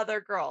the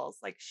other girls.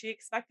 Like she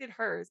expected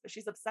hers, but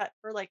she's upset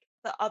for like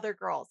the other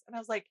girls. And I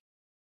was like,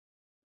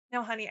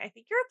 no, honey, I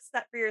think you're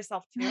upset for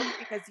yourself too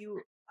because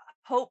you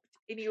hoped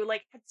and you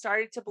like had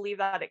started to believe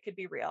that it could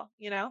be real,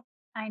 you know?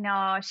 I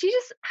know. She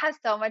just has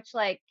so much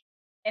like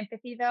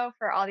empathy though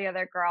for all the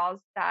other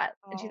girls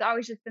and she's Oh,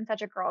 always just been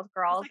such a girl's she's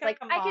girl. like Like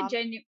a mom.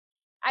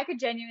 I could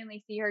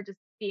genuinely see her just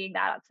being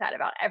that upset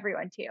about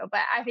everyone too.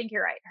 But I think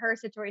you're right. Her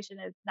situation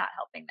is not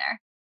helping there.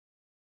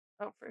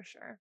 Oh, for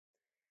sure.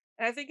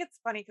 And I think it's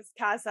funny because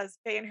Kaz says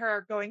Faye and her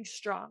are going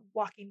strong,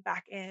 walking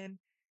back in.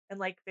 And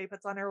like Faye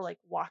puts on her like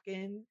walk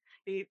in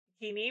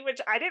bikini,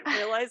 which I didn't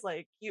realize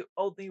like you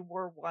only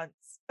wore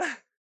once.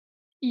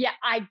 Yeah,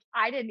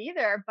 I didn't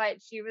either, but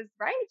she was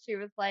right. She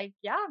was like,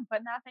 "Yeah, I'm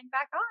putting that thing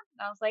back on."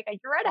 And I was like,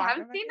 "You're right. I Walking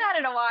haven't back seen in. that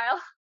in a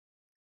while."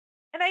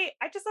 And I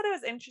just thought it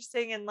was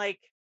interesting and like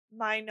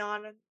my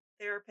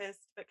non-therapist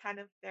but kind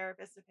of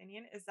therapist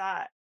opinion is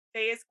that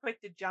Faye is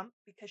quick to jump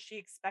because she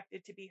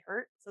expected to be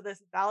hurt. So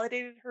this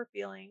validated her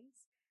feelings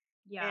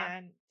Yeah.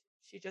 and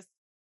she just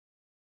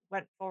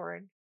went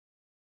forward.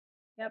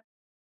 Yep.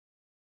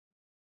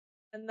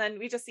 And then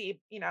we just see,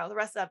 the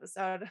rest of the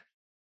episode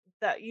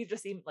that you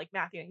just see like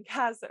Matthew and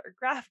Kaz that are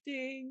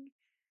grafting.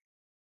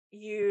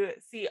 You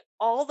see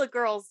all the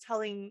girls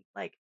talking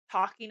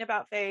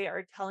about Faye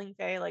or telling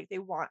Faye like they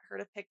want her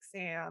to pick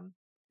Sam.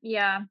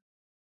 Yeah.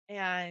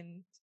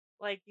 And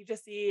like you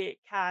just see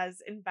Kaz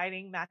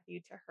inviting Matthew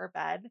to her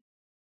bed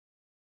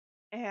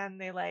and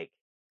they like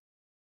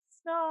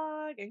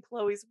snog and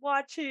Chloe's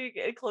watching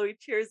and Chloe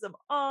cheers them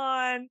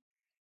on.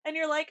 And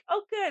you're like,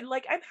 oh good,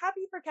 like I'm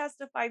happy for Kaz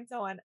to find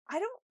someone. I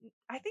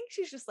think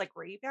she's just like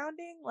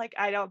rebounding. Like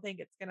I don't think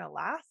it's gonna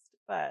last,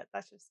 but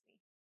that's just me.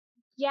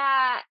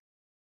 Yeah.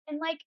 And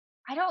like,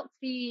 I don't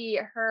see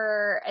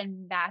her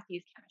and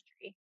Matthew's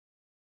chemistry.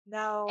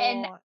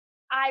 And No.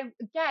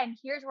 again,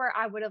 here's where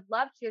I would have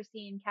loved to have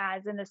seen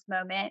Kaz in this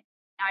moment.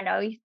 I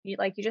know,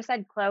 like you just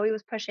said, Chloe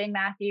was pushing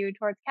Matthew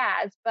towards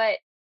Kaz, but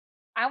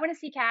I want to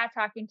see Kaz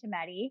talking to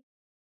Meddy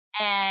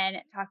and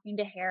talking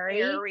to Harry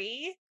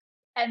Harry.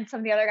 and some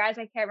of the other guys.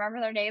 I can't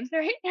remember their names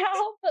right now,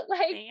 but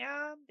like,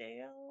 Sam,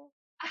 Dale.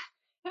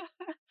 I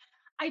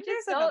I think just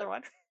there's don't. another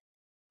one.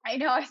 I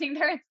know, I think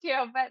there is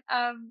too, but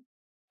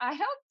I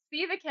don't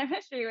see the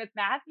chemistry with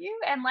Matthew,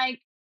 and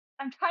like,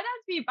 I'm trying not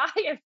to be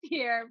biased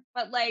here,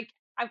 but like,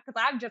 because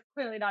I'm just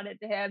clearly not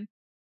into him.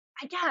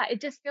 Yeah,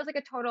 it just feels like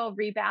a total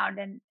rebound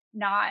and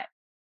not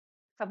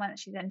someone that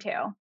she's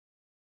into.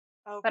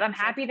 Oh, But I'm for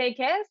sure. happy they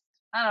kissed.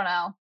 I don't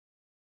know.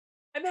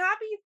 I'm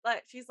happy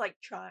that she's like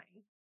trying.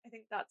 I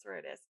think that's where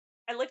it is.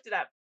 I looked it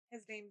up.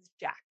 His name's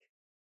Jack.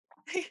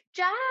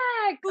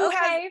 Jack. Who has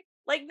Okay,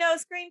 like no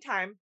screen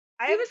time.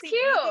 I he haven't was seen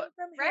anything cute,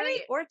 from Harry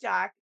right? or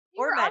Jack They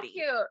or were all Meddy.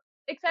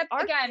 cute. Except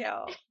Are again,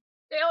 cute.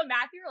 Dale and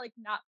Matthew are like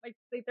not like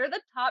they're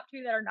the top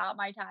two that are not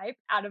my type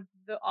out of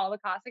all the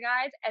Casa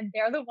guys, and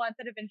they're the ones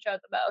that have been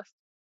showed the most.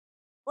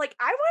 Like,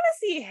 I want to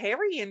see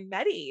Harry and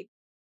Meddy.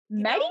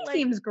 Meddy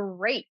seems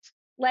great.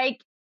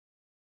 Like,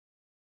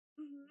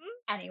 Mhm.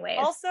 anyways.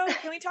 Also,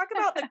 can we talk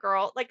about the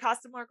girl, like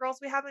Casa Amor girls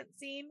we haven't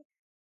seen?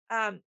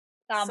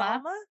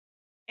 Salma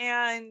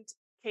and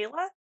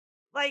Kayla.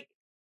 Like,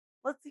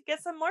 let's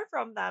get some more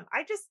from them.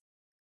 I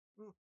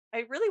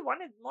really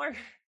wanted more.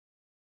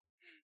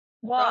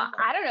 Well,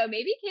 I don't know.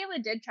 Maybe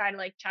Kayla did try to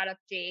like chat up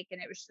Jake, and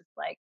it was just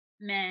like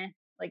meh.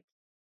 Like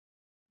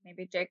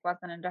maybe Jake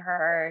wasn't into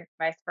her,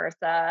 vice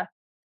versa.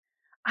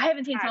 I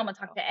haven't seen Salma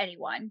talk to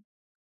anyone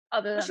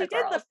other than the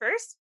girls.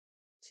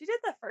 She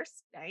did the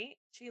first night.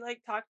 She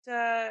like talked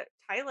to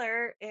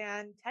Tyler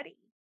and Teddy.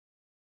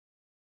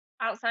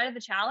 Outside of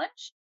the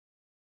challenge?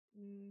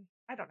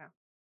 I don't know.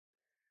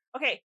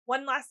 Okay,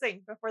 one last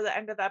thing before the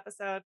end of the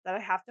episode that I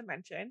have to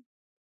mention.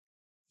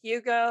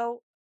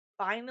 Hugo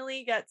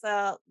finally gets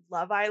a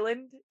Love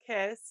Island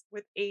kiss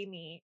with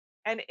Amy.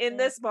 And in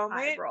this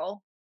moment,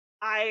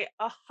 I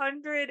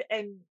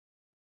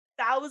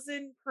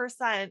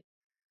 100,000%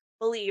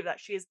 believe that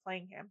she is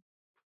playing him.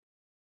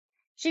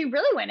 She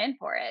really went in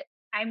for it.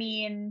 I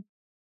mean,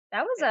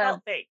 that was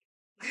fake.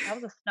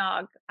 That was a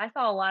snog. I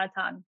saw a lot of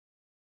tongue.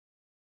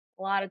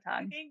 A lot of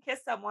tongue. You can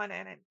kiss someone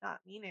and it not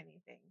mean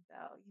anything,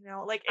 though. You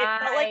know, like it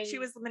felt like she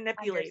was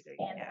manipulating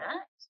him.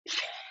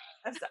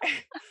 I'm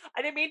sorry.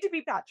 I didn't mean to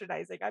be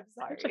patronizing. I'm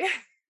sorry.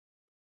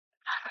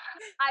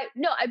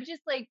 I'm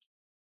just like,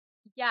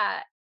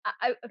 yeah.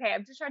 Okay,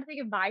 I'm just trying to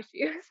think of my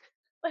shoes.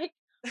 Like,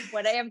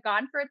 would I have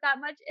gone for it that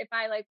much if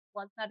I like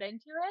was not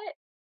into it?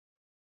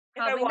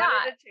 Probably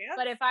not.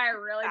 But if I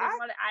really didn't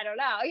want it, I don't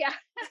know. Yeah.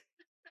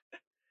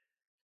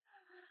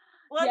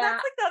 Well,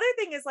 that's like the other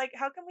thing is like,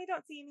 how come we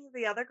don't see any of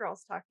the other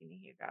girls talking to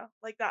Hugo?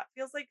 Like that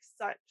feels like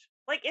such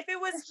like if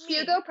it was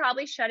Hugo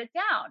probably shut it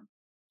down.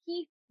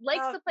 He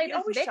likes to play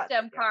this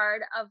victim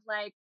card of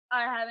like,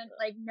 I haven't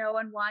like no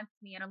one wants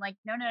me, and I'm like,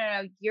 no,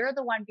 you're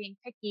the one being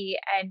picky,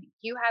 and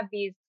you have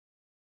a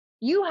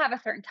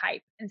certain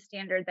type and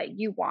standard that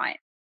you want,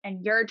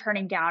 and you're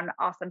turning down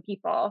awesome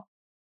people,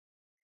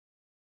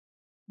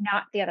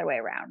 not the other way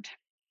around.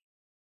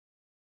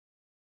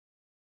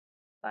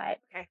 But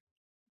okay.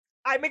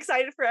 I'm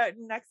excited for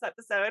next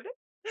episode.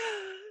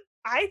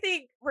 I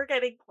think we're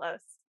getting close.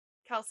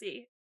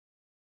 Kelsey,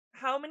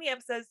 how many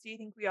episodes do you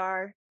think we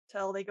are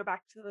till they go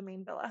back to the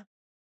main villa?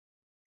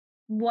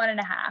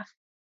 1.5.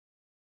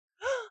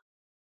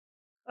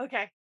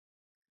 Okay.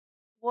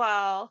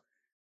 Well,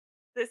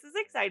 this is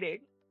exciting.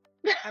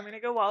 I'm going to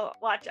go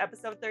watch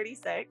episode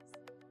 36.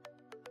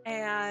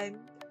 And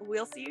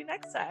we'll see you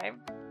next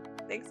time.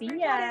 Thanks for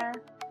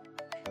chatting.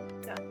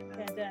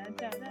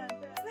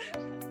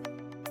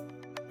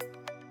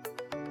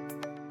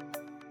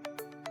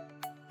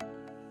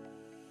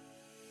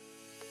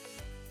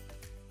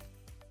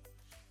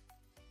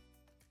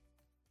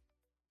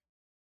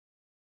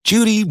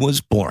 Judy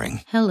was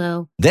boring.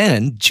 Hello.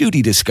 Then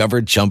Judy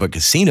discovered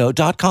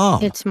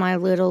ChumbaCasino.com. It's my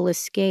little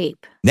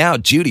escape. Now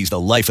Judy's the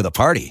life of the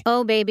party.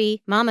 Oh,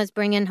 baby, mama's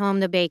bringing home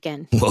the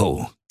bacon.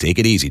 Whoa, take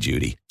it easy,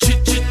 Judy.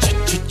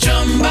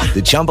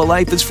 The Chumba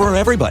life is for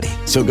everybody.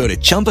 So go to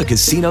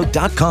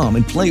ChumbaCasino.com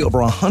and play over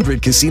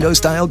 100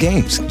 casino-style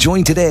games.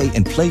 Join today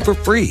and play for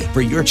free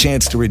for your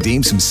chance to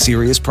redeem some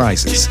serious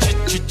prizes.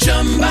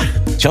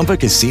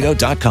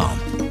 ChumbaCasino.com.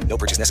 No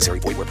purchase necessary.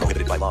 Void where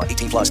prohibited by law.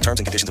 18+ terms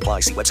and conditions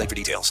apply. See website for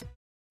details.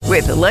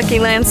 With the Lucky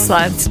Land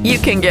Slots, you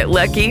can get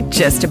lucky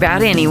just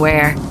about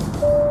anywhere.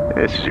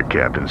 This is your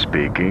captain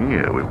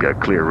speaking. We've got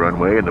clear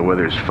runway and the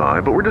weather's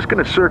fine, but we're just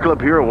going to circle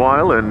up here a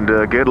while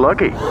and get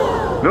lucky.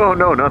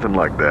 No, nothing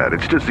like that.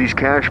 It's just these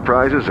cash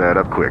prizes add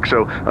up quick.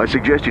 So I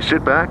suggest you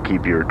sit back,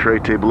 keep your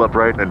tray table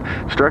upright, and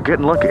start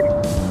getting lucky.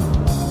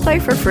 Play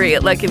for free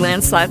at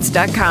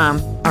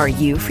LuckyLandSlots.com. Are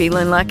you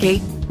feeling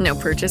lucky? No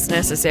purchase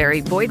necessary.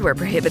 Void where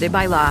prohibited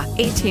by law.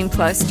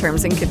 18+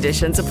 terms and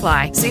conditions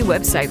apply. See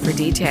website for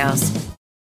details.